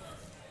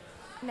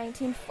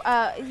 19.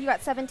 You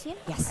got 17.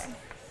 Yes.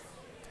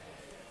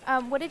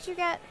 What did you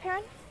get,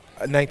 Perrin?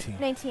 19.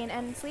 19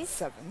 and Sleeve.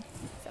 7.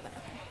 7.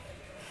 Okay.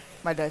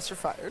 My dice are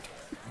fired.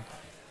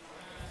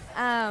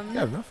 Yeah,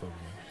 enough of them.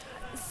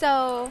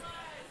 So,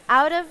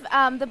 out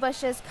of the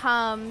bushes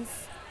comes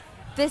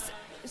this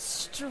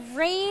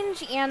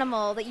strange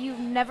animal that you've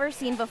never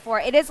seen before.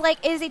 It is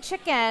a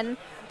chicken,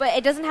 but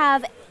it doesn't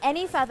have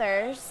any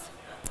feathers.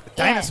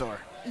 Dinosaur.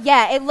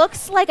 Yeah, it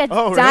looks like a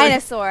Oh, really?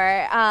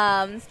 dinosaur.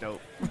 That's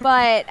dope.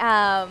 But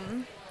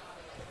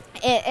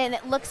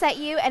it looks at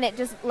you and it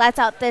just lets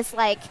out this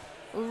like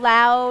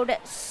loud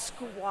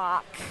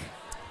squawk.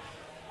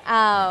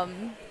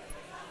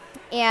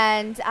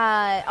 And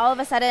all of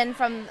a sudden,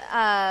 from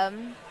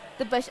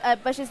the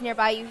bushes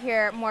nearby, you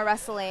hear more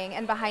rustling,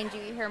 and behind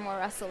you, you hear more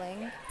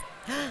rustling.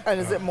 And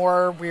is it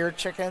more weird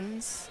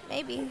chickens?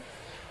 Maybe.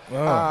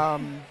 Oh.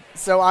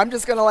 So I'm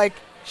just gonna like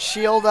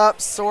shield up,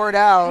 sword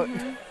out.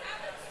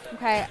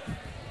 Okay.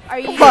 Are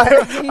you, What?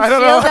 are you I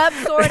don't know. shield up,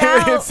 sword it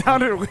out?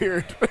 sounded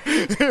weird.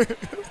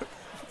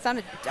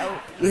 Sounded dope.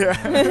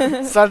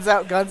 Yeah. Suns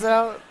out, guns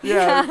out.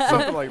 Yeah,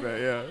 something like that,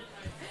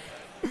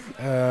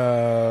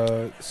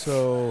 yeah.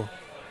 So,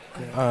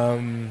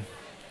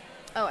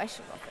 Oh, I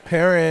should roll for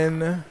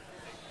Perrin.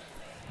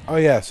 Oh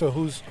yeah. So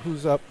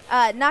who's up?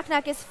 Knock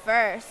Knock is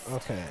first.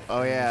 Okay.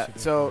 Oh, yeah.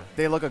 So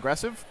they look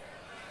aggressive?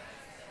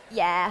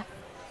 Yeah.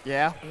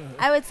 Yeah.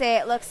 I would say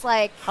it looks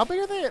like. How big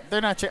are they?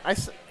 They're not chicken.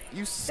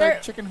 You said They're-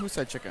 chicken? Who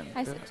said chicken?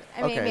 I said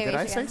I mean, okay, maybe did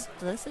I chicken.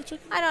 say chicken?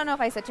 I don't know if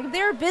I said chicken.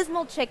 They're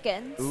abysmal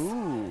chickens.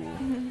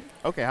 Ooh.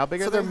 Okay, how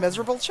big So are they're they?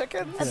 miserable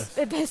chickens. Yes.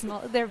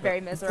 Abysmal. They're very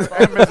miserable.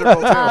 They're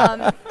miserable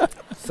too.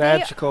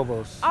 Sad They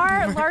chocobos.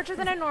 Are larger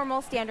than a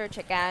normal standard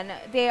chicken.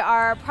 They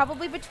are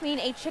probably between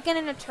a chicken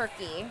and a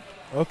turkey.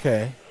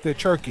 Okay. They're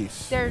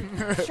turkeys. They're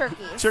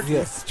turkeys.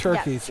 Yes,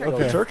 turkeys. Yeah, Yo,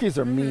 okay. turkeys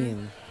are Mhm.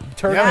 mean.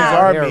 Turkeys Yeah.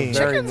 are They're mean.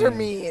 very Chickens are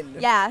mean.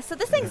 Yeah, so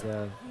this thing's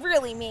Yeah.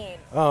 really mean.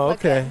 Oh,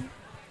 okay. looking.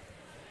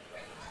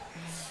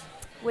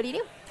 What do you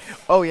do?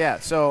 Oh, yeah.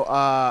 So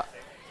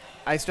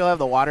I still have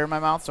the water in my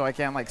mouth, so I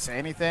can't, like, say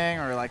anything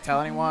or, like, tell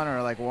anyone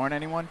or, like, warn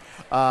anyone.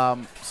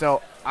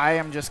 So I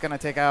am just going to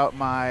take out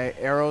my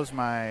arrows,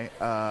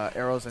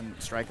 and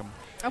strike them.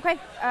 Okay,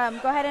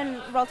 go ahead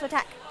and roll to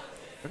attack.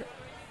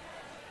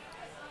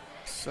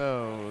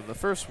 So the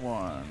first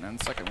one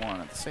and second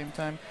one at the same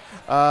time.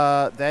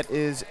 That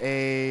is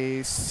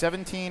a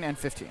 17 and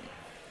 15.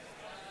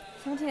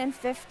 17 and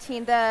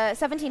 15. The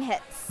 17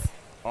 hits.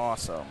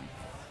 Awesome.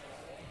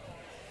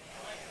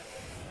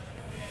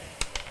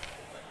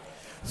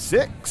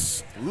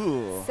 6.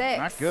 Ooh, 6.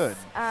 not good.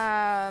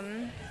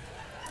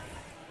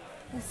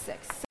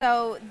 6.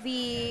 So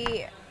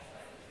the.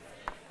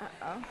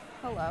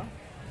 Hello.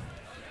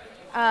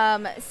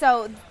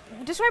 So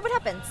describe what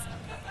happens.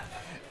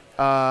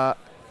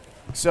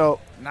 So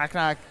Knock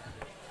Knock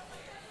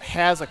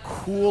has a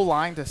cool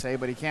line to say,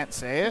 but he can't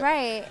say it.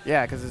 Right.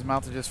 Yeah, because his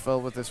mouth is just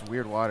filled with this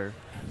weird water.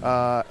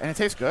 And it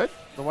tastes good.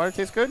 The water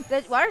tastes good.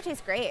 The water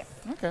tastes great.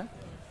 Okay.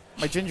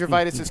 My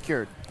gingivitis is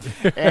cured.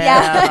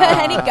 Yeah.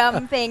 Any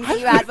gum things that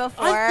you had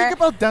before. I think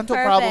about dental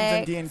problems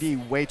in Perfect. D&D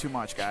way too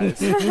much, guys.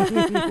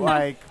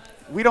 Like,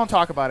 we don't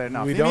talk about it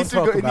enough. We It don't needs to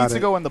talk go, It about needs to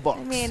it. go in the books.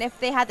 I mean, if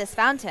they had this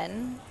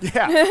fountain.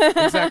 Yeah,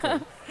 exactly.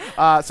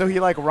 So he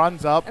like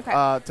runs up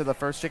Okay. to the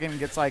first chicken and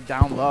gets like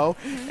down low,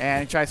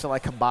 and he tries to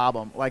like kebab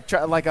him, like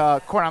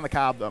corn on the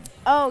cob them.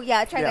 Oh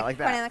yeah, try Yeah, the like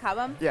corn that. on the cob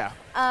 'em. Yeah.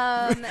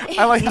 I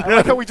I like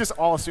how we just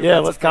all assume. Yeah,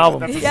 that's let's a cob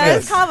thing. 'em. That's a Yeah, thing.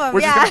 let's cob 'em,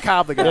 We're just yeah. gonna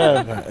cob the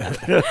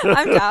guy.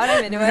 I'm down.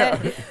 I'm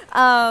into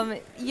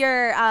it.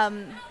 Your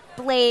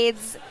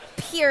blades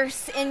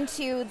pierce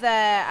into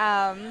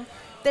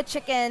the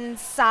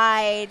chicken's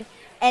side,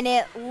 and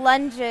it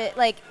lunges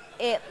like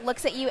it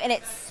looks at you, and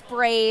it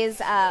sprays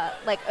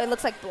like it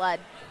looks like blood.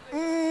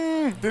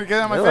 Did it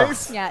get on my Ugh.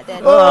 face? Yeah, it did.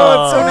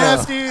 Oh, it's so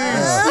nasty.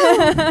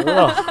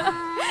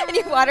 And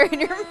you water in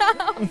your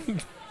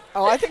mouth.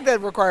 Oh, I think that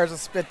requires a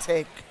spit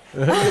take.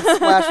 It's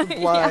splashed with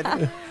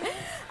blood.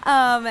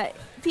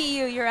 PU,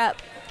 you're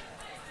up.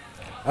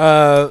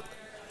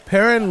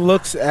 Perrin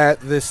looks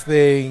at this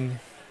thing,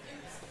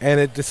 and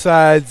it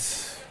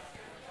decides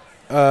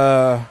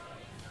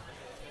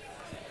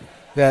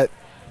that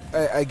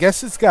I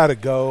guess it's got to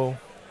go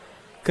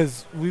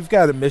because we've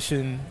got a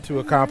mission to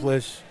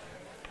accomplish.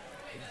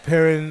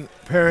 Perrin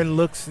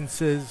looks and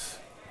says,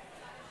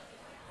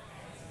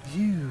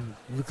 "You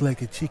look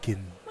like a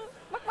chicken.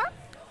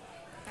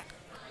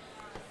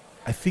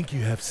 I think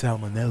you have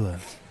salmonella."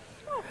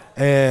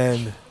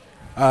 And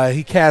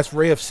he casts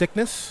Ray of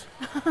Sickness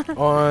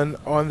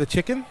on the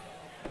chicken.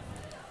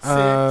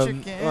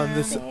 Chicken. On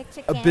this Big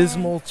chicken.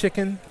 abysmal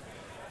chicken.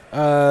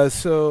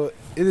 So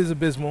it is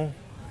abysmal.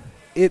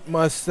 It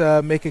must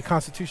make a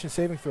Constitution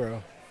saving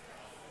throw.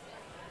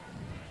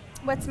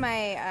 What's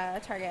my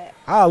target?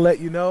 I'll let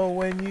you know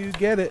when you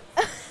get it.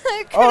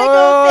 Critical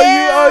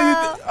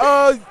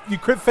fail. You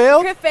crit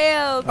failed? Crit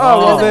failed. Oh,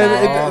 well Doesn't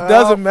then matter. it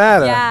doesn't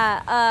matter.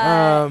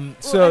 Yeah.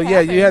 So what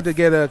yeah, you had happens? to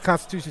get a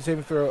Constitution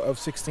saving throw of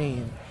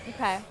 16,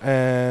 Okay.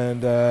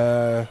 and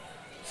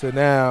so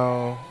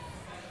now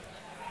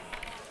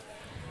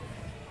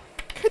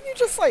Couldn't you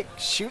just like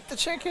shoot the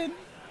chicken?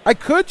 I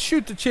could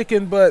shoot the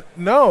chicken, but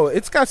no,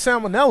 it's got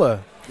salmonella.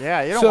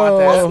 Yeah, you don't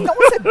So- want No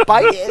one said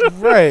bite it.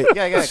 Right. that.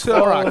 Yeah, you got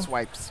So- Clorox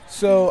wipes.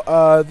 So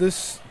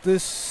this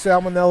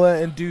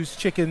salmonella induced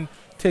chicken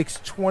takes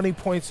 20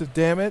 points of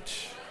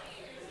damage.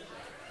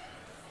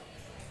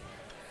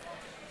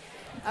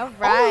 All All of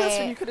this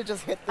when you right. could have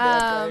just hit the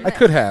damn Um, I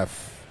could have.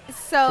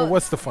 So But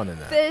what's the fun in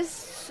that?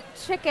 this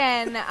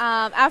chicken,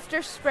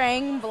 after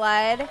spraying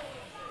blood,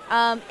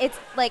 it's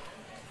like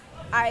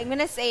I'm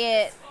gonna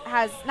say it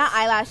has not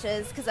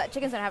eyelashes because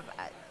chickens don't have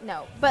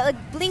no, but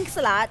like blinks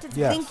a lot. It's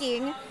Yes.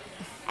 blinking,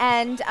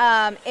 and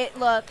it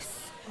looks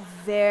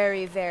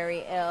very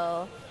very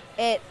ill.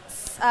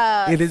 It's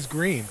It is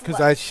green because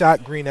I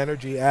shot green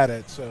energy at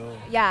it. So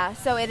yeah,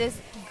 so it is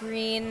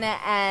green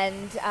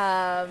and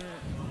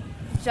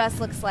just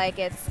looks like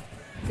it's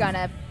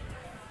gonna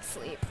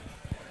sleep.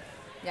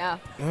 Yeah.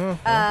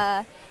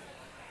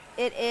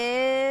 It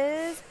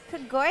is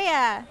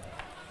Kagoya.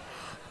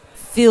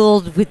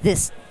 Filled with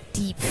this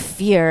deep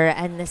fear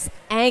and this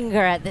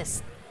anger at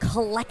this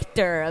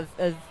collector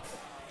of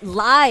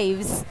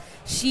lives,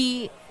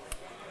 she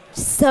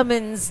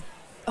summons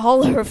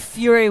all her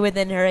fury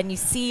within her, and you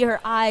see her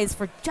eyes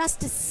for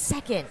just a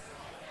second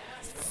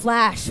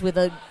flash with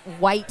a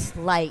white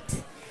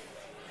light,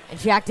 and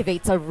she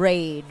activates a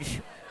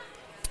rage.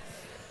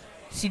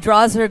 She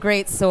draws her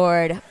great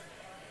sword,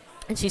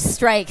 and she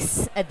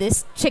strikes at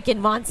this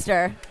chicken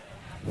monster.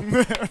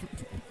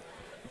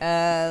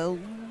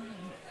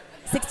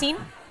 16?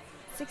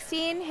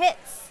 16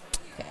 hits.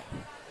 Okay.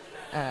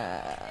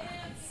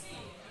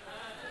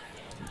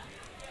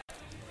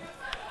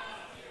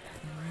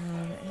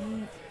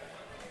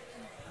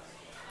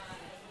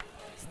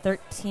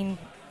 13.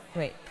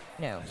 Wait,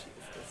 no.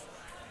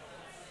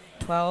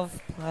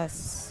 12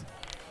 plus.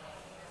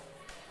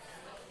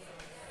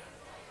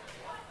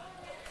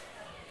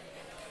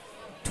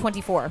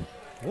 $24.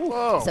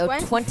 Whoa. So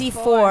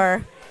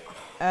 24.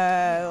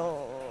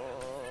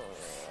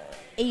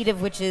 8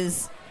 of which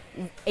is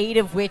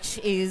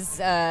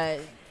a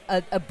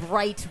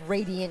bright,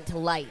 radiant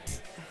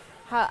light.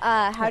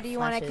 How do you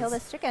want to Flashes. kill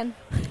this chicken?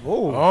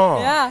 oh,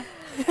 Yeah.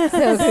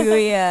 So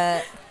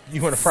Kaguya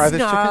you want to fry this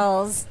chicken?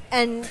 snarls,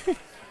 and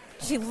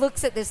she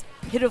looks at this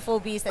pitiful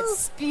beast that's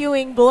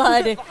spewing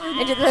blood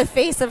into the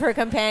face of her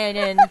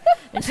companion,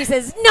 and she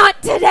says,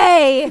 "Not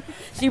today!"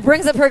 She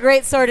brings up her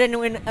great sword, and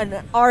when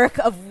an arc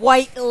of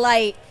white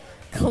light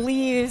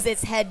cleaves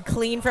its head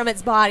clean from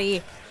its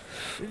body,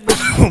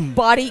 the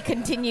body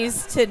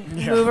continues to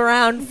move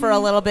around for a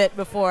little bit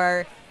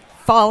before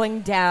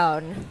falling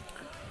down.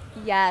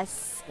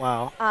 Yes.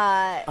 Wow.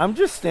 Uh, I'm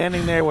just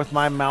standing there with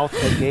my mouth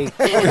agape.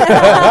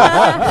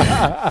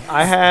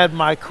 I had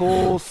my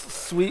cool,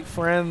 sweet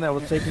friend that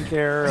was taking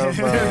care of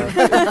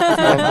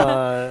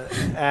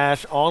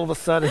Ash. All of a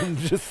sudden,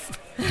 just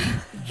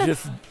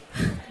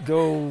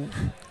go.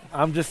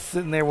 I'm just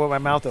sitting there with my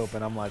mouth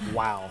open. I'm like,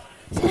 wow.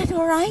 Did I do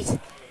all right?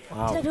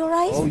 Wow. Did I do all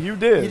right? Oh, you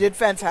did. You did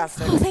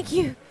fantastic. Oh, thank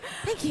you.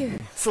 Thank you.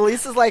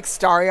 Celeste is like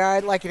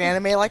starry-eyed, like an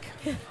anime, like.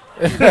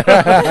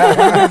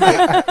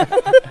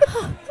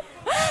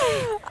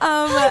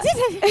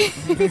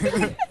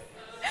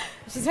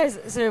 She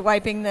starts sort of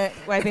wiping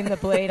the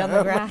blade on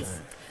the grass.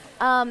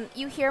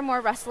 You hear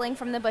more rustling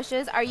from the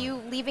bushes. Are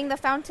you leaving the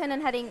fountain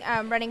and heading,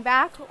 running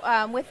back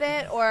with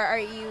it, or are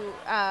you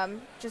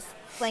just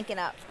flanking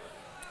up?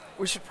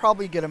 We should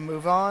probably get a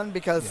move on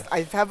because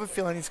I have a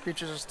feeling these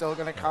creatures are still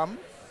going to come.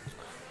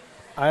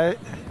 I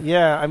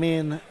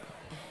mean,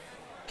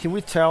 can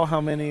we tell how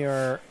many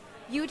are?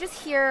 You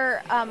just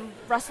hear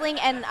rustling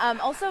and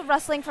also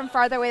rustling from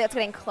farther away that's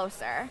getting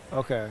closer.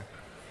 Okay.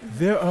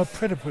 There are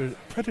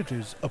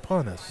predators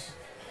upon us.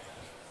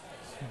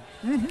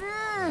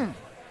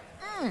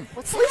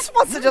 Celeste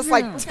wants to just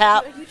like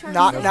tap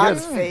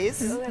Knock's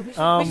face.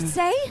 What did you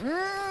say?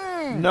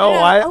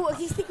 No,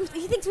 he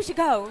thinks we should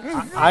go.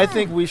 I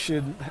think we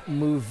should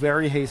move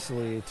very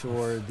hastily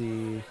toward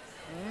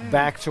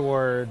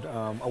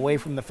away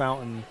from the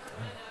fountain.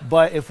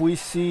 But if we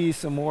see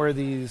some more of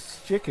these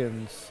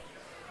chickens,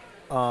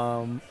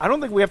 I don't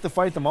think we have to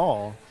fight them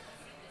all.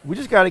 We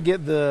just got to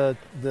get the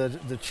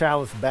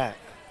chalice back.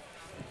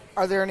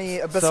 Are there any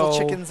abyssal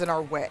chickens in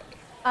our way?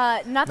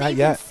 Not that you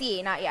yet. can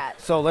see, not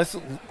yet. So let's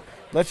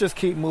just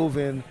keep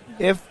moving.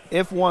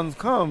 If one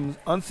comes,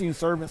 Unseen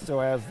Servant still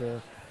has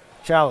the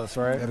chalice,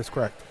 right? That is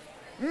correct.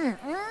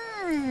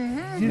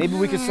 Maybe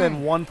we could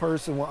send one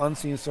person with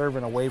Unseen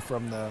Servant away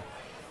from the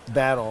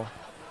battle.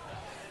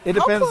 It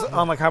depends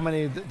on like how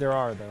many there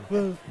are, though.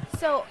 Well,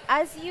 So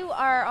as you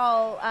are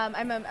all,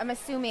 I'm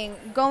assuming,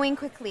 going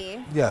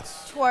quickly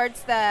yes.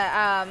 towards the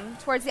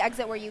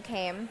exit where you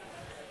came,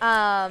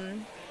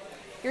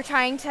 you're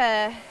trying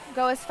to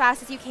go as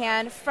fast as you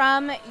can.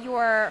 From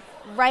your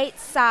right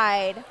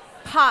side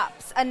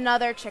pops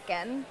another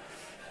chicken,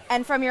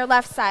 and from your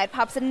left side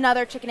pops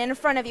another chicken. And in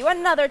front of you,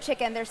 another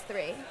chicken. There's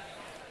 3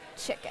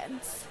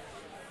 chickens.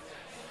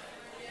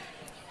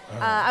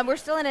 And we're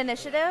still in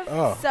initiative,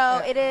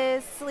 so it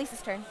is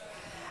Celise's turn.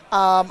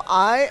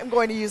 I am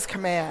going to use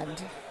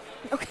command.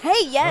 Okay,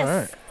 yes, All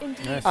right.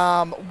 indeed.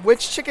 Nice.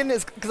 Which chicken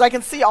is, because I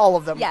can see all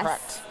of them, Yes.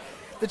 correct?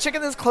 The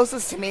chicken that's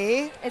closest to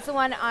me, It's the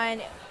one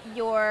on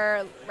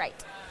your right.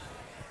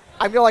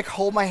 I'm going to like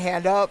hold my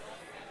hand up.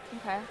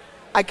 Okay.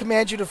 I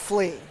command you to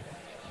flee.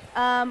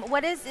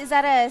 What is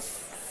that a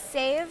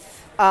save?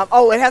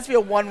 It has to be a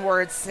one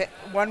word.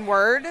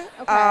 Okay.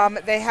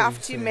 They have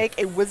to Save.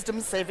 make a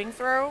wisdom saving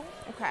throw.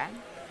 Okay.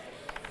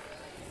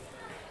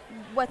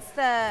 What's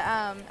the,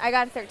 I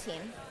got a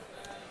 13.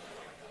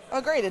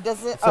 Oh, great. It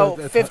doesn't. So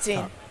that's 15.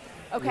 top.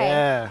 Okay.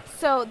 Yeah.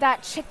 So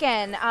that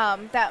chicken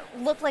that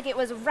looked like it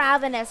was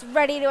ravenous,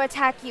 ready to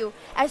attack you,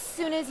 as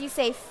soon as you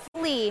say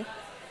flee,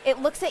 it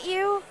looks at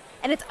you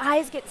and its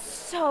eyes get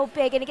so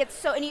big and it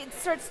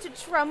starts to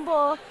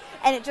tremble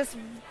and it just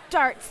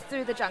darts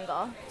through the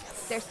jungle.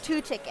 There's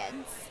 2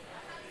 chickens.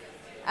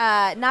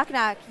 Knock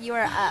knock, you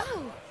are up.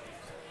 Wow.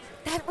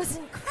 That was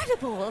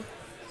incredible.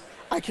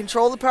 I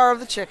control the power of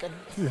the chicken.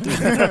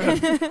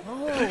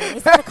 Oh,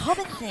 is that a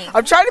common thing?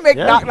 I'm trying to make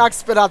Yeah. Knock Knock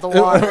spit out the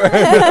water.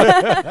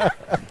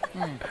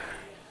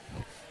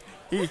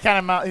 He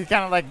kind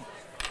of like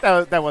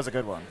that was a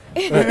good one.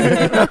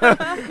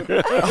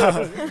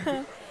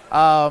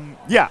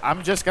 Yeah,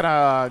 I'm just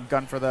gonna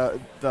gun for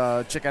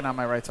the chicken on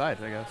my right side,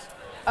 I guess.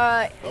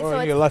 So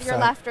it's your left your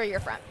side. left or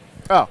your front.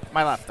 Oh,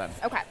 my left then.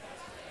 Okay.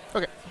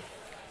 Okay.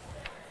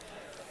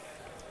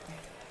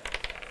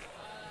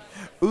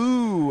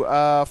 Ooh,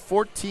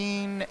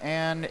 14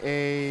 and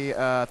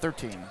a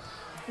 13.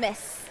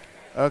 Miss.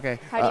 Okay.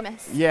 How do you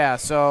miss? Yeah,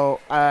 so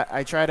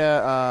I try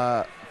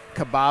to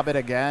kebab it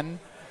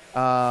again,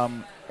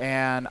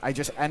 and I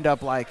just end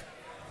up like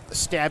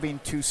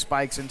stabbing 2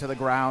 spikes into the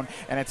ground,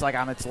 and it's like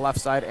on its left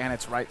side and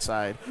its right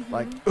side,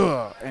 like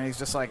ugh, and he's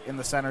just like in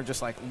the center,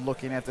 just like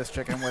looking at this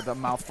chicken with a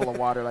mouthful of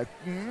water, like.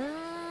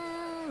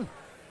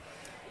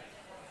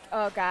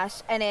 Oh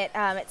gosh, and it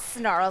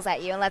snarls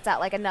at you and lets out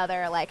like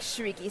another like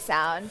shrieky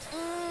sound.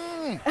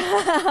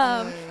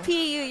 Pu,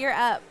 you're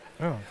up.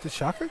 Oh, did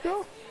Shaka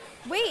go?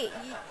 Wait,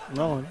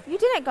 No. you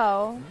didn't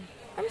go.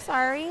 I'm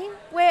sorry.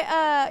 Wait,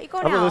 you go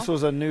I now. thought this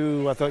was I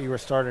thought you were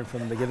starting from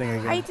the beginning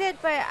again. I did,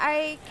 but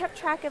I kept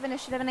track of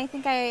initiative and I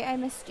think I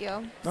missed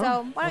you.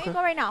 So why don't you okay.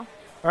 go right now?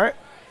 All right.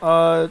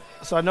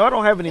 So I know I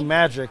don't have any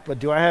magic, but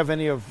do I have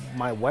any of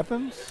my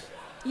weapons?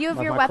 You have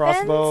Like your my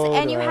weapons crossbow,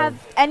 and do you I have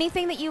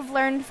anything that you've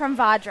learned from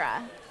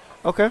Vadra.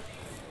 Okay,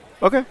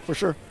 for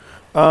sure.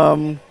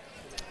 All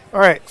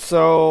right,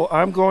 so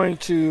I'm going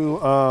to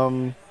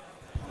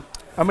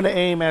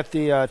aim at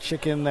the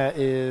chicken that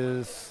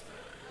is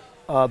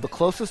the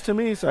closest to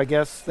me, so I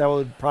guess that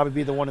would probably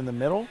be the one in the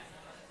middle.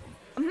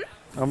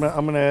 I'm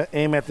gonna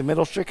aim at the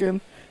middle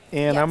chicken,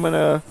 and I'm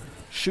gonna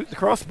shoot the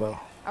crossbow.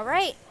 All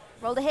right.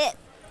 Roll to hit.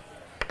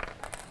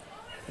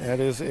 That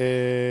is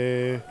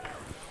a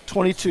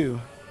 22.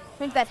 I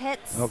think that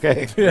hits.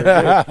 Okay. Is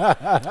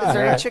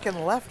there any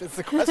chicken left? Is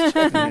the question.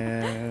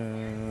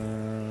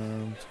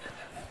 And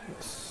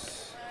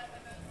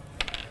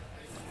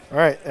all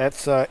right,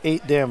 that's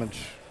 8 damage.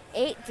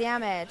 8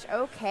 damage.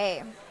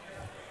 Okay.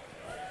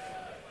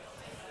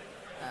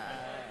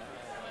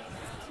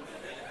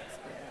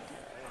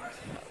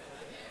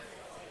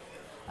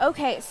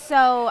 Okay,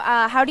 so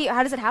how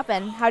does it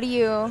happen? How do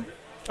you?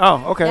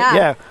 Oh, okay, Yeah.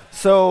 yeah.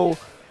 So,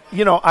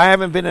 I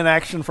haven't been in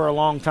action for a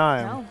long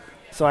time, No.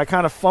 so I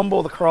kind of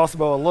fumble the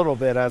crossbow a little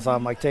bit as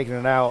I'm like taking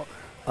it out,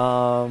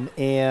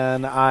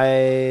 and I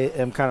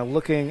am kind of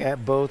looking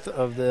at both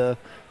of the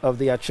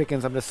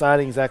chickens. I'm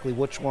deciding exactly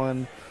which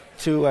one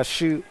to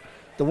shoot.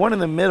 The one in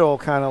the middle,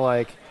 kind of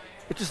like,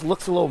 it just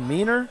looks a little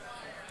meaner.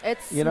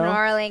 It's Yeah,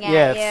 snarling at you.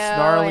 it's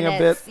snarling a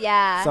bit.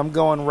 Yeah. So I'm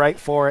going right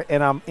for it,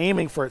 and I'm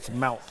aiming for its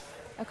mouth.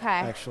 Okay.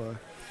 Actually.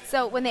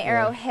 So when the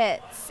arrow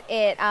hits,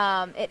 it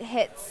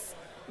hits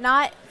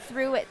not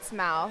through its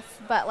mouth,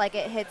 but like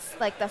it hits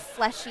like the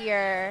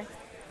fleshier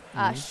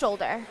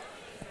shoulder.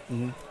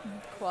 Mm-hmm.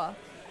 Cool.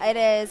 It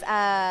is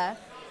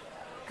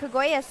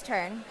Kaguya's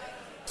turn.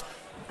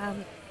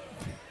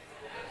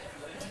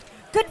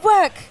 Good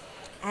work!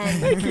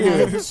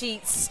 And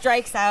she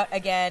strikes out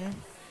again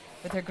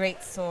with her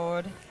great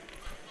sword.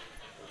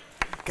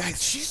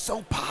 Guys, she's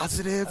so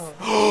positive.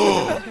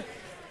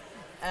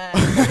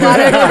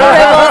 Water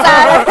dribbles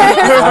out of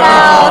his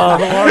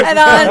mouth and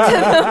onto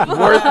the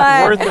floor.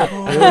 Worth it.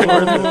 Really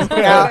worth it.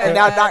 and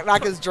now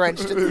Knock is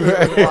drenched in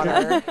the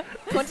water.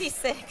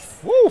 26.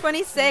 Woo.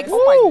 26.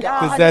 Oh my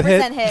God. Does that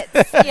hit? 100%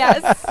 hits.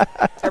 Yes.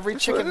 Every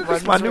chicken runs.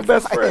 That's my new with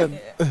best fire. friend.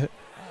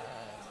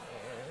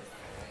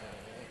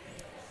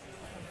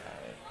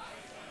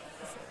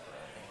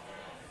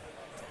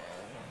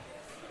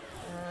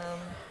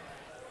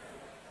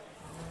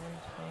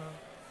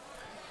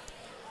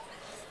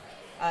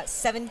 Um,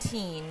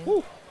 17.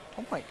 Oh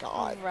my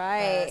God.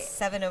 Right.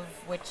 7 of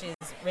which is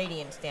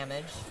radiant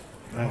damage.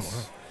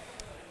 Nice.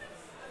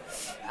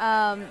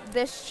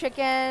 This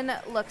chicken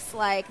looks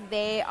like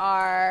they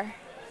are,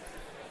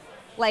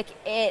 like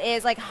it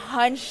is like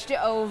hunched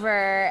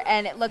over,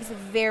 and it looks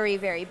very,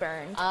 very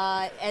burned.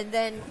 And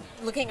then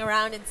looking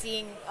around and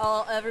seeing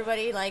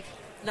everybody like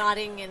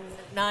nodding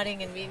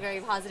and being very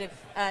positive,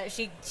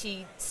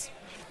 she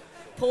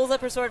pulls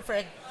up her sword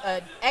for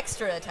an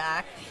extra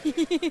attack.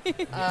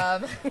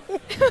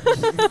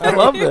 I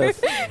love this.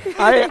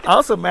 I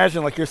also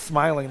imagine like you're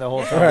smiling the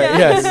whole time. Right,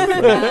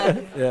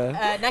 yes.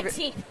 Yeah.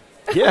 19.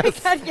 Yes.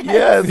 God,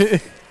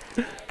 Yes.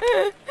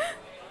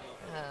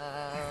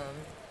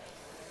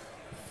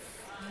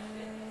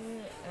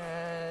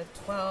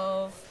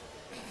 12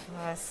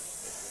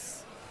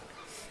 plus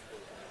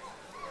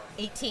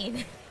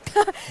 18.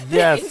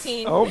 Yes.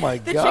 18. Oh my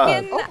The God.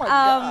 chicken Oh my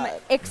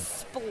God.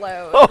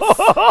 explodes.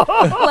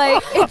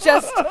 Like it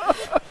just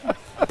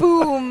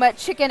boom,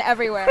 chicken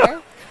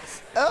everywhere.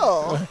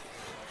 Oh.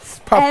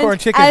 Popcorn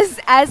and chicken.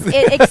 As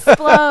it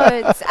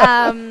explodes,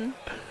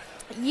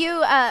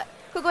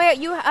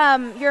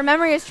 Kaguya, your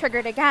memory is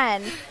triggered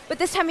again, but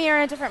this time you're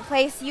in a different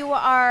place. You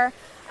are,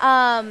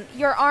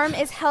 your arm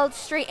is held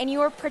straight, and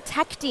you are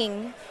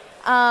protecting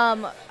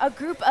a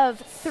group of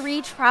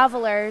 3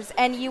 travelers,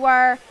 and you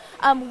are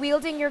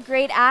wielding your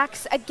great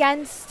axe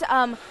against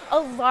a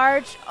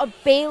large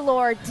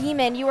Baylor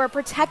demon. You are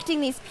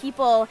protecting these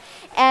people,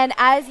 and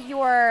as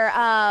your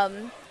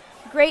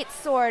great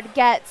sword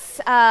gets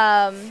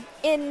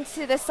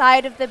into the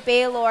side of the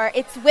Baylor,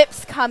 its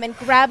whips come and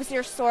grabs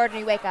your sword, and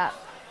you wake up.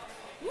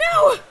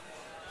 No!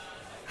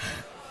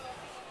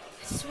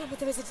 I just remember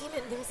there was a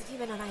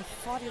demon and I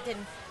fought it and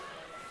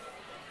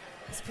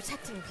I was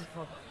protecting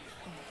people.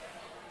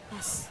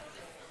 Yes.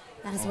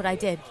 That is what I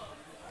did.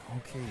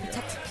 Okay.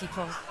 Protected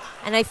people.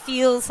 And I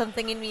feel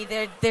something in me.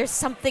 There's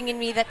something in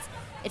me that's,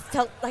 it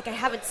felt like I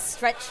haven't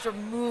stretched or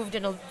moved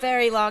in a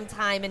very long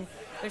time, and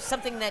there's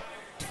something that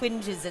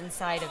twinges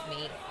inside of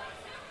me.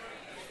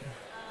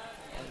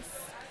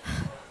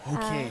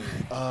 Okay.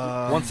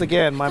 Once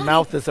again, my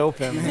mouth is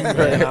open,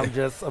 and I'm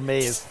just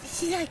amazed.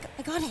 See, I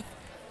got it.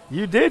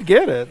 You did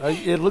get it.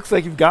 It looks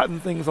like you've gotten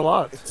things a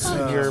lot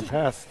in your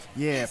past.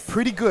 Yeah,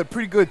 pretty good,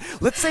 pretty good.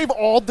 Let's save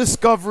all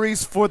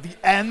discoveries for the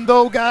end,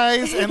 though,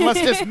 guys, and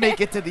let's just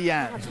make it to the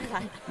end.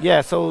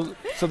 Yeah. So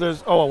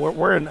there's. Oh,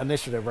 we're in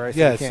initiative, right? So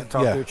Yes, you can't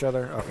talk yeah. to each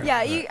other. Okay.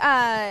 Yeah, you.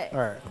 All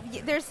right.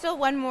 There's still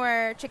one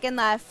more chicken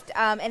left,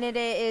 and it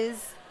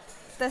is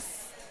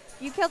this.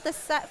 You killed the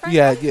front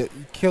Yeah, one? yeah. You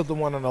killed the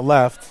one on the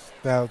left.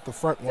 Now the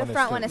front one The is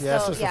front still- one is Yeah,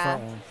 it's still, just the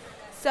front one.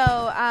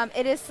 So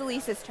it is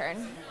Celise's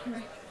turn.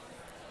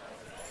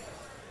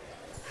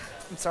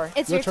 I'm sorry.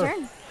 It's Your your turn.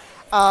 turn.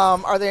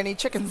 Are there any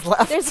chickens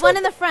left? There's one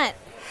in the front.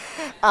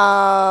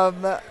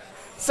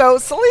 So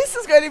Celise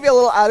is going to be a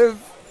little out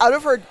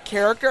of her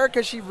character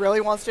because she really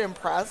wants to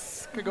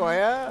impress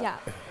Kaguya. Yeah.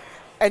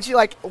 and she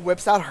like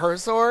whips out her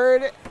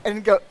sword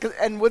and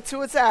and with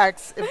 2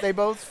 attacks, if they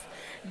both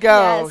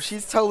go, Yes.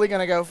 she's totally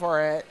gonna go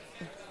for it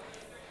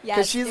Yes,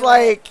 because she's do it.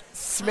 like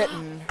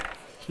smitten.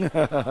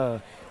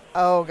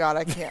 Oh God,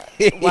 I can't.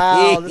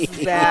 Wow, this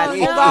is bad. Oh,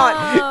 Hold no.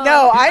 on.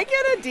 No, I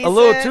get a decent. A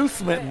little too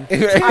smitten.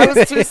 I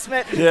was too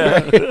smitten.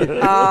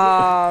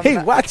 Yeah. Hey,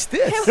 watch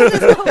this.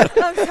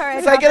 I'm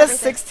sorry. So I get a dropped everything.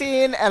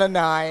 16 and a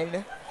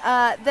 9.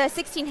 The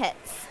 16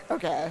 hits.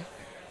 Okay.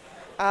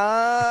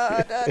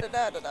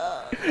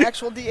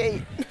 Actual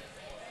D8.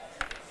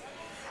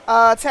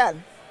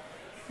 10.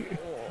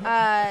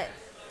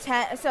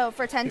 10. So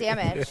for 10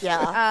 damage.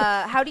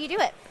 Yeah. How do you do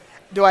it?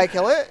 Do I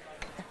kill it?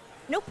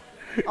 Nope.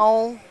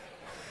 Oh.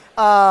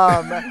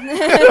 Get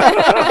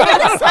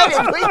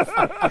excited, please.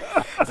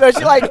 So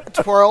she like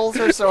twirls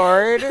her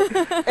sword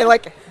and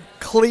like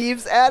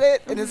cleaves at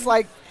it, and it's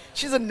like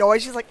she's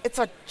annoyed. She's like, "It's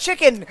a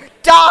chicken,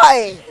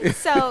 die!"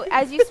 So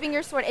as you swing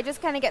your sword, it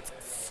just kind of gets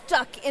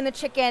stuck in the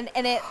chicken,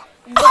 and it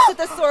looks at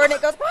the sword, and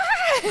it goes.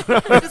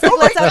 Just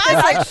like lets out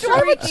this like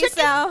shrieky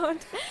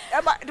sound.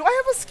 Do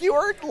I have a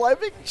skewered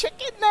living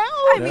chicken now?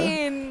 I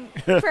mean,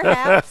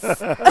 perhaps.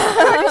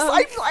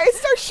 I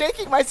start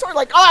shaking my sword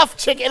like, "Off,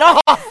 chicken,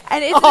 off!"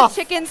 And it's the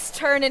chicken's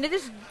turn, and it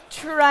is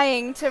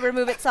trying to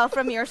remove itself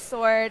from your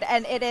sword,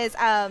 and it is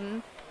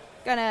I'm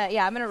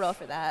gonna roll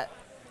for that.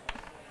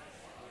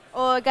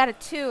 Oh, I got a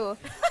 2.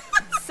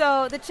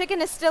 So the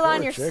chicken is still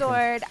on your chicken.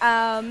 sword.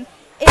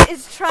 It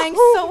is trying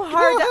so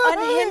hard to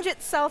unhinge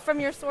itself from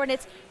your sword.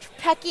 It's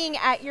pecking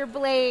at your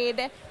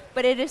blade,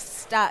 but it is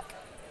stuck.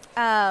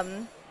 Wow.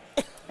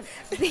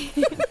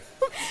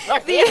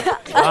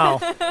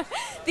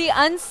 The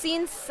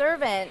unseen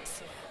servant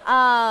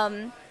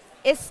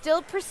is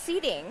still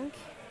proceeding.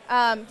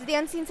 Did the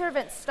unseen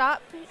servant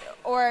stop?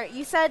 Or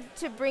you said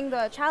to bring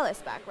the chalice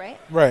back, right?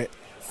 Right.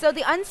 So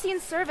the unseen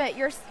servant,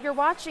 you're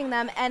watching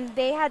them, and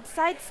they had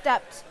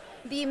sidestepped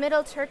the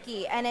middle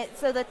turkey, and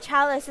so the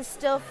chalice is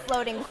still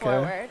floating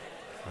forward.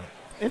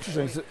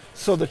 Interesting.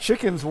 So the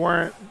chickens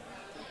weren't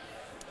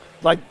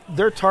like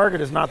their target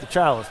is not the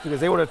chalice because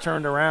they would have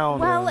turned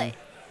around Well,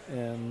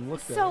 and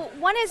looked at So it.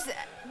 one is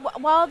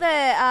while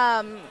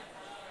the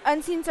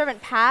unseen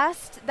servant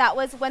passed, that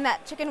was when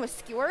that chicken was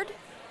skewered.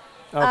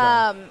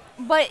 Okay.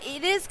 But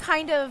it is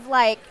kind of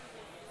like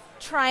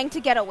trying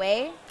to get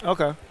away.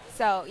 Okay.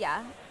 So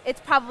yeah,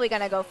 it's probably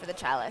gonna go for the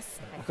chalice.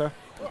 Okay.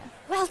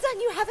 Well done,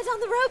 you have it on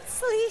the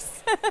ropes,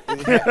 Lise.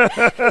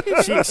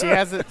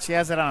 She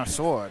has it on a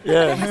sword.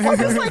 Yeah.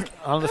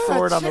 On the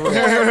sword, on the rope.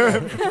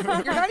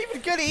 You're not even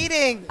good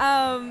eating.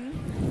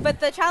 But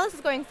the chalice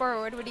is going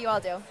forward. What do you all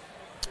do?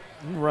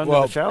 Run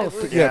Well, to the chalice.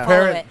 Yeah,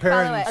 Follow it.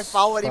 parents. I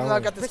follow it even though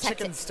I've got this Protect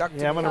chicken it. stuck to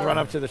Yeah, I'm me. gonna run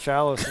up to the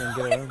chalice and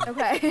get it.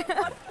 Okay.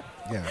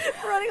 Yeah.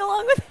 Running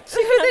along with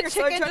The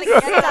chicken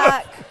is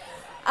stuck.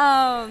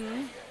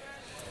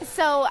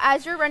 So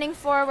as you're running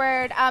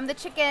forward, the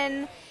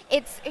chicken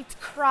it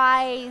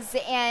cries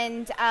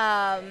and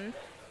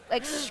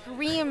like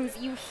screams.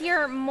 You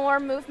hear more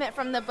movement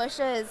from the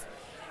bushes,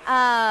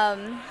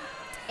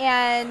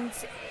 and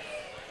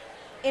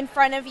in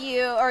front of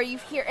you, or you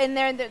hear in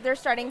there. They're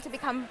starting to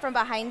become from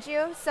behind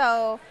you.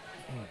 So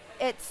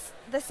it's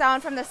the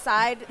sound from the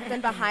side, then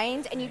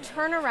behind, and you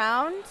turn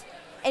around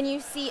and you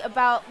see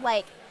about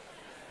like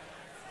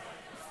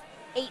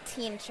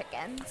 18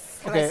 chickens.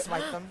 Can Okay. I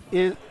swipe them?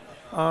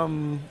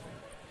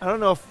 I don't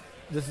know if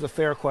this is a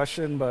fair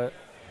question, but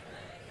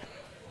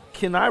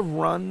can I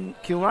run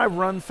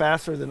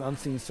faster than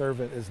Unseen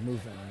Servant is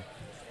moving?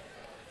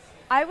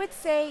 I would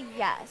say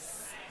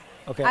yes.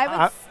 Okay.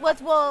 I would.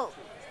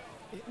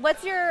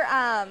 What's your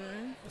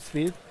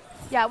speed?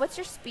 Yeah, what's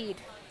your speed?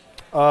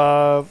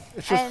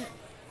 It's just And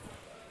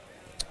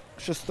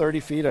it's just 30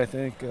 feet, I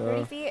think.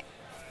 30 feet.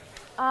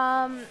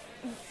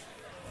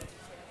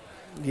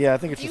 Yeah, I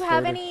think it's Do you just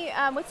have 30.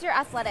 any? What's your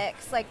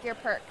athletics? Like your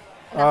perk?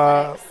 In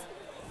Uh,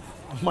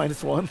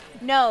 athletics? -1.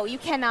 No, you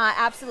cannot.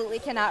 Absolutely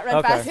cannot run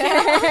Okay.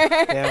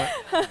 faster. Damn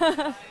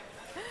it.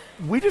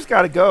 We just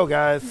got to go,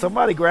 guys.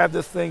 Somebody grab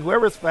this thing.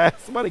 Whoever's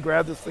fast, somebody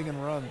grab this thing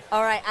and run.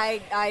 All right,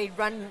 I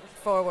run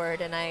forward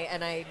and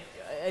I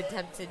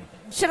attempt to.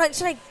 Should I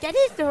get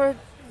it or?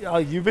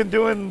 You've been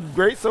doing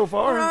great so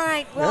far. All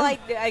right. Well,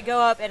 Yeah. I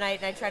go up and I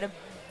try to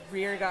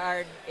rear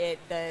guard it,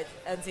 the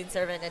unseen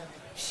servant, and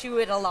shoo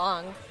it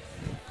along.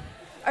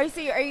 Are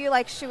you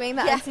like shooing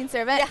the Yeah. unseen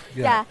servant?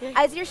 Yeah. Yeah.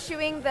 As you're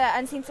shooing the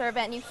unseen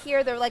servant, you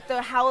hear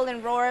the howl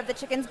and roar of the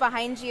chickens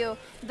behind you.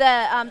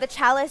 The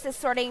chalice is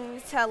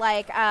starting to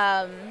like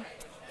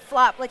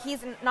flop, like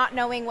he's not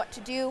knowing what to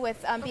do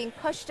with being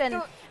pushed,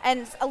 and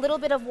a little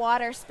bit of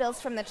water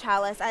spills from the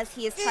chalice as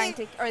he is trying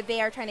to, or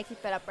they are trying to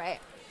keep it upright.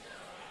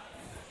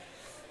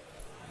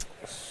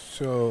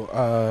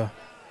 So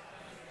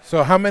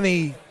how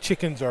many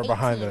chickens are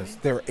behind 18. us?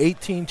 There are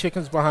 18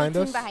 chickens behind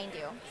 18 us. behind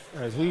you.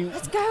 Guys,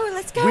 Let's go.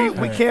 Let's go. we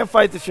Alright. can't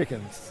fight the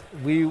chickens.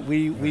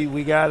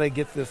 We got to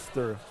get this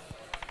through.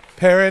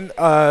 Perrin,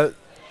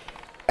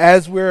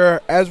 as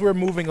we're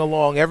moving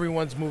along,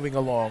 everyone's moving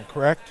along,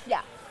 correct?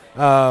 Yeah.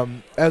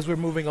 As we're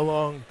moving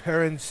along,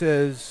 Perrin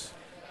says,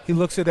 he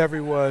looks at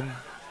everyone,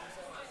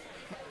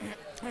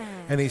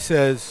 and he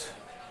says,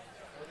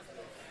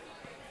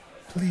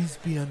 "Please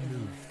be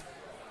unmoved."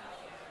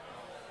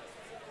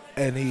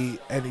 And he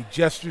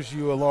gestures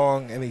you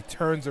along, and he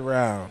turns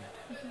around,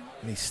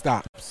 and he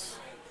stops.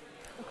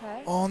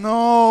 Okay. Oh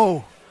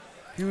no!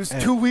 He was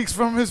And- 2 weeks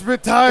from his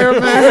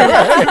retirement.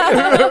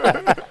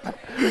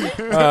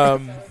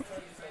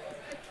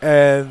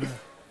 And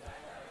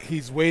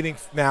he's waiting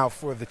now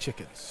for the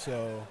chickens.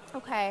 So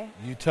Okay.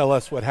 you tell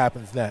us what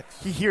happens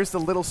next. He hears the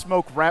Little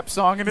Smoke rap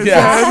song in his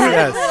Yes, head.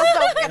 yes.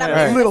 Gonna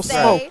Right. Little say.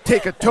 Smoke,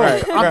 take a toke.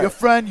 Right, I'm right. your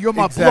friend. You're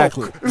my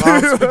Exactly. bloke.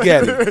 Mom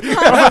spaghetti.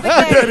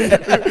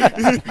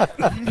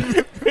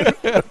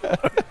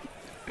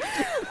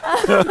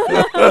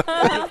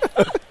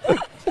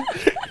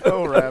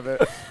 Oh,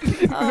 rabbit.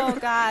 Oh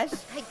gosh.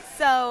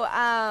 So,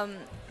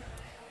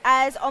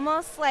 as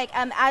almost like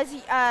as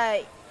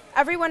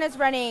everyone is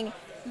running,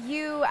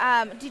 you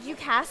did you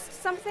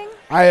cast something?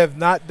 I have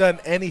not done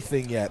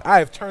anything yet. I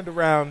have turned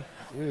around.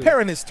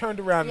 Perrin has turned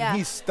around Yeah. and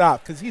he's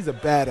stopped because he's a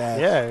badass.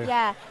 Yeah.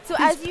 Yeah. So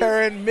He's as you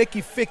Perrin,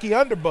 Mickey, Ficky,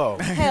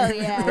 Underbow. hell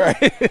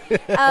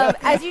yeah.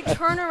 As you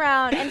turn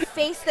around and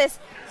face this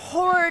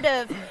horde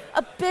of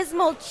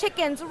abysmal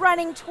chickens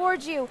running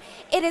towards you,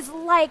 it is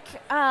like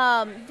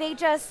they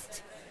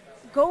just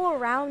go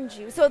around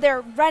you. So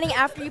they're running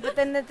after you, but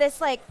then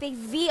this like they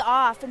V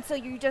off, and so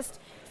you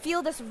just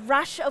feel this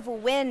rush of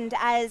wind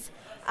as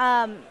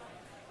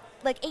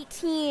like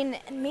 18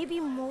 and maybe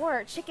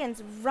more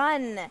chickens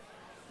run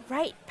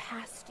right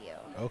past you.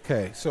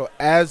 Okay, so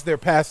as they're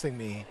passing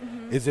me,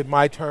 is it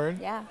my turn?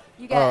 Yeah,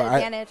 you get Oh,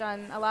 advantage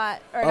on a lot.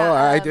 Or Oh, not,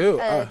 I do.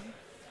 All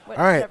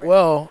right,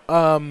 well,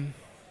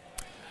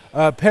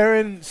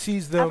 Perrin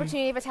sees them.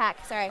 opportunity of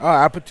attack. Sorry.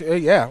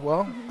 Yeah,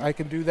 well, I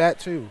can do that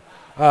too.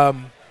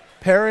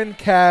 Perrin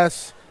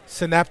casts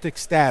Synaptic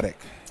Static,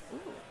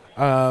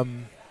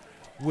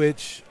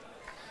 which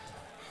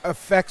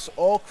affects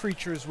all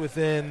creatures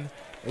within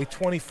a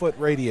 20-foot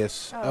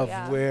radius Oh, of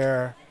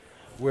yeah.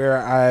 where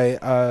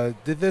I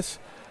did this.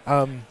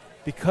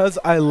 Because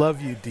I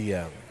love you,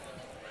 DM,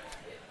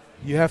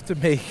 you have to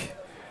make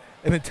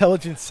an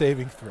intelligence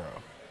saving throw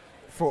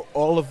for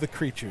all of the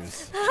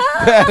creatures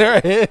that are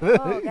in.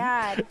 Oh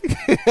God.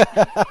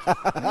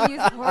 You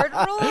use horde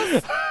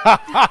rules?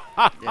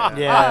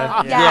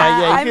 Yeah.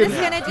 Yeah, I'm You just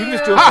gonna can do-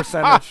 just do a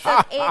percentage.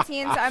 That's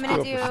 18, so I'm Do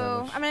gonna a do.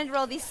 percentage. I'm gonna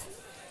roll these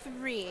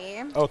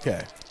 3.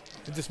 Okay.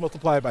 And just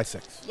multiply it by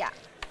 6. Yeah.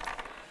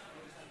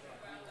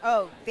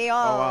 Oh, they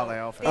all. Oh, wow, they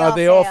all failed.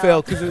 They all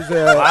failed because it was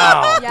a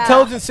Wow. Yeah.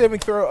 intelligence saving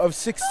throw of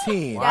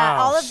 16. Yeah,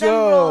 Wow. all of them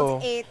So-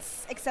 rolled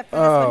 8s except for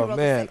this one who Oh rolled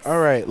man! a 6. All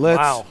right, let's.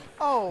 Wow.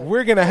 Oh.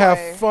 We're gonna boy.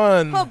 have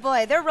fun. Oh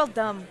boy, they're real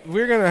dumb.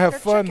 We're gonna have They're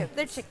fun.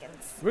 They're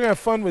chickens. We're gonna have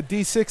fun with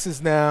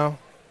D6s now.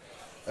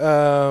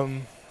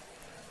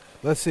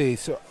 Let's see.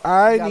 So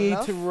I Got need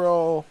enough? to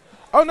roll.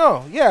 Oh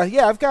no!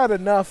 Yeah, I've got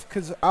enough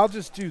because I'll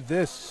just do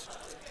this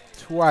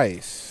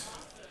twice.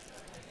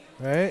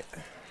 Right.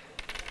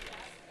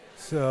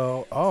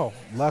 So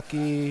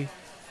lucky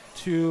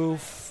 2,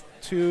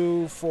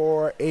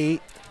 4,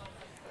 8.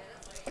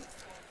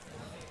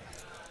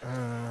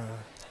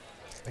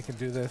 I can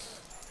do this.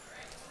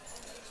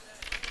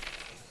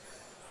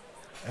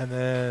 And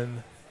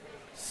then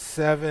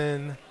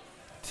 7,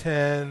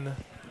 10,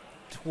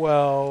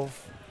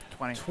 12,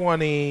 20.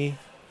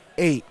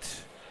 28.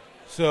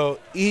 So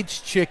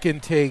each chicken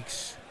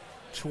takes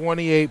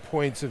 28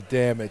 points of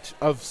damage,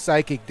 of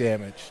psychic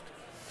damage.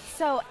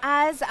 So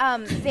as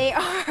they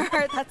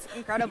are, that's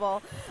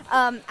incredible.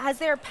 As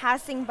they're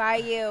passing by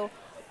you,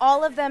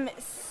 all of them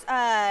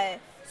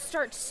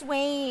start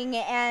swaying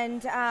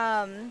and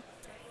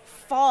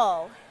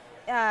fall.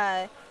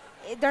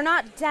 They're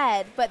not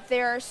dead, but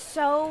they're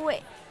so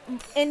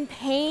in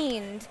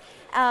pain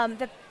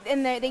that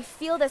they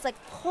feel this like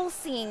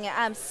pulsing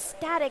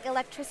static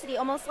electricity,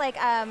 almost like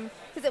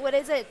what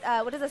is it?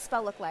 What does the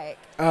spell look like?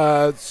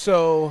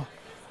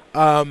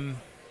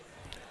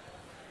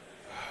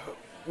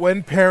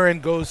 When Perrin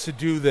goes to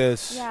do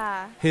this,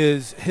 Yeah.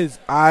 his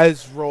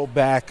eyes roll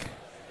back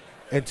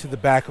into the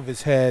back of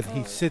his head.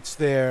 He sits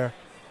there,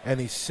 and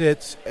he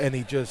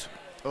just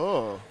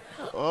Oh.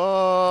 Yes.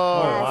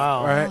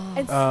 Wow. right. And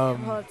it's so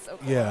cool.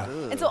 Yeah.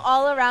 And so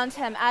all around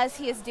him, as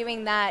he is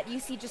doing that, you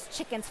see just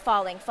chickens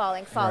falling.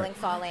 Let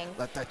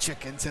the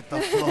chickens hit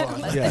the floor.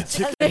 Let Yeah. the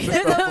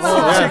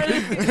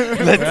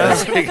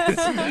chickens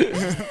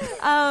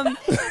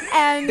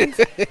And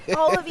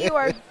all of you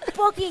are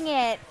booking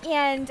it,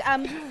 and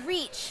you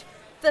reach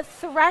the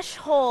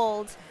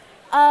threshold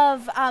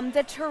of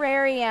the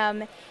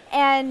terrarium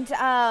and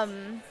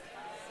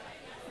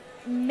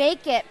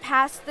make it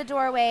past the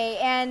doorway,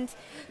 and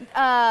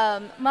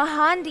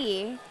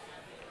Mahandi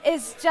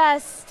is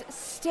just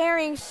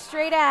staring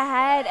straight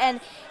ahead, and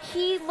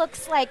he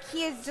looks like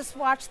he has just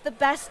watched the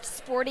best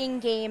sporting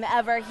game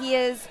ever. He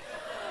is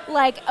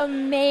like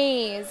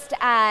amazed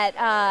at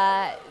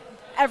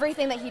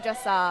everything that he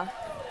just saw.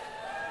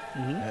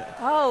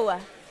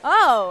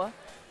 Oh,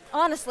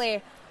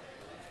 honestly,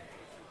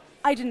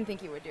 I didn't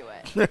think you would do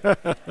it.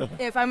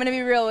 If I'm going to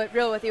be real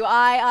with you,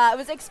 I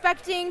was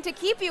expecting to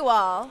keep you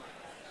all,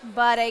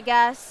 but I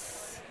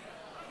guess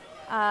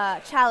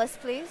chalice,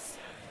 please.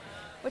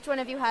 Which one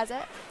of you has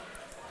it?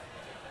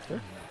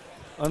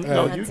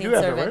 No, The you unseen have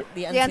it, servant. right?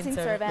 The The unseen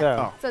servant.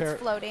 Yeah. So it's Par-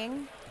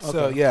 floating.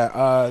 So Okay.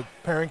 yeah,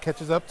 Perrin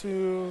catches up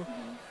to.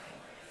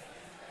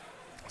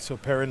 So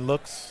Perrin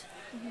looks,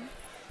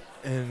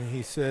 and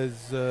he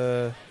says,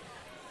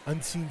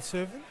 "Unseen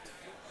servant,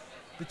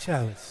 the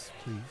chalice,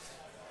 please."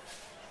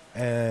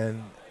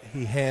 And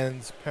he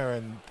hands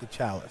Perrin the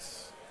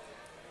chalice.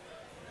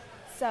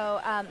 So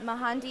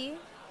Mahandi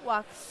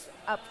walks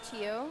up to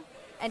you,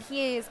 and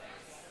he is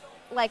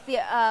like the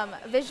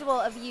visual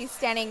of you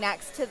standing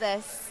next to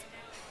this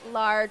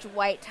large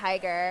white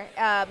tiger.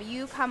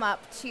 You come up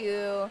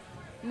to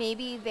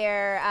maybe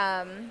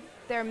their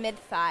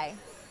mid-thigh,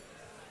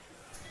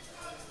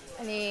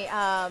 and he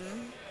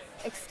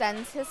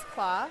extends his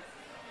claw.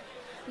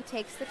 He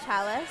takes the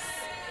chalice.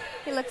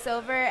 He looks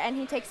over and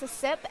he takes a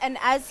sip, and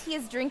as he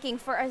is drinking,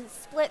 for a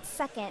split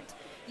second,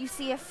 you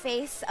see a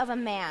face of a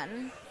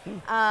man.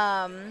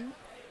 A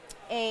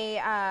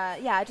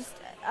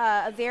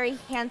very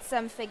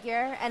handsome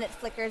figure, and it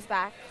flickers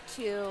back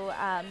to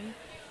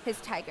his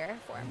tiger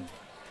form.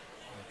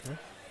 Okay.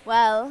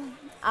 Well,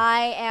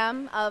 I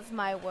am of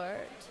my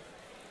word.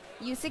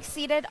 You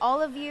succeeded,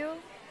 all of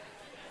you.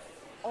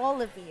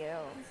 All of you.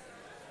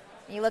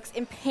 He looks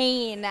in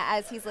pain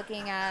as he's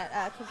looking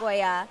at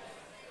Kaguya.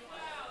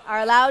 Are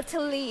allowed to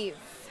leave.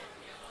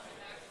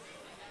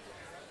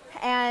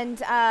 And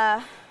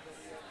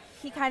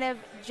he kind of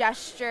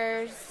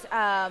gestures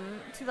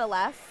to the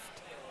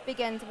left,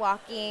 begins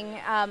walking,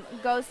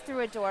 goes through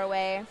a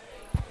doorway,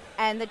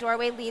 and the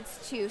doorway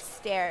leads to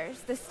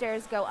stairs. The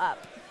stairs go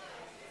up.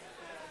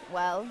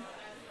 Well,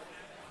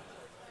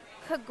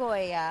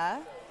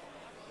 Kaguya,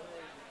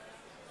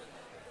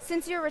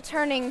 since you're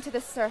returning to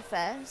the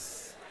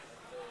surface,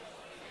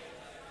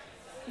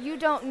 you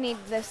don't need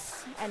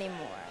this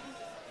anymore.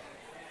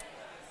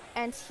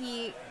 And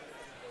he,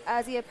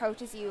 as he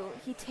approaches you,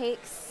 he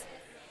takes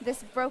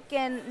this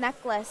broken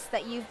necklace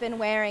that you've been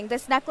wearing,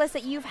 this necklace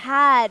that you've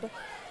had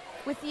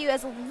with you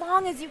as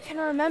long as you can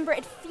remember.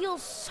 It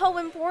feels so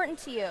important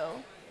to you.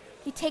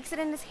 He takes it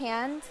in his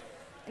hand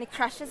and he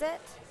crushes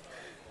it.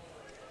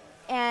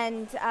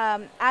 And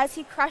as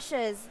he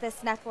crushes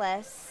this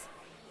necklace,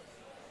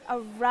 a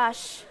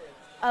rush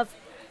of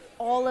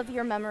all of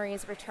your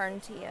memories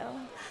return to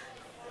you.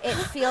 It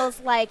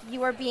feels like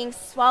you are being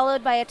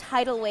swallowed by a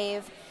tidal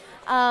wave.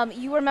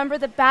 You remember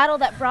the battle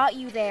that brought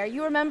you there.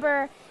 You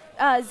remember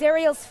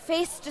Zariel's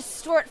face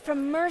distort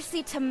from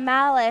mercy to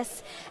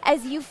malice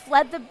as you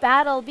fled the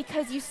battle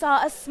because you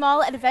saw a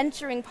small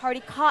adventuring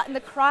party caught in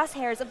the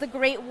crosshairs of the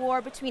great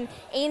war between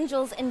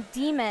angels and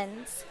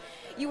demons.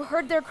 You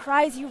heard their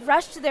cries, you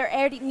rushed to their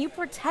aid, and you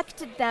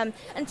protected them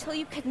until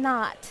you could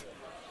not.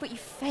 But you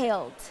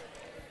failed.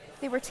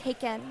 They were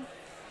taken,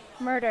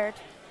 murdered.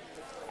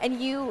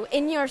 And you,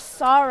 in your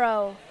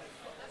sorrow,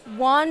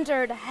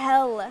 wandered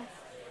hell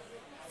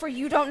for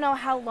you don't know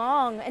how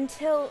long,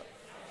 until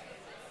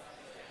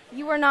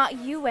you were not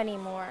you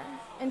anymore,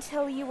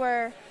 until you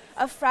were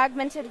a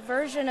fragmented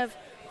version of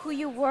who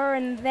you were,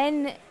 and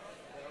then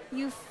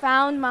you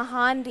found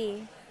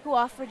Mahandi, who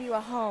offered you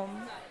a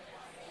home,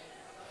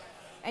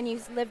 and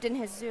you lived in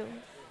his zoo.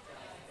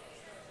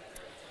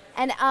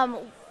 And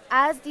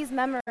as these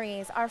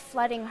memories are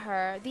flooding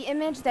her, the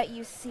image that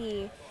you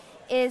see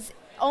is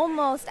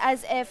almost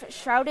as if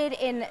shrouded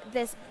in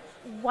this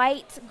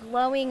white,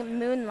 glowing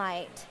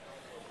moonlight.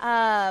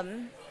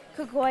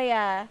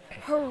 Kaguya,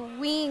 her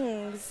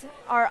wings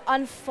are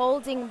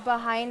unfolding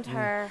behind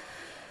her,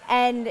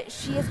 and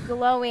she is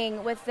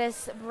glowing with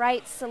this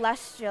bright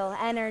celestial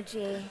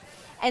energy.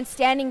 And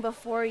standing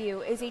before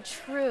you is a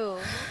true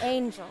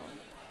angel.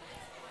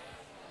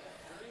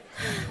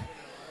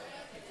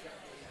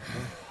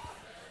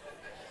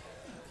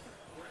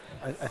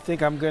 I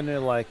think I'm going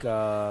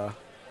to,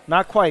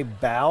 not quite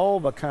bow,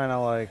 but kind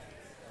of,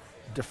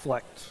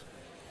 deflect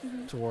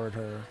toward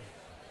her.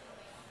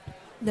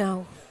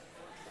 No.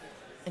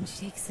 And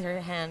she takes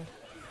her hand.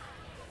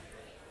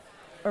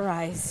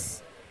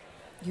 Arise.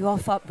 You all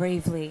fought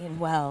bravely and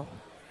well.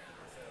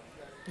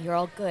 You're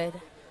all good.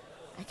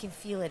 I can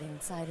feel it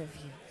inside of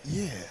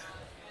you.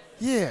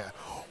 Yeah.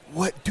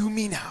 What do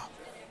me now?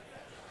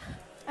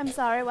 I'm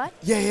sorry, what?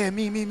 Yeah,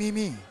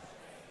 me.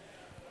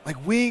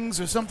 Like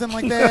wings or something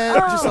like that.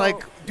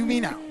 Just do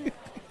me now.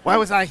 Why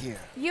was I here?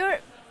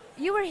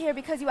 You were here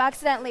because you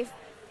accidentally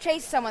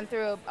chased someone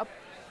through a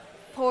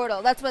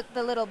portal. That's what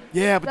the little.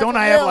 Yeah, but that's don't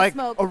what I have Lil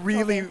Smoke a told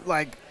really me.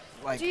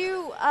 Do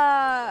you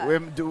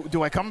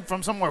do I come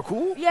from somewhere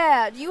cool?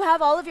 Yeah, do you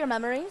have all of your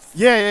memories?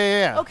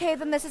 Yeah. Okay,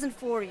 then this isn't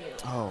for you.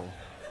 Oh.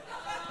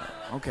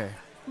 Okay.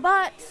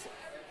 But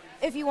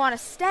if you want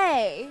to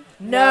stay,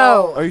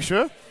 No. Are you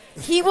sure?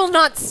 He will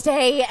not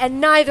stay, and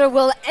neither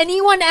will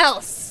anyone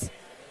else.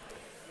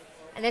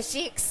 And as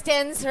she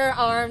extends her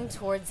arm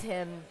towards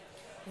him,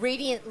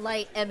 radiant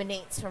light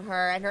emanates from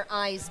her, and her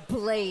eyes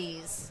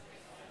blaze.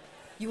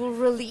 You will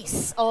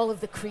release all of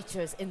the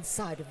creatures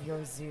inside of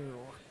your zoo.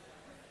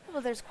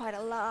 Well, there's quite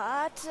a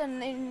lot,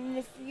 and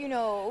if you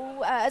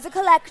know, as a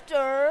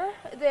collector,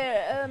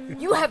 there.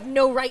 You have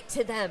no right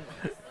to them.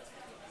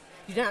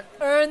 You do not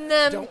earn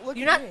them. Don't look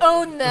You do at not me.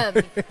 own them.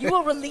 You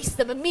will release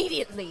them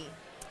immediately.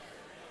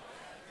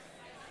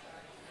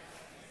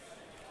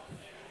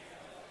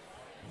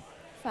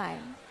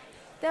 Fine.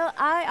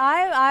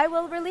 I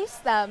will release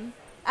them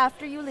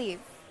after you leave.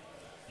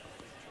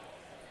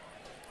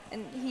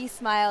 And he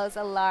smiles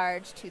a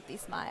large, toothy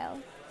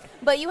smile.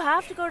 But you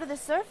have to go to the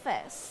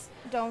surface,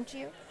 don't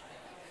you?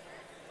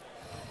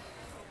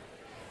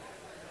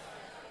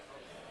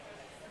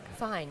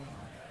 Fine.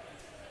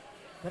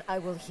 But I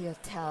will hear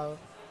tell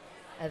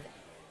of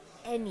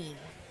any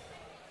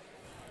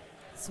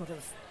sort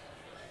of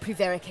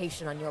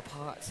prevarication on your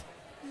part.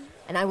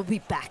 And I will be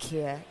back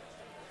here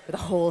with a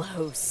whole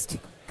host.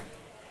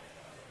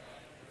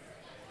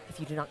 If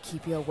you do not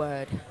keep your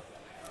word.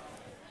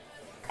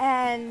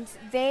 And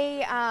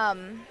they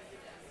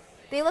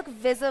look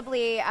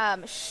visibly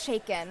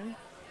shaken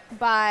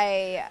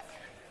by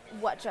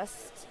what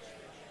just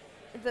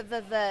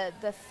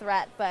the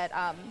threat, but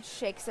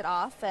shakes it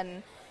off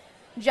and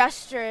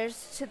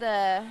gestures to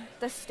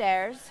the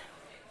stairs.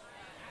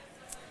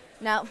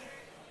 Now,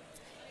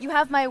 you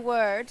have my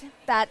word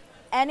that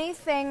any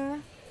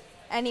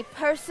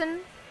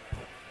person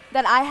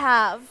that I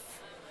have,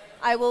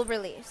 I will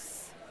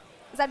release.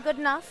 Is that good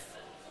enough?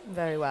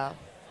 Very well.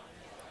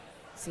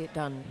 See it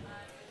done.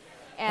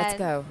 And Let's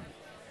go.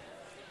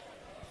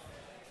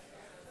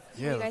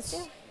 Yeah, What do you guys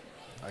do?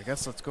 I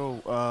guess let's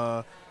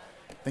go.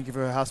 Thank you for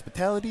your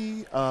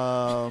hospitality.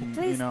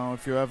 Please. You know,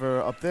 if you're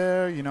ever up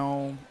there, you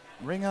know,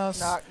 ring us.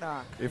 Knock,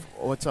 knock. If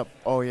what's up?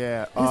 Oh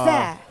yeah. Who's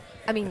there?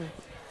 I mean,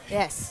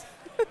 yes.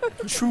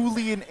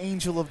 Truly an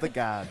angel of the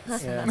gods.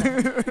 Yeah.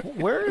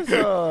 Where's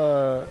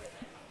well,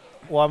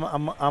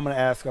 I'm gonna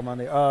ask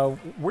Amanda.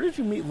 Where did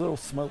you meet Little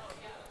Smoke?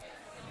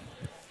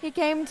 He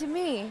came to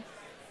me.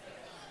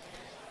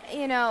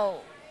 You know,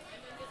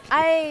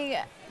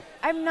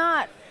 I'm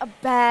not a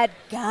bad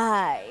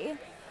guy.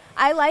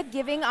 I like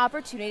giving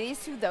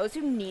opportunities to those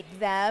who need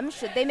them.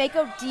 Should they make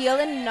a deal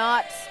and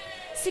not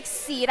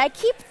succeed, I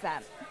keep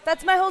them.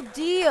 That's my whole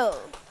deal.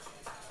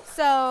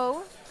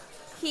 So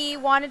he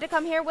wanted to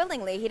come here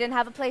willingly. He didn't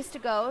have a place to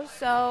go,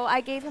 so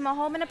I gave him a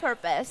home and a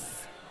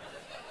purpose.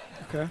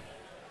 Okay.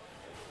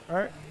 All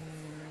right.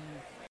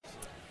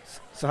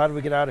 So how do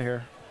we get out of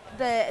here?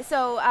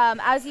 So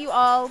as you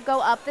all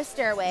go up the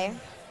stairway,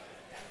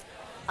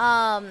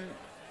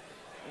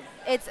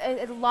 it's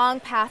a long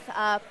path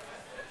up,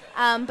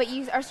 but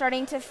you are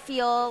starting to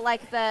feel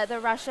like the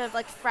rush of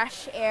like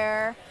fresh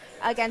air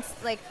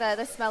against like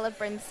the smell of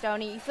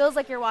brimstone. It feels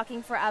like you're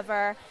walking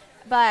forever,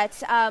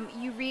 but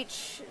you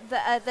reach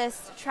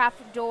this trap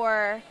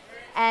door,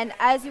 and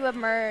as you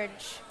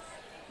emerge,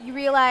 you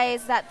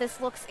realize that this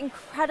looks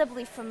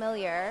incredibly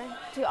familiar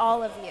to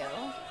all of you.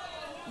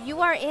 You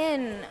are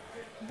in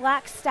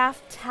Blackstaff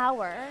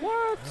Tower.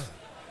 What?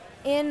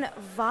 In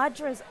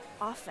Vadra's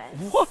office.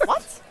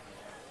 What?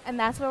 And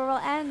that's where we'll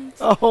end.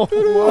 Oh.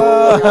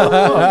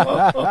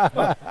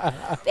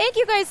 Thank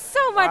you guys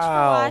so much Wow.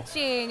 for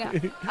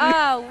watching.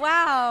 Oh,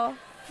 wow.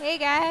 Hey,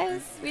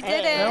 guys. We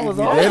did it. That was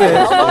You awesome. did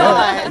it. Come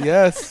on.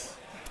 Yes.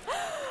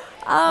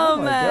 Oh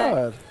my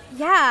God.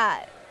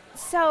 Yeah.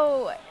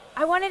 So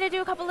I wanted to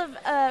do a couple of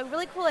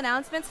really cool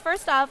announcements.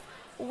 First off,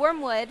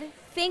 Wormwood,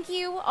 thank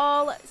you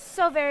all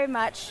so very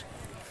much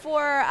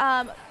for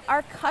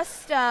our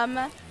custom,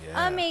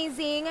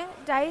 amazing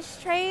dice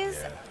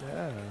trays.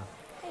 Yeah.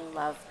 I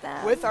love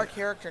them. With our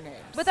character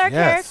names. With our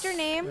Yes. character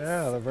names.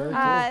 Yeah, they're very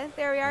cool.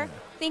 There we are.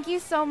 Thank you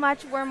so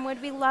much, Wormwood.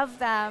 We love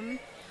them.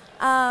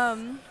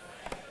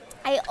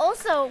 I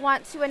also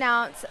want to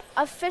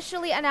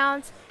officially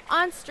announce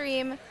on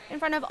stream in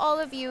front of all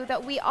of you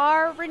that we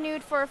are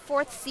renewed for a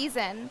 4th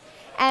season.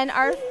 And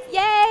our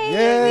Yay!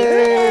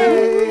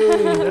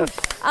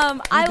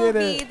 I will did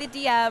be it. the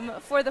DM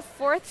for the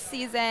 4th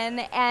season,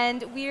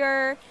 and we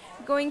are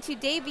going to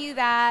debut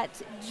that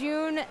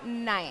June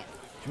 9th.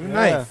 June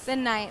Yeah. 9th, The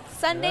 9th.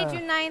 Sunday, Yeah.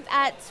 June 9th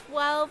at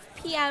 12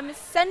 p.m.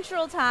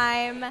 Central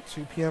Time.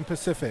 2 p.m.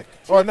 Pacific.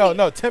 2 Or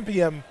no, 10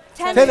 p.m.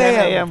 10 10 a.m.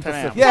 a.m.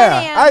 Pacific.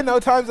 Yeah, 10 a.m. I know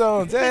time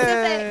zones.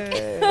 Pacific.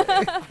 Hey.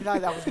 No,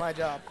 that was my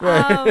job.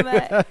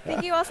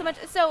 Thank you all so much.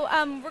 So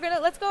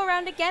let's go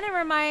around again and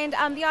remind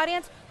the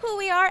audience who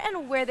we are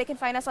and where they can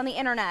find us on the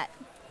internet.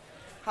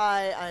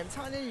 Hi, I'm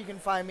Tanya. You can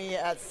find me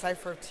at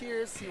Cypher of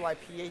Tears,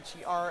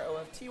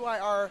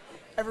 CYPHEROFTYR,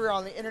 everywhere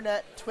on the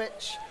internet,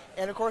 Twitch,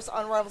 and of course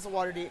on Rivals of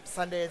Waterdeep,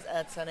 Sundays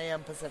at 10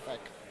 a.m. Pacific.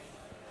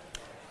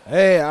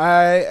 Hey,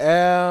 I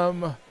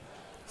am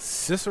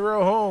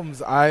Cicero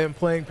Holmes. I am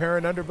playing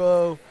Perrin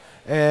Underbow,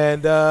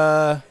 and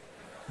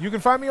you can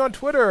find me on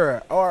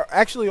Twitter, or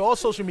actually all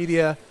social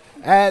media,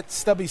 at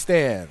Stubby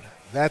Stan.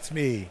 That's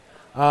me.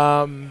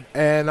 And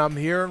I'm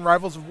here in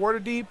Rivals of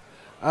Waterdeep,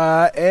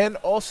 and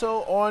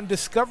also on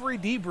Discovery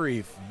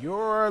Debrief,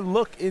 your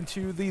look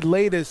into the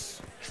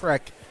latest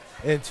Trek,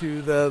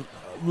 into the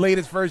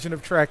latest version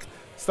of Trek,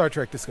 Star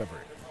Trek Discovery.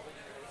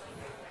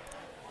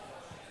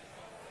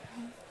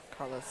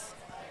 Carlos.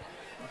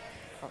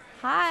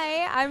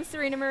 Hi, I'm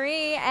Serena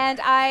Marie, and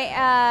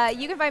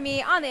you can find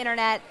me on the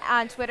internet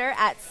on Twitter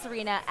at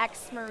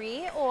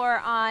SerenaXMarie or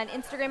on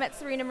Instagram at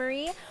Serena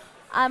Marie.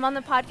 I'm on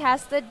the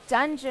podcast The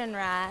Dungeon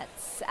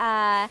Rats,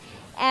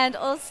 and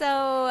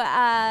also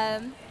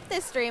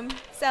this stream.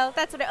 So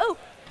that's what a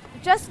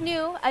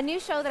new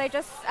show that I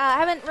just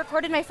haven't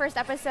recorded my first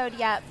episode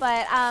yet,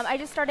 but I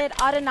just started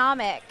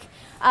Autonomic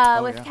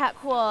with Cat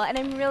Cool, and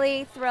I'm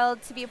really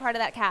thrilled to be a part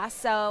of that cast.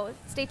 So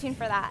stay tuned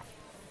for that.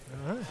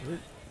 All right.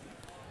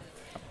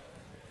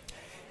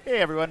 Hey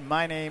everyone,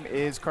 my name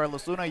is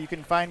Carlos Luna. You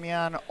can find me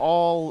on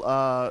all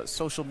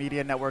social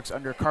media networks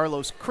under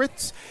Carlos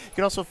Crits. You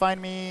can also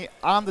find me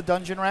on the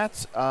Dungeon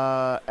Rats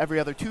every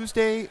other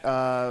Tuesday,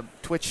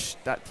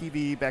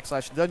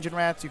 twitch.tv/Dungeon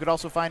Rats. You could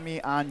also find me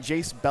on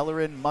Jace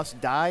Bellerin Must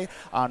Die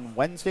on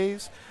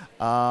Wednesdays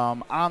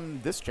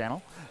on this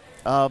channel.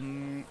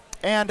 And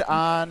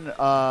on,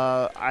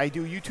 I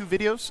do YouTube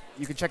videos.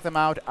 You can check them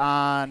out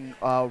on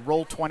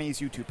Roll20's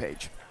YouTube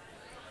page.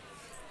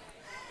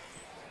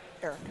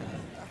 Erika.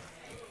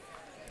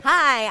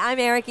 Hi, I'm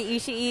Erika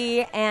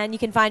Ishii, and you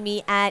can find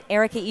me at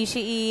Erika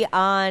Ishii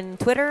on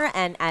Twitter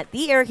and at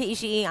the Erika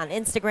Ishii on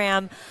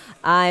Instagram.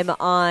 I'm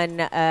on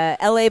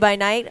LA by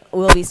Night.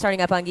 We'll be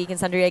starting up on Geek and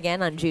Sundry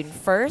again on June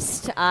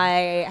 1st.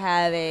 I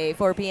have a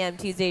 4 p.m.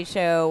 Tuesday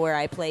show where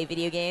I play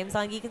video games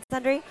on Geek and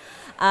Sundry.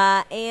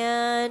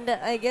 And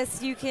I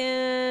guess you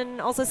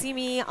can also see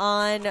me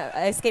on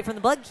Escape from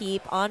the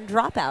Bloodkeep on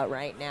Dropout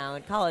right now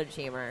in College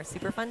Humor.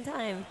 Super fun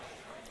time.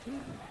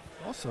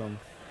 Awesome.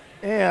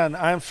 And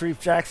I'm Sharif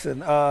Jackson.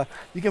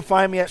 You can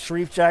find me at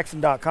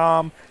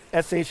sharifjackson.com,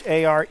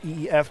 SHAREF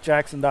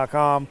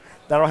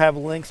That'll have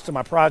links to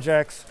my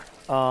projects.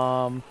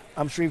 I'm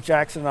Sharif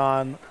Jackson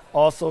on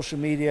all social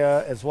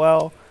media as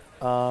well.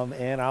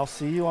 And I'll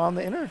see you on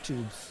the inner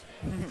tubes.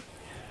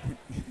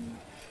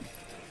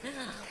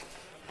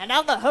 And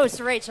I'm the host,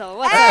 Rachel.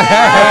 What's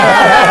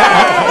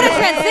What a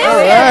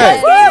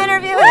transition! Woo!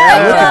 Interview.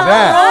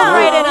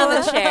 Right in on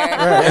the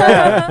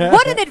chair.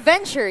 What an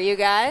adventure, you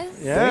guys.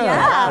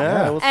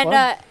 Yeah. It was And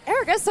fun.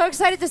 Erica, so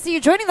excited to see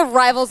you joining the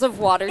Rivals of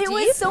Waterdeep. It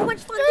was so much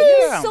fun.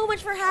 Thank you so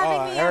much for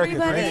having me, Erika,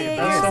 everybody. great.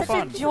 That was You're so such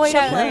fun. a joy to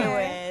Shout play out.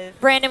 with.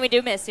 Brandon, we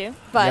do miss you.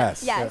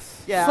 But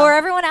Yes. Yeah. for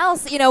everyone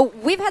else,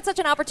 we've had such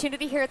an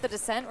opportunity here at The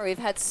Descent where we've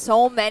had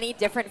so many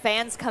different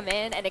fans come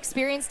in and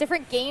experience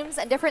different games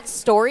and different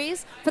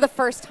stories for the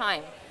first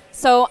time.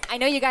 So I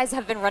know you guys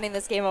have been running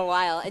this game a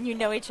while and you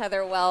know each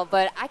other well,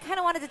 but I kind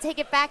of wanted to take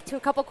it back to a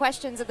couple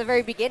questions at the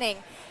very beginning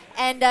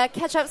and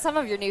catch up some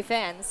of your new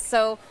fans.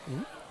 So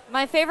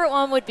my favorite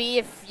one would be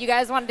if you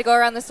guys wanted to go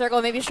around the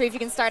circle, maybe Sharif, you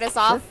can start us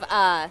off.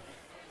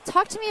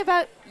 Talk to me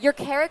about your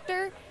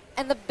character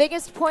and the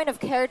biggest point of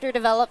character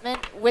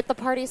development with the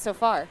party so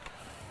far.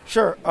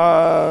 Sure.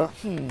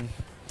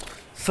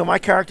 So my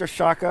character,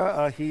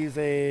 Shaka, he's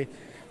a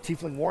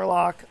tiefling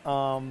warlock.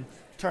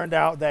 Turned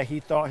out that he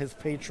thought his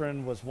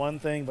patron was one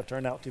thing, but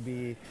turned out to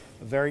be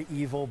a very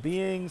evil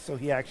being, so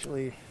he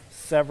actually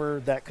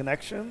severed that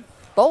connection.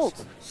 Bold.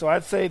 So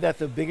I'd say that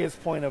the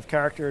biggest point of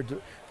character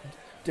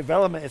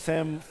development is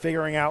him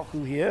figuring out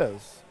who he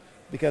is.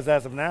 Because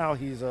as of now,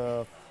 he's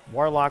a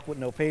warlock with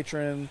no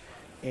patron,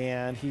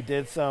 and he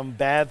did some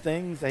bad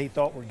things that he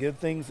thought were good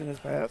things in his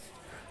past.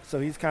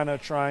 So he's kind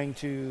of trying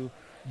to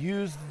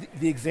use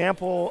the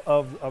example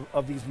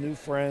of these new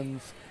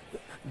friends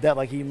that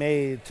he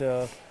made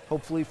to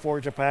hopefully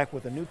forge a pact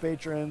with a new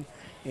patron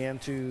and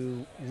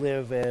to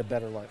live a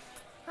better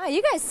life. Oh,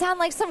 you guys sound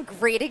like some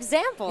great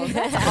examples.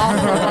 That's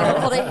awesome.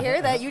 Wonderful to hear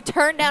that you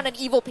turned down an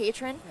evil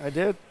patron. I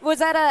did. Was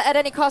that at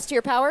any cost to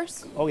your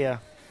powers? Oh, yeah.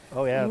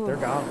 They're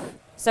gone.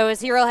 So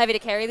is he real heavy to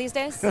carry these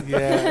days?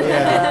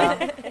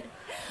 Yeah.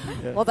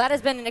 Well, that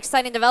has been an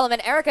exciting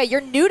development. Erika,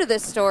 you're new to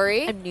this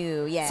story. I'm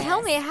new, yes.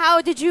 Tell me,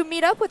 how did you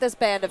meet up with this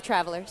band of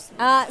travelers?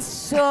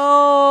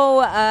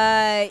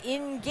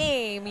 In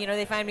game,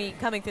 they find me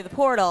coming through the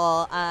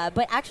portal.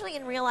 But actually,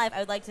 in real life, I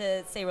would like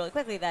to say really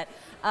quickly that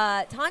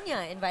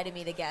Tanya invited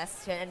me to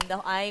guest, and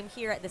I'm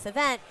here at this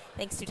event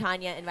thanks to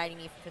Tanya inviting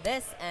me for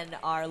this and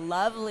our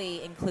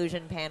lovely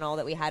inclusion panel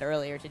that we had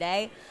earlier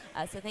today.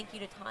 So thank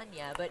you to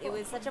Tanya. But it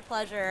was such a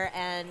pleasure,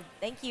 and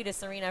thank you to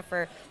Serena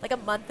for a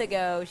month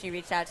ago. She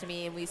reached out to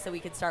me, and we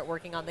could start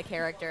working on the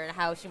character and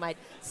how she might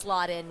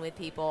slot in with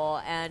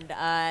people. And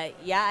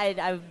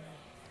I've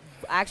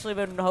actually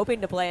been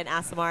hoping to play an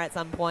ASMR at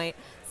some point.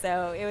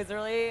 So it was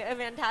really a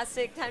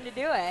fantastic time to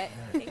do it.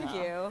 Thank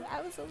you.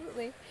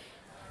 Absolutely.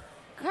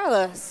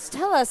 Carlos,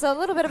 tell us a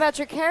little bit about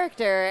your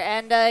character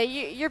and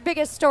your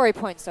biggest story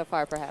point so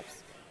far,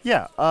 perhaps.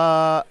 Yeah,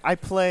 I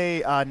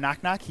play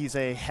Knock Knock. He's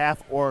a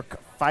half-orc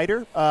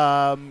fighter.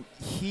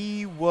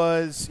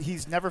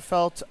 He's never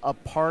felt a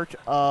part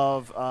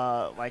of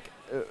a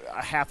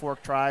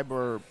half-orc tribe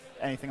or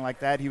anything like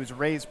that. He was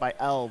raised by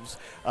elves.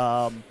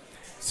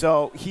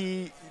 So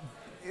he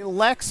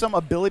lacks some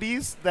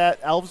abilities that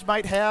elves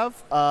might have,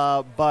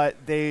 but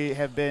they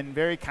have been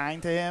very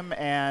kind to him,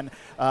 and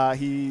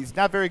he's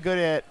not very good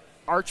at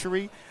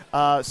archery,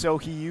 so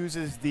he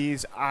uses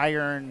these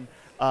iron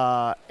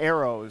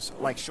arrows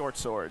like short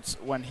swords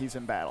when he's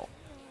in battle.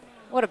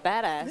 What a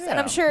badass. And Yeah.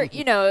 I'm sure,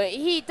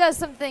 he does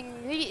some things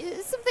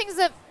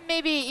that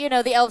maybe,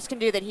 the elves can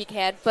do that he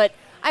can't, but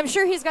I'm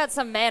sure he's got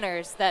some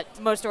manners that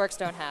most orcs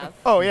don't have.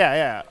 Oh,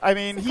 yeah. I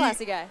mean, He's a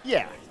classy guy.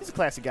 Yeah, he's a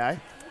classy guy.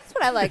 That's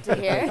what I like to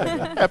hear.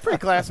 Yeah, pretty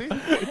classy.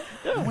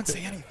 I wouldn't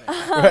say anything.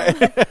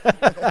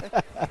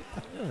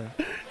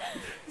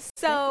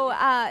 So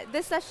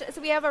this session,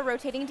 so we have a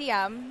rotating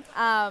DM.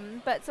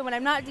 But so when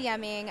I'm not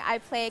DMing, I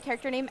play a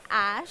character named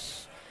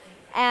Ash,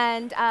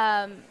 and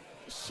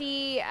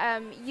she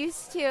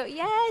used to.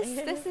 Yes,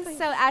 this is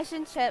so Ash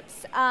and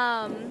Chips.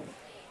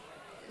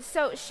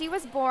 So she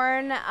was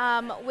born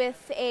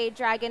with a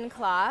dragon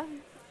claw,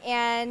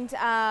 and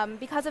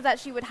because of that,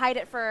 she would hide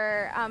it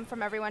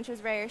from everyone. She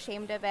was very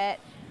ashamed of it.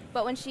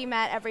 But when she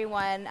met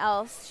everyone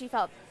else, she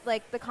felt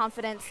like the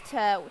confidence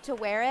to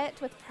wear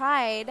it with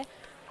pride.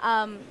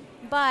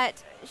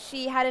 But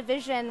she had a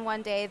vision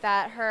one day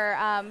that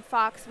her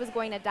fox was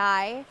going to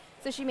die,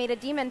 so she made a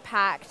demon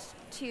pact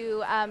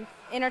to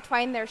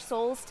intertwine their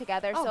souls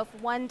together. Oh. So if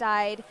one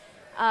died,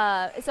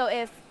 so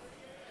if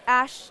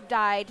Ash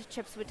died,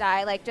 Chips would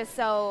die,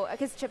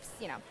 because Chips,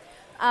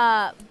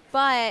 but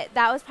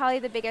that was probably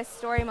the biggest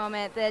story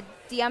moment. The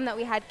DM that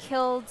we had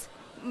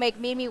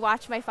made me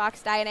watch my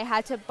fox die, and I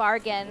had to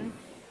bargain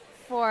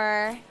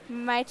for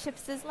my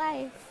Chips'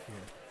 life.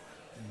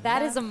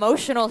 That is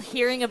emotional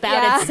hearing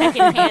about it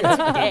secondhand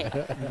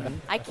today.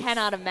 I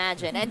cannot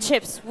imagine. And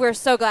Chips, we're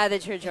so glad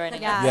that you're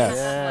joining us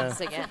Yes.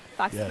 once again.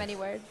 Fox Yes. of many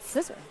words.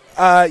 This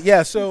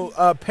way.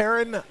 So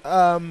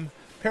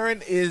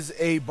Perrin is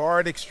a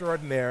bard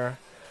extraordinaire,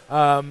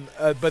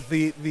 but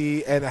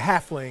and a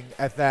halfling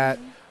at that.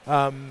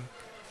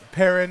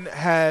 Perrin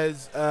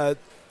has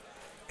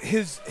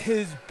his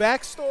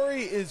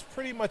backstory is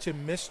pretty much a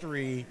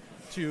mystery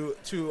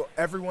to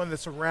everyone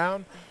that's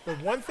around.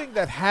 But one thing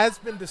that has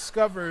been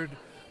discovered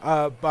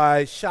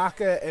by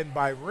Shaka and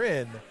by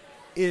Rin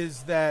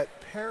is that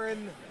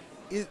Perrin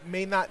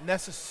may not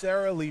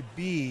necessarily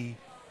be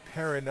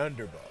Perrin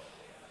Underbow.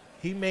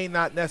 He may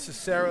not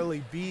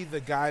necessarily be the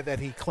guy that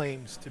he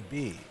claims to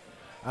be.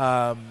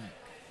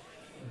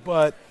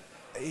 But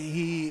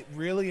he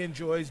really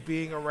enjoys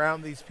being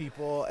around these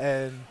people,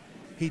 and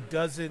he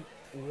doesn't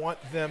want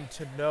them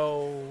to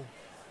know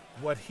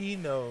what he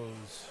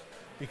knows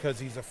because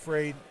he's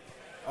afraid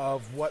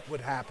of what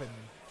would happen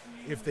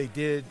if they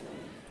did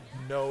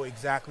know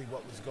exactly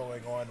what was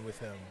going on with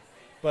him.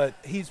 But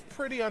he's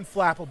pretty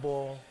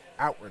unflappable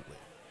outwardly.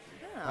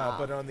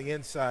 But on the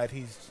inside,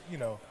 he's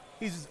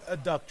a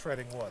duck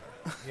treading water,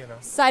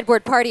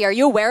 Sideboard party, are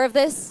you aware of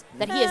this?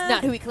 That he is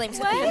not who he claims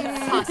to be,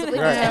 possibly,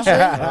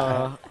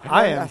 potentially?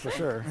 I am, for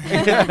sure.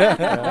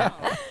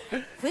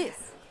 Please.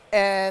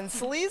 And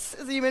Celise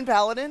is a human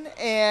paladin,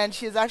 and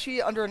she is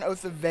actually under an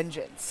oath of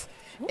vengeance.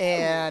 Ooh.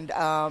 And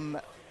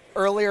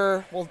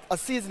earlier, a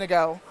season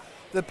ago,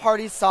 the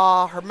party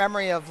saw her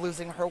memory of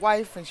losing her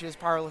wife, and she was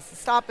powerless to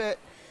stop it.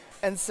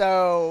 And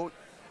so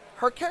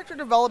her character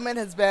development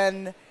has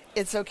been,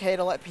 it's okay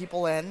to let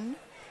people in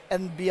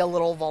and be a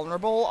little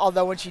vulnerable.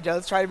 Although when she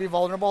does try to be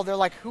vulnerable, they're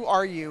like, who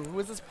are you? Who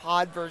is this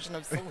pod version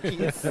of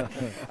Celise?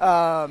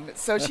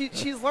 So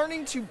she's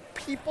learning to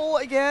people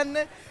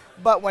again.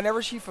 But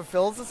whenever she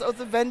fulfills this oath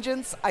of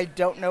vengeance, I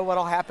don't know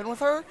what'll happen with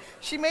her.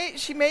 She may,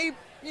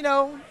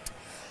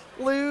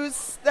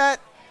 lose that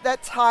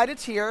tie to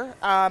Tyr.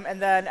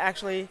 And then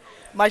actually,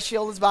 my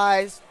shield is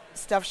by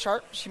Steph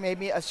Sharp. She made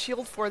me a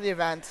shield for the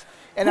event,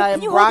 and I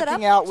am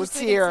rocking out with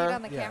Tyr.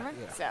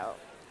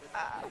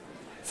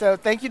 So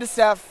thank you to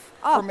Steph.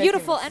 Oh, for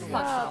beautiful making and this.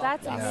 functional. Oh,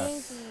 that's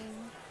amazing.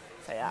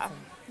 So yeah.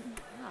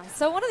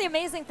 So one of the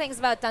amazing things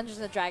about Dungeons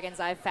 & Dragons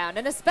I've found,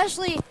 and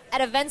especially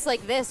at events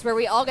like this where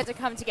we all get to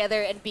come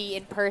together and be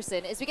in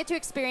person, is we get to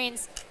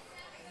experience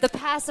the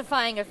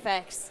pacifying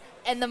effects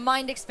and the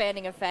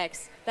mind-expanding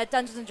effects that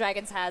Dungeons &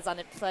 Dragons has on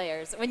its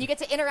players when you get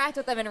to interact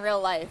with them in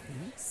real life.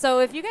 So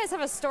if you guys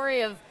have a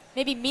story of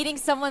maybe meeting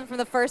someone from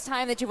the first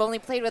time that you've only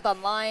played with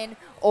online,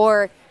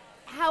 or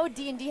how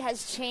D&D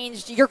has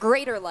changed your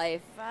greater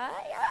life,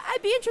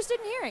 I'd be interested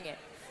in hearing it.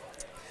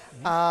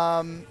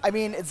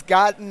 It's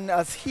gotten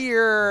us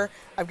here.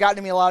 I've gotten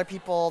to meet a lot of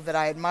people that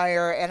I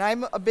admire, and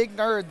I'm a big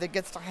nerd that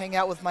gets to hang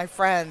out with my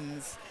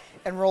friends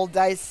and roll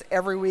dice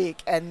every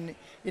week. And,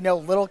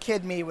 little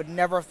kid me would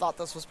never have thought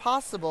this was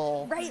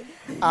possible. Right.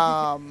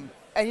 I'm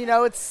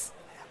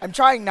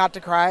trying not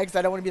to cry because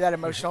I don't want to be that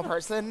emotional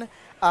person.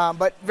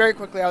 But very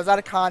quickly, I was at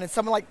a con, and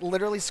someone,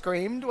 literally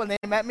screamed when they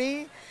met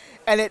me.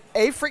 And it,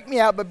 A, freaked me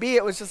out, but B,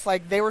 it was just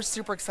they were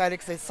super excited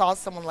because they saw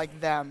someone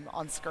like them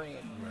on screen.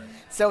 Right.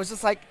 So it was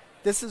just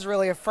this is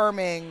really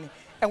affirming.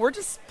 And we're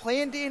just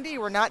playing D&D.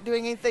 We're not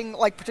doing anything,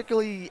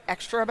 particularly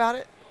extra about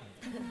it.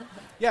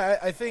 Yeah,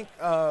 I think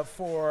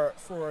for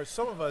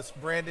some of us,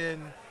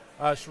 Brandon,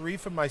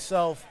 Sharif, and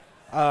myself,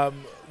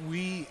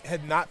 we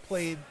had not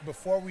played,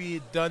 before we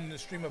had done the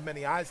Stream of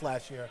Many Eyes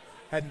last year,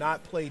 had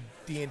not played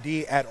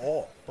D&D at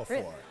all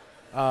before.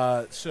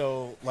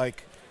 Really?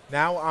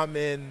 Now I'm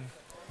in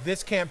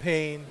this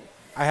campaign.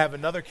 I have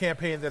another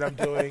campaign that I'm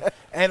doing,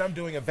 and I'm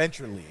doing a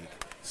Venture League.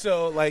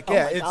 So like Oh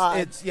my God.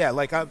 it's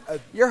like I'm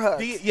You're hooked.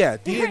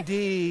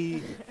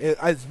 D&D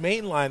is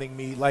mainlining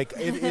me. Like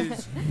it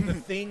is the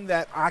thing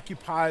that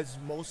occupies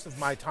most of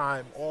my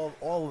time,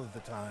 all of the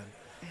time.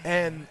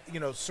 And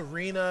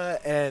Serena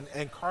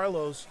and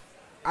Carlos,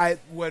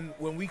 when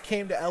we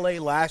came to LA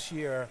last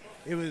year,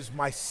 it was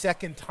my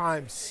second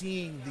time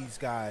seeing these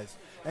guys,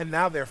 and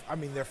now they're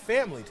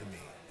family to me.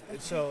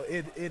 So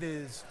it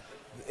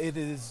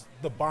is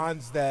the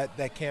bonds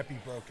that can't be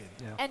broken.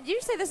 Yeah. And did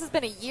you say this has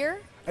been a year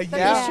that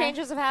Yeah. these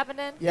changes have happened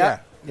in? Yeah.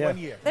 Yeah. 1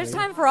 year. There's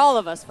time for all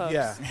of us, folks.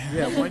 Yeah,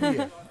 1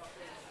 year.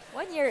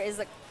 1 year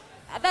is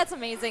that's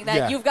amazing that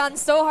Yeah. you've gotten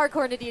so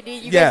hardcore into D&D.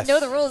 You Yes. guys know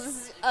the rules.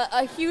 This is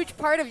a huge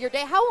part of your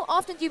day. How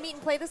often do you meet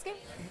and play this game?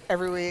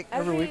 Every week.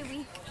 Every week.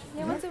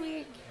 Yeah, once a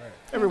week.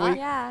 Every week.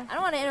 Yeah. I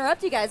don't want to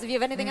interrupt you guys. If you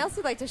have anything else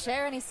you'd like to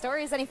share, any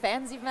stories, any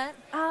fans you've met?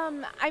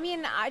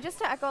 Just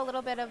to echo a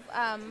little bit of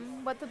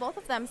what the both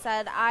of them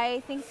said,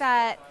 I think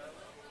that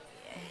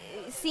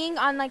seeing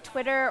on like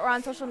Twitter or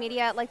on social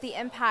media like the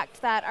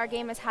impact that our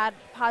game has had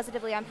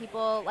positively on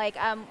people, like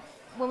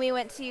when we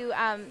went to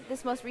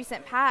this most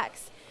recent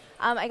PAX,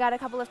 I got a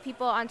couple of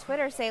people on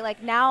Twitter say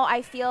like, now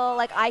I feel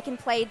like I can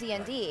play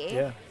D&D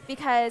Yeah.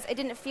 because I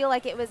didn't feel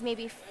like it was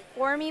maybe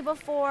for me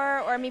before,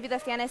 or maybe the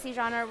fantasy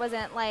genre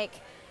wasn't like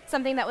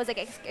something that was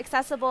like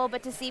accessible,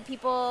 but to see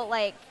people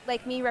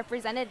like me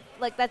represented,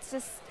 like that's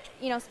just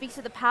speaks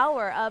to the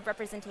power of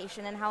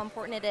representation and how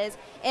important it is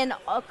in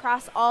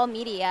across all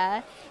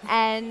media,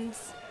 and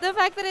the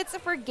fact that it's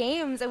for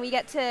games and we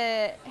get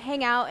to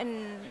hang out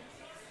and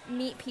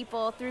meet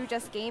people through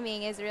just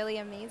gaming is really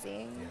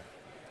amazing.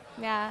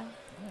 Yeah.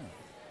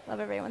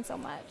 Love everyone so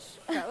much.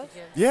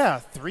 Yeah,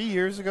 3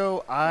 years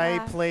ago, I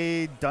Yeah.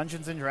 played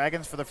Dungeons and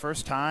Dragons for the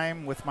first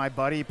time with my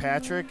buddy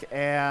Patrick,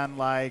 and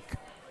like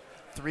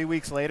 3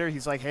 weeks later,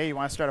 he's like, "Hey, you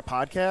want to start a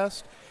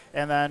podcast?"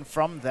 And then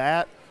from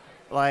that,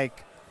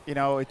 like,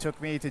 it took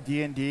me to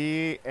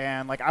D&D,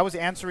 and like I was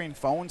answering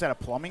phones at a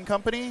plumbing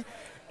company,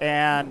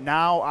 and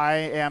now I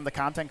am the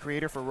content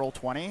creator for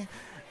Roll20.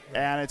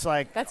 And it's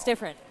like, That's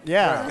different.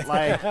 yeah,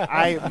 like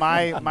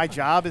my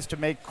job is to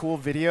make cool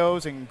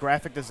videos and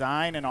graphic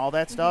design and all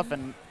that stuff.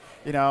 And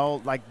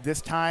like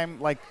this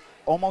time, like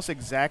almost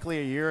exactly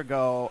a year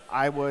ago,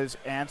 I was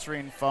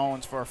answering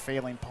phones for a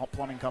failing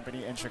plumbing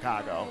company in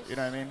Chicago. You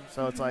know what I mean?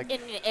 So it's like,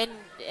 In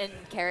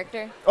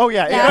character. oh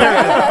yeah,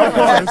 of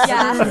course.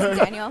 Yeah,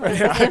 Daniel.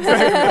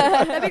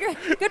 That'd be great.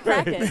 Good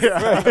practice.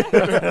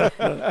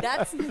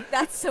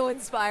 That's so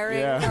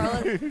inspiring, Yeah.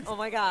 Carla. Oh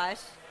my gosh,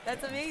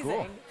 that's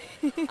amazing.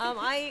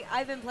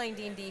 I've been playing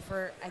D&D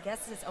for I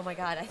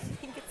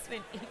think it's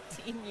been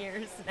 18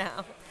 years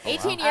now.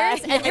 18 yeah,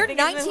 years, I and you're think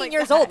it's been 19 like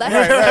years that. old. That's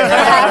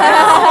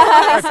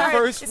My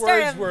first It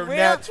started words were real-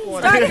 nat 20.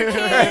 Start your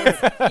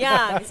kids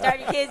young. Start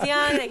your kids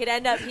young. They could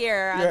end up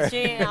here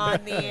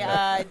on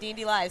the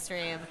D&D live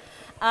stream.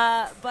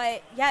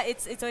 But yeah,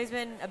 it's always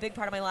been a big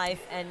part of my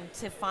life, and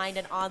to find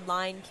an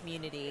online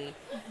community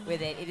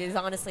with it has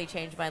honestly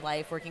changed my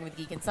life. Working with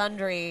Geek and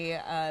Sundry,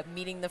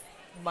 meeting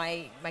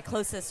my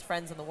closest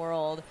friends in the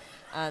world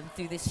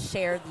through this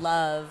shared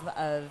love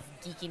of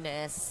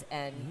geekiness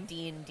and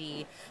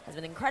D&D has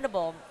been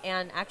incredible.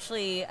 And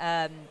actually,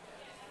 I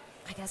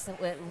guess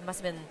it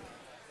must have been,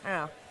 I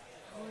don't know,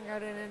 I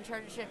got an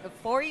internship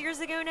 4 years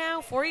ago now.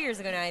 4 years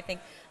ago now, I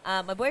think.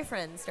 My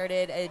boyfriend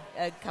started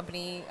a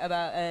company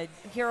about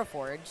Hero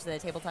Forge, the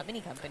tabletop mini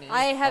company.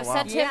 I have wow.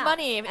 sent him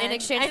money in And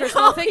exchange I for know,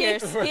 small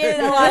figures. A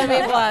lot of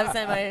people have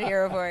sent money to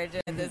Hero Forge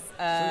at this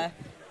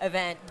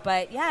event.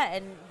 But yeah,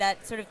 and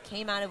that sort of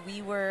came out of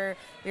we were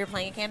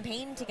playing a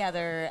campaign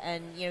together,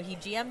 and he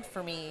GM'd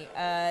for me.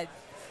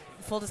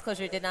 Full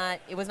disclosure,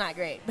 it was not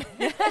great.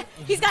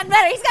 He's gotten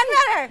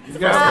better.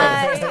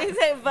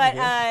 But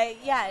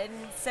yeah, and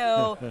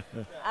so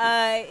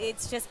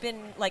it's just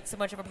been like so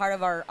much of a part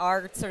of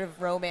our sort of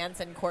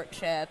romance and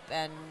courtship,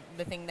 and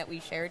the thing that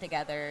we share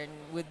together, and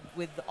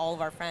with all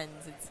of our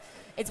friends.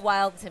 It's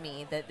wild to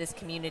me that this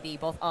community,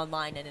 both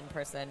online and in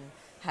person,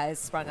 has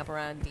sprung up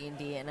around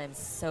D&D, and I'm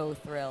so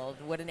thrilled.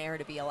 What an era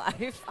to be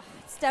alive.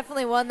 It's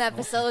definitely one that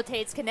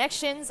facilitates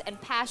connections and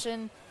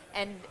passion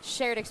and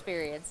shared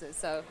experiences.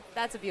 So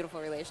that's a beautiful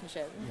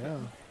relationship.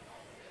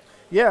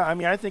 Yeah, I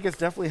mean, I think it's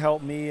definitely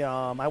helped me.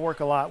 I work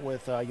a lot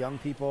with young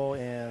people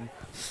and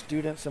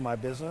students in my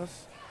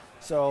business.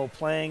 So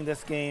playing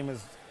this game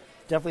has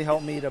definitely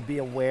helped me to be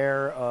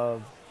aware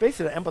of,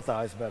 basically to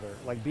empathize better,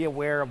 like be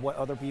aware of what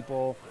other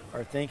people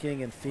are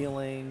thinking and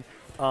feeling,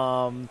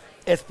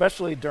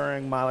 especially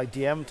during my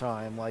DM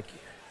time. Like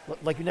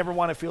you never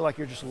want to feel like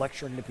you're just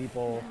lecturing to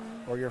people,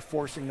 or you're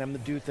forcing them to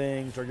do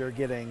things, or you're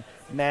getting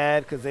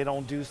mad because they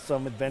don't do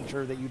some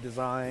adventure that you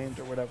designed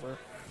or whatever.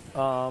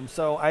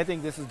 So I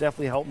think this has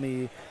definitely helped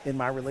me in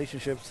my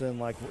relationships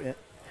and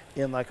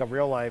in a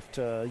real life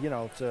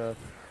to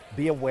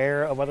be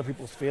aware of other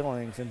people's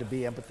feelings and to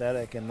be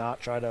empathetic and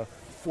not try to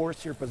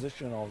force your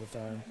position all the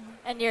time.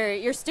 And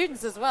your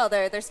students as well.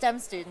 They're STEM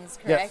students,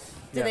 correct? Yes.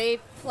 Do they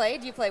play?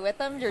 Do you play with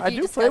them? Or I do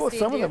you do play discuss with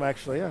some of D&D? them,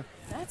 actually, yeah.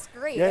 That's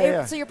great.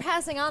 Yeah. So you're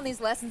passing on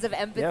these lessons of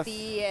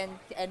empathy and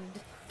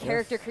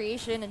character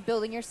creation and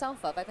building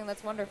yourself up. I think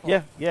that's wonderful.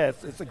 Yeah,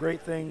 it's a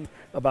great thing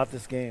about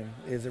this game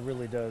is it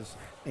really does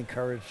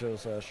encourage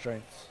those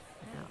strengths.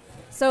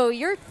 So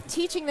you're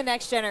teaching the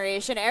next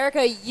generation.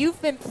 Erika,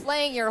 you've been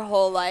playing your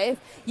whole life.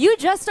 You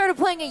just started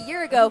playing a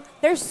year ago.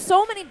 There's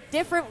so many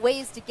different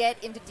ways to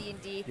get into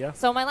D&D. Yeah.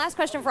 So my last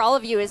question for all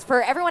of you is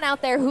for everyone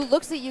out there who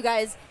looks at you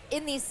guys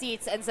in these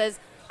seats and says,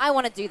 I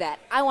want to do that.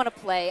 I want to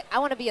play. I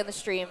want to be on the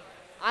stream.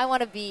 I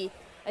want to be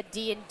a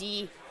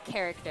D&D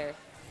character.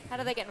 How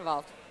do they get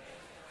involved?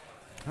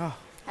 Oh.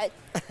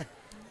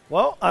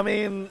 Well, I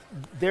mean,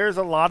 there's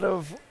a lot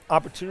of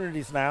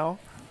opportunities now.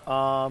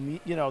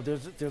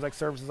 There's like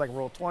services like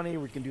Roll20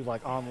 where you can do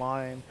like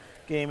online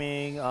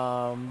gaming.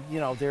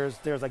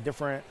 There's like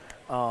different,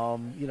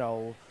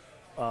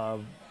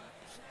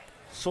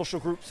 social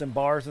groups and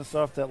bars and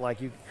stuff that like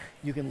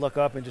you can look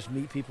up and just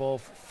meet people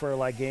for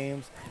like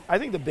games. I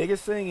think the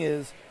biggest thing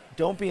is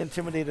don't be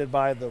intimidated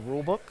by the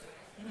rule book.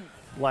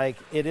 Like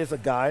it is a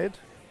guide,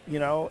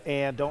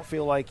 and don't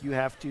feel like you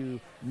have to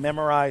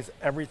memorize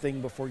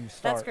everything before you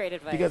start. That's great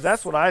advice. Because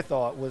that's what I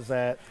thought was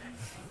that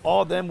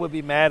all of them would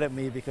be mad at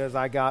me because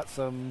I got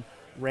some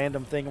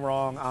random thing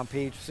wrong on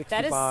page 65.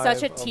 That is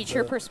such a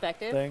teacher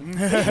perspective. Thing.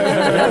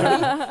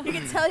 You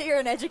can tell you're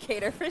an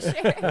educator for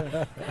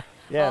sure.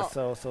 Yeah,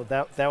 so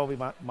that will be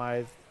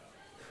my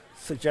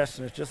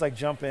suggestion is just like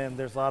jump in.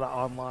 There's a lot of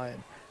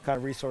online kind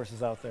of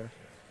resources out there.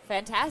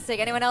 Fantastic.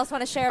 Anyone else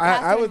want to share a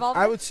path to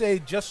involvement? I would say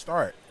just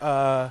start.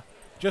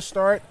 Just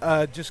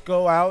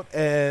go out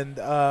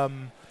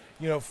and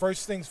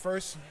first things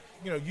first.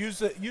 Use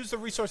the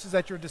resources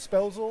at your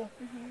disposal.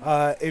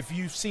 If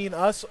you've seen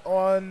us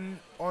on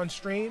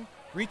stream,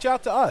 reach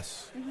out to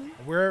us.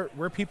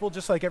 We're people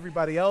just like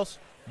everybody else.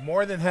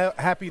 More than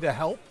happy to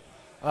help.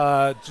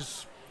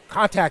 Just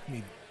contact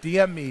me,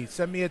 DM me,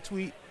 send me a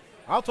tweet.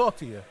 I'll talk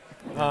to you.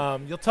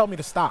 You'll tell me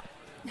to stop.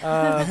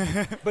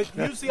 But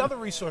use the other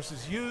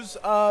resources. Use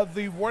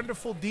the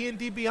wonderful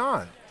D&D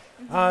Beyond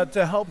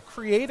to help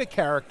create a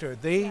character.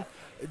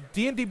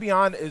 D&D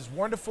Beyond is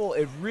wonderful.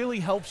 It really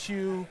helps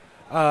you.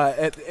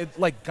 It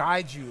like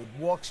guides you, it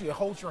walks you, it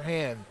holds your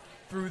hand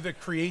through the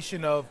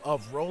creation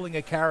of rolling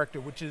a character,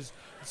 which is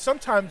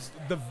sometimes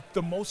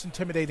the most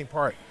intimidating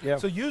part. Yeah.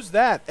 So use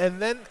that,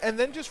 and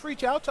then just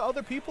reach out to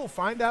other people,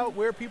 find out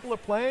where people are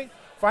playing,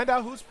 find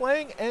out who's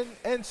playing,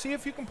 and see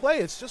if you can play.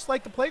 It's just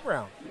like the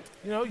playground.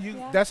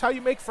 That's how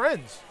you make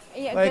friends.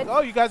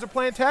 Yeah, you guys are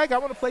playing tag. I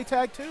want to play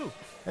tag too,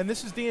 and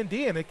this is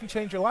D&D, and it can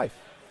change your life.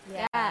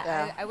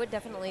 Yeah. I would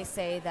definitely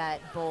say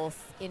that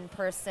both in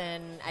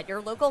person at your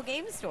local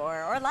game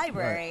store or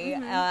library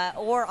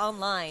or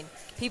online,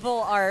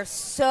 people are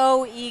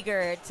so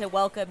eager to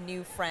welcome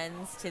new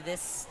friends to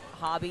this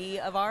hobby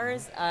of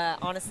ours.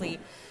 Honestly,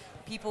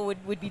 people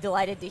would be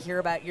delighted to hear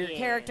about your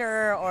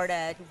character or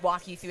to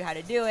walk you through how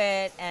to do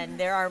it. And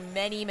there are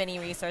many, many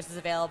resources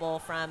available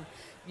from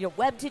your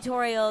web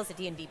tutorials to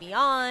D&D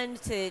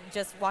Beyond to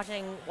just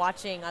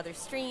watching other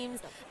streams,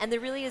 and there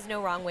really is no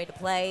wrong way to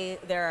play.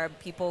 There are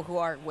people who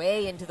are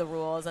way into the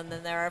rules, and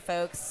then there are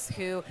folks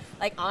who,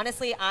 like,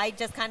 honestly, I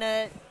just kind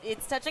of,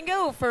 it's touch and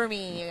go for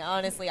me.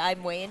 Honestly,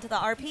 I'm way into the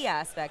RP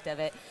aspect of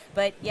it,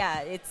 but yeah,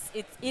 it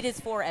is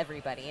for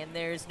everybody, and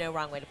there's no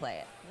wrong way to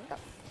play it.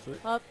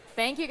 Well,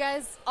 thank you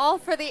guys all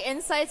for the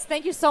insights.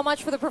 Thank you so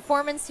much for the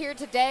performance here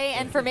today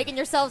and for making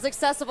yourselves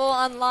accessible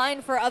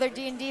online for other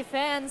D&D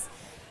fans.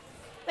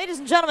 Ladies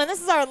and gentlemen,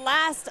 this is our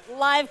last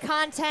live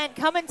content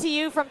coming to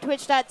you from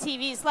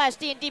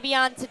twitch.tv/D&D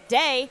Beyond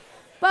today.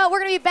 But we're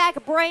going to be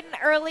back bright and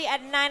early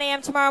at 9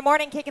 a.m. tomorrow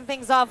morning, kicking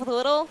things off with a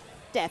little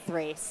death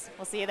race.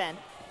 We'll see you then.